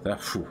 Ooh, that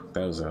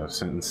was a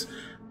sentence.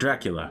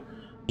 Dracula.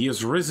 He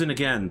has risen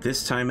again,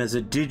 this time as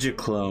a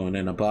digiclone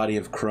in a body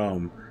of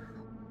chrome.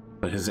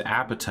 But his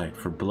appetite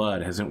for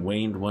blood hasn't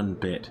waned one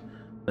bit.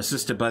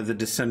 Assisted by the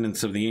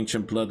descendants of the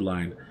ancient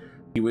bloodline,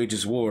 he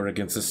wages war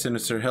against the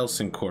sinister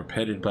Helsing Corp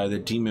headed by the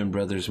Demon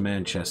Brothers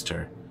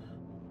Manchester.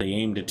 They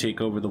aim to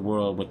take over the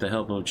world with the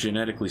help of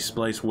genetically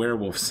spliced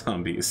werewolf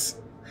zombies.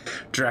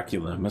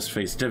 Dracula must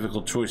face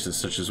difficult choices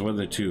such as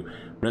whether to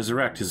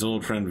resurrect his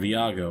old friend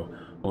Viago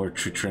or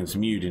to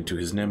transmute into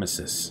his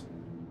nemesis.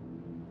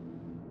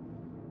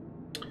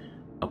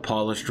 A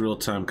polished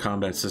real-time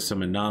combat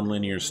system and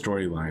non-linear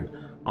storyline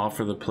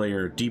offer the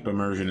player deep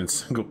immersion in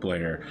single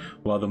player,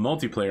 while the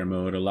multiplayer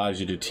mode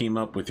allows you to team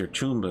up with your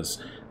Chumbas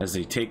as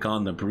they take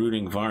on the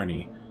brooding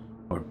Varney,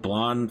 or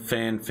blonde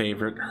fan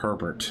favorite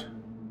Herbert.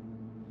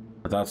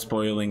 Without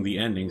spoiling the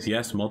endings,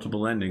 yes,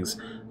 multiple endings,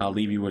 I'll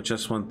leave you with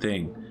just one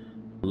thing.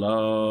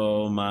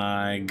 Oh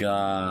my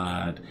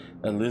god.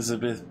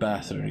 Elizabeth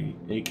Bathory,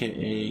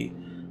 aka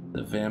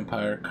the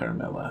Vampire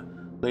Carmilla.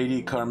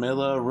 Lady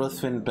Carmilla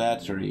Ruthven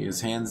Bathory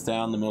is hands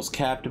down the most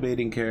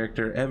captivating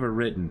character ever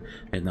written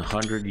in the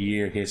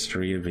 100-year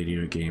history of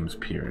video games,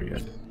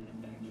 period.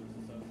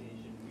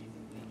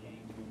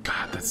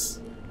 God, that's...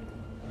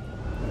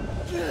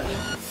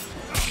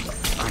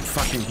 I'm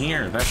fucking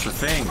here, that's the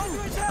thing.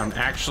 I'm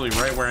actually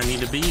right where I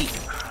need to be.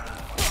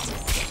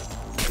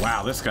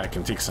 Wow, this guy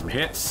can take some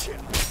hits.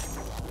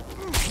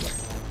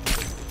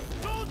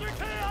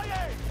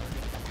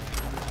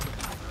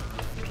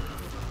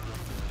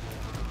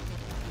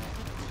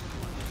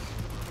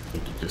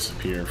 Need to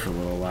disappear for a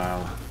little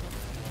while.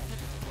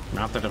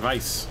 Mount the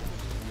device.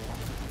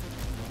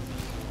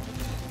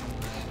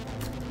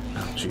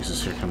 Oh,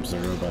 Jesus, here comes the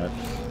robot.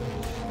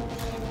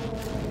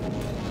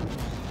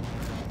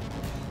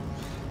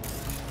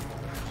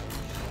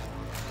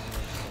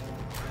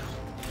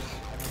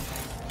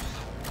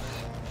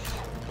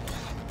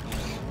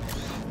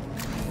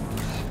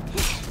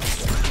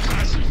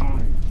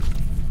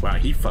 Wow,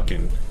 he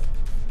fucking...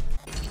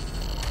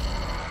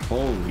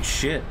 Holy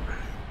shit.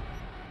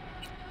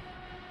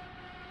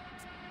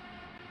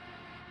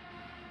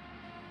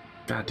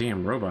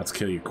 Goddamn robots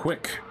kill you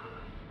quick.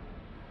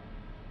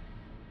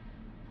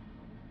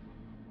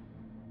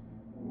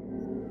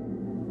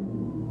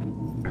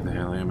 Where the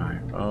hell am I?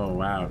 Oh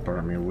wow, it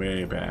brought me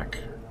way back.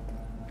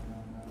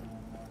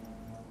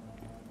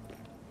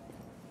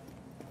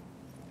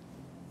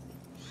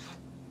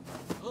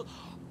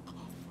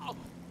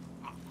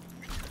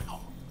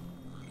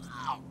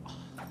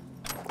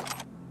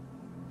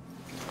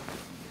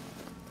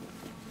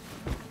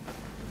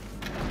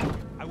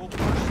 I will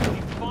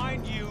personally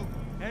find you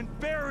and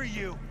bury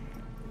you.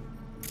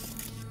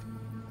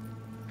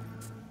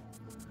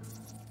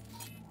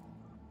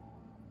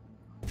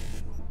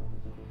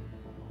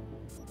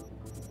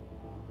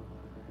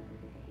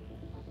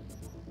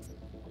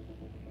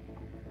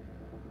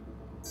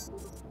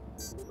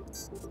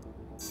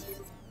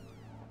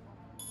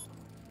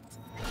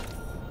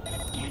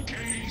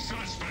 Locating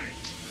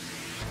suspect.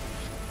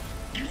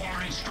 You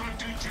are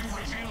instructed to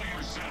reveal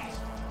yourself.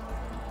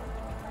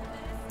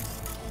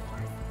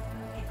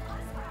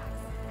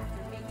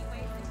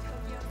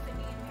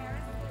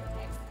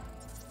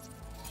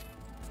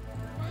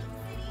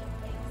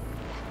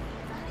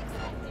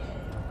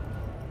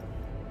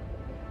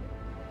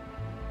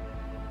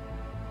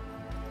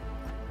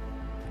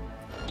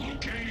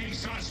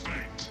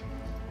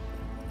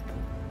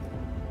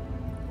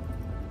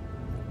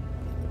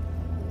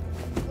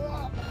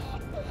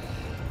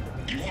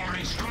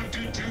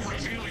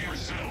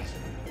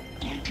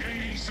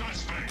 Locating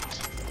suspect.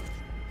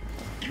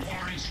 You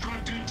are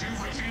instructed to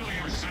reveal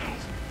yourself.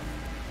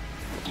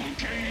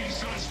 Locating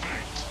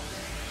suspect.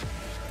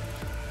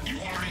 You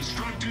are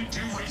instructed to reveal yourself. Locating suspect. You are instructed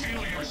to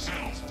reveal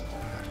yourself.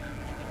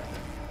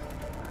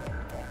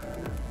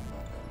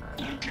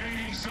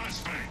 Locating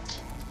suspect.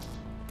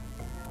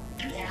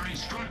 You are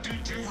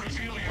instructed to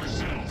reveal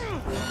yourself.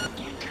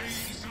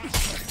 Locating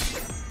suspect.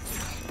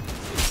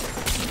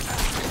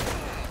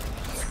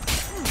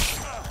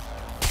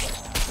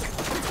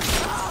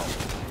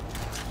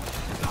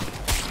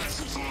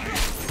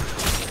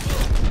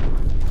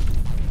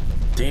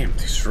 Damn,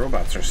 these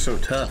robots are so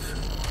tough.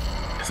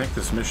 I think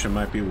this mission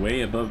might be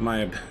way above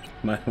my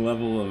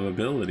level of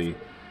ability.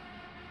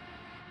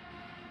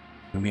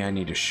 Maybe I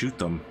need to shoot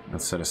them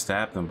instead of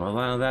stab them, but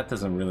well, that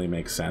doesn't really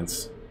make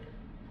sense,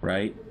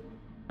 right?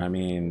 I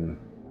mean,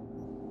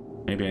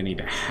 maybe I need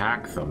to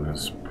hack them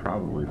is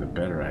probably the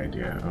better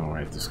idea. Oh,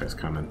 right, this guy's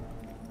coming.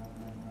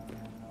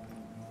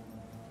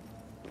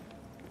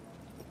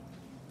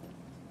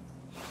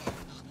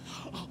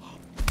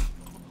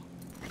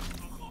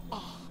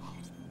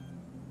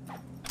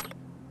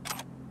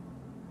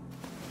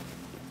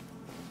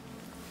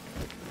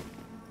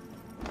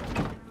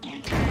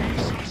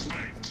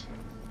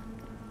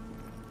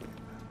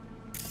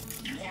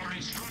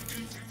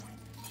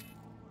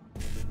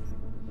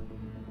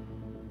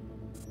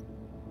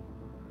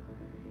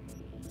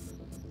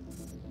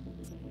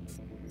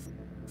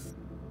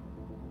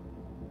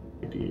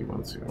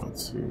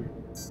 Let's see.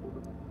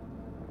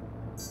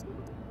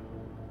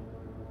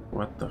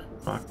 What the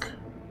fuck?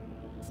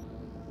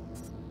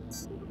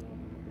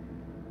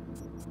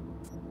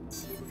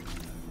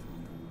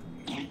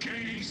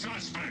 Locating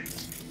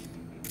suspect.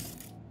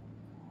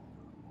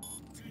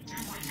 To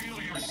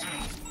reveal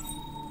yourself.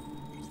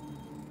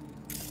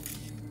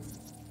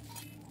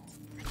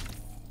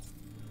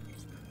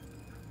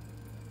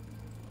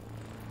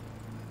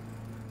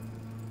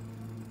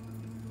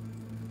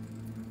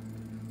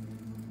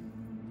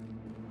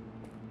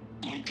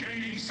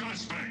 Locating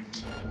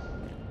suspect.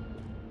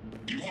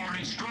 You are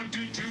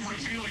instructed to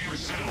reveal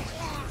yourself.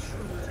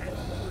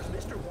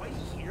 Mr. White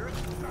here.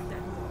 Got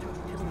that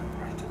tip on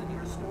crash to the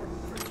nearest store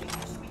for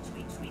sweet,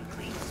 sweet, sweet,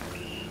 clean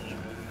speed.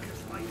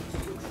 Because life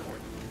is too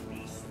short. Be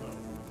slow.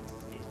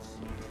 It's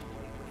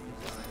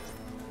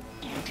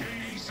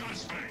locating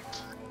suspect.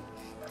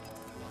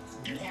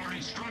 You are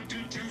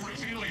instructed to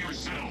reveal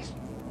yourself.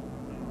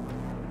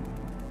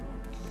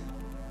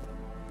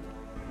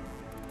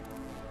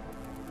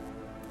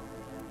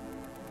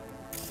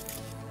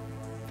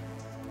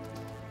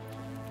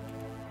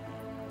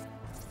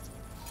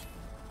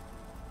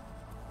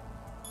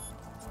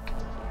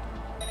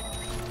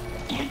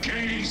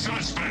 Locating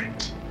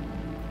suspect.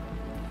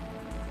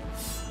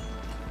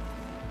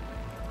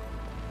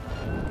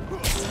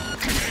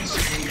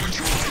 Commencing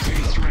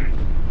neutralizing threat.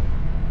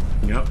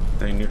 Yep,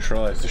 they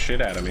neutralized the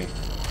shit out of me.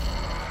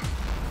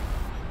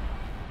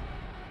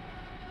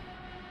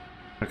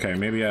 Okay,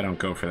 maybe I don't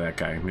go for that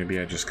guy. Maybe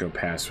I just go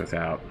past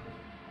without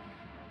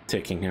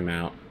taking him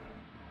out.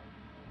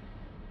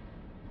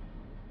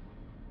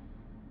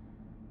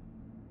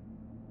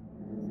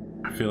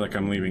 I feel like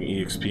I'm leaving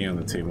EXP on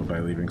the table by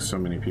leaving so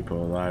many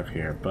people alive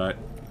here, but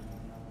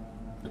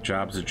a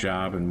job's a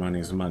job and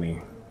money's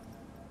money.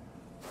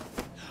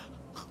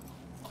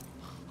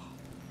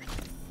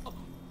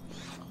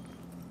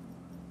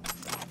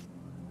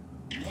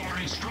 You are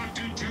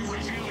instructed to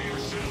reveal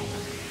yourself.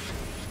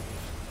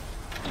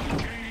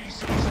 Locating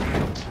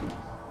suspect.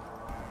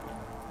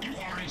 You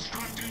are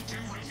instructed to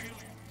reveal.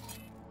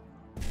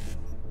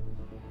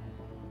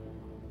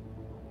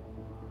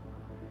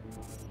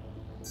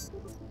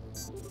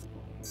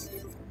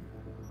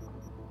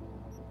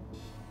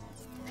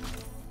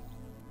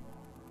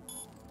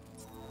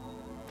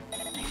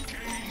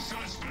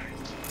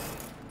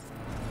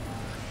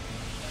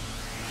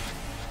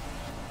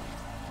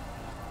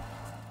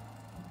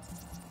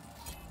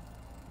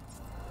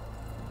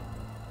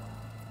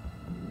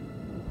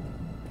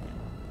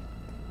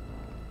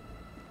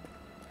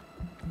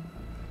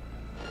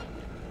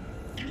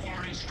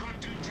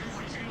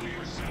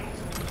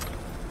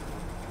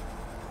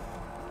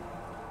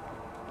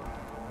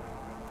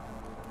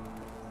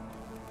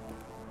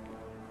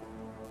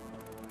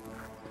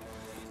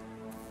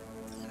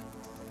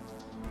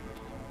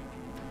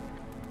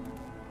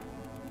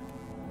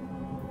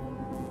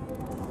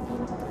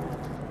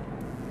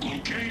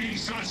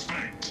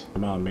 suspect.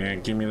 Come on,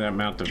 man. Give me that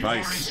mount You are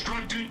device.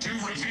 instructed to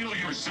reveal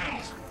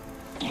yourself.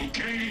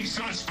 Locating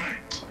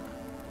suspect.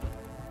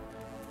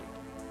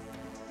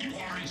 You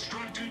are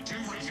instructed to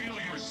reveal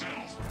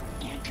yourself.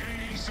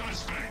 Locating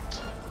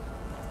suspect.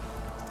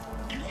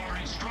 You are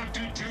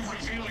instructed to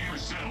reveal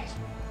yourself.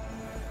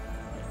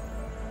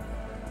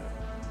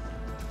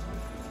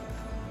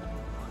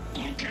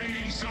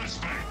 Locating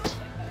suspect.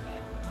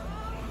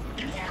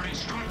 You are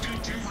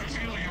instructed to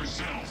reveal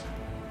yourself.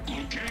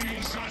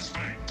 Locating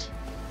suspect.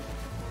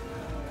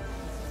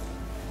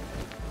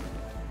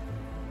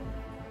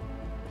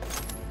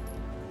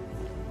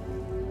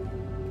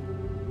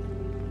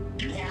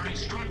 You are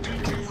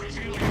instructed to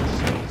reveal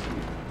yourself.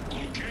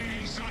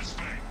 Locating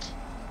suspect.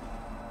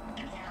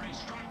 You are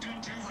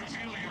instructed to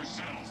reveal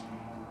yourself.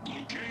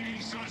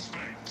 Locating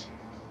suspect.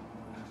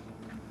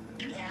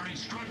 You are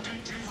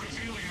instructed to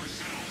reveal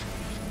yourself.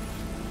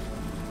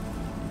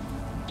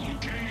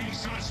 Locating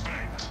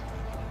suspect.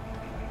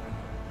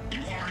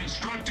 You are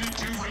instructed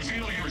to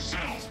reveal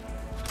yourself.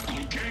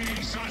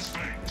 Locating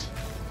suspect.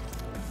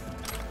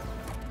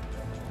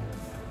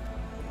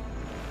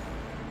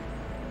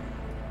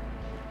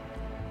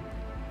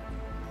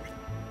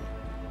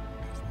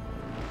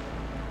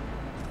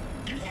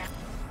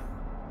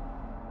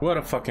 What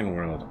a fucking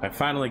world. I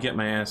finally get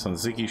my ass on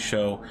Ziggy's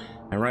show,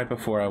 and right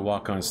before I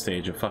walk on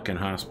stage, a fucking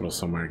hospital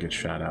somewhere gets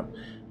shot up.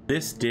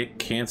 This dick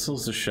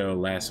cancels the show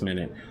last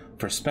minute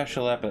for a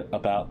special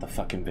about the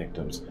fucking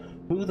victims.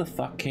 Who the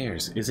fuck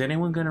cares? Is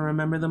anyone gonna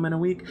remember them in a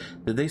week?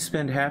 Did they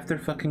spend half their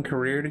fucking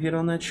career to get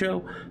on that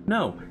show?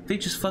 No, they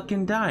just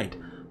fucking died.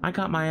 I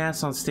got my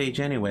ass on stage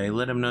anyway,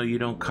 let them know you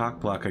don't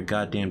cockblock a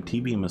goddamn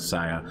TV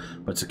messiah,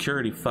 but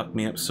security fucked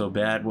me up so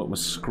bad what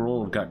was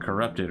scrolled got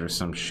corrupted or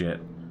some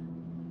shit.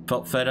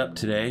 Felt fed up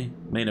today,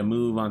 made a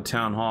move on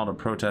town hall to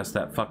protest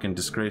that fucking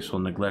disgraceful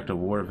neglect of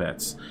war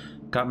vets.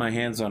 Got my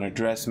hands on a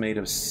dress made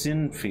of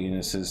sin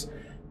penises,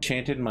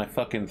 chanted my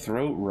fucking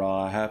throat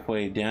raw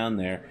halfway down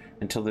there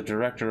until the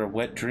director of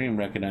Wet Dream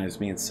recognized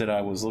me and said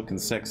I was looking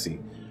sexy.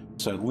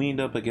 So I leaned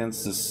up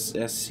against the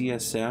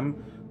SCSM,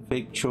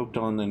 fake choked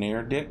on an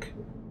air dick,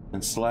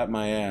 and slapped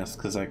my ass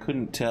because I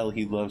couldn't tell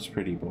he loves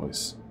pretty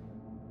boys.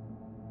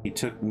 He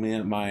took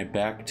my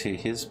back to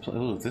his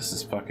oh, this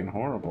is fucking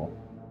horrible.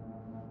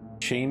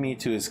 Chain me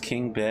to his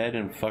king bed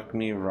and fuck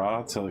me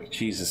raw till like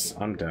Jesus,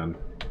 I'm done.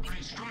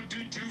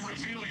 Instructed to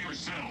reveal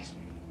yourself.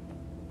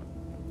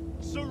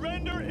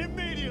 Surrender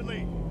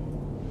immediately.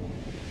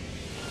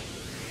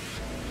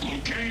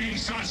 Locating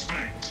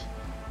suspect.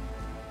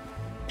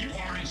 You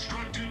are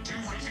instructed to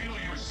reveal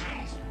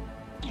yourself.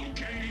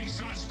 Locating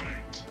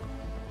suspect.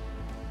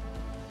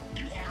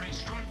 You are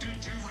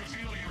instructed to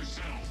reveal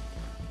yourself.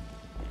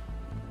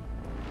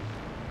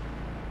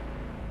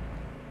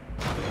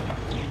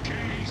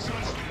 Locating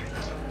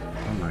suspect.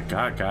 Oh my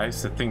god,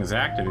 guys, the thing's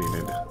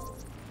activated.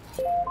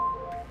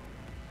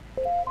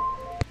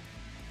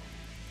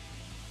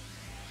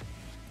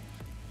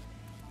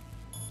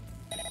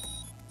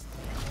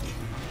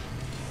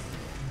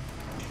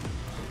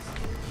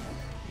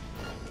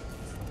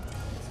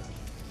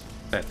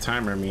 That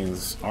timer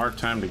means our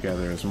time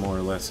together is more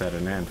or less at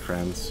an end,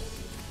 friends.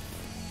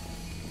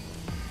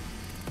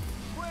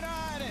 Quit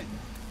hiding!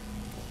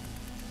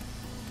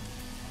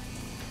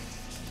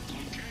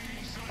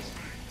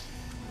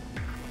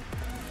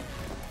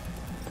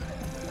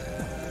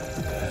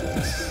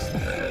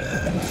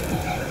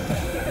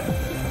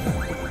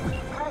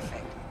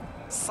 Perfect.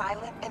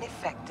 Silent and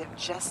effective,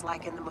 just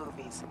like in the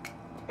movies.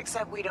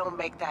 Except we don't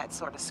make that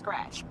sort of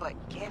scratch, but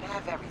can't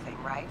have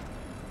everything, right?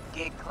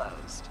 Gig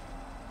closed.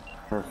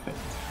 Perfect.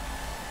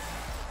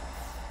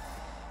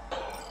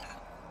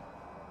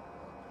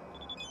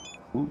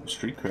 Ooh,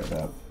 street cred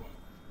up.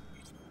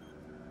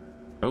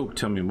 Oh,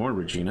 tell me more,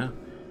 Regina.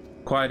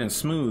 Quiet and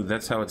smooth,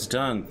 that's how it's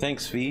done.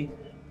 Thanks, V.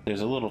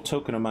 There's a little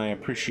token of my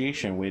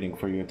appreciation waiting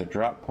for you at the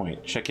drop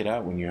point. Check it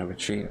out when you have a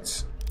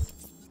chance.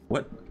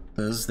 What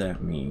does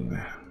that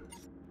mean?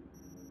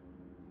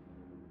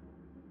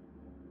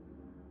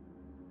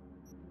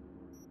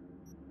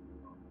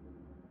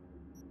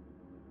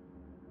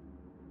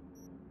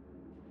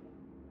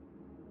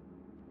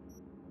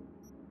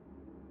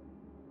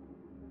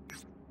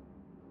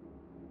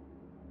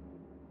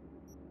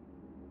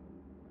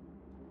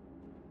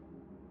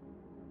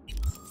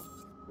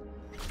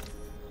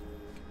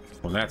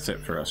 Well, that's it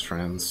for us,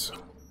 friends.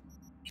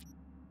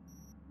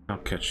 I'll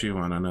catch you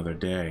on another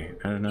day,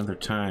 at another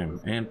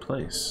time and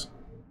place.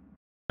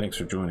 Thanks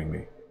for joining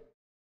me.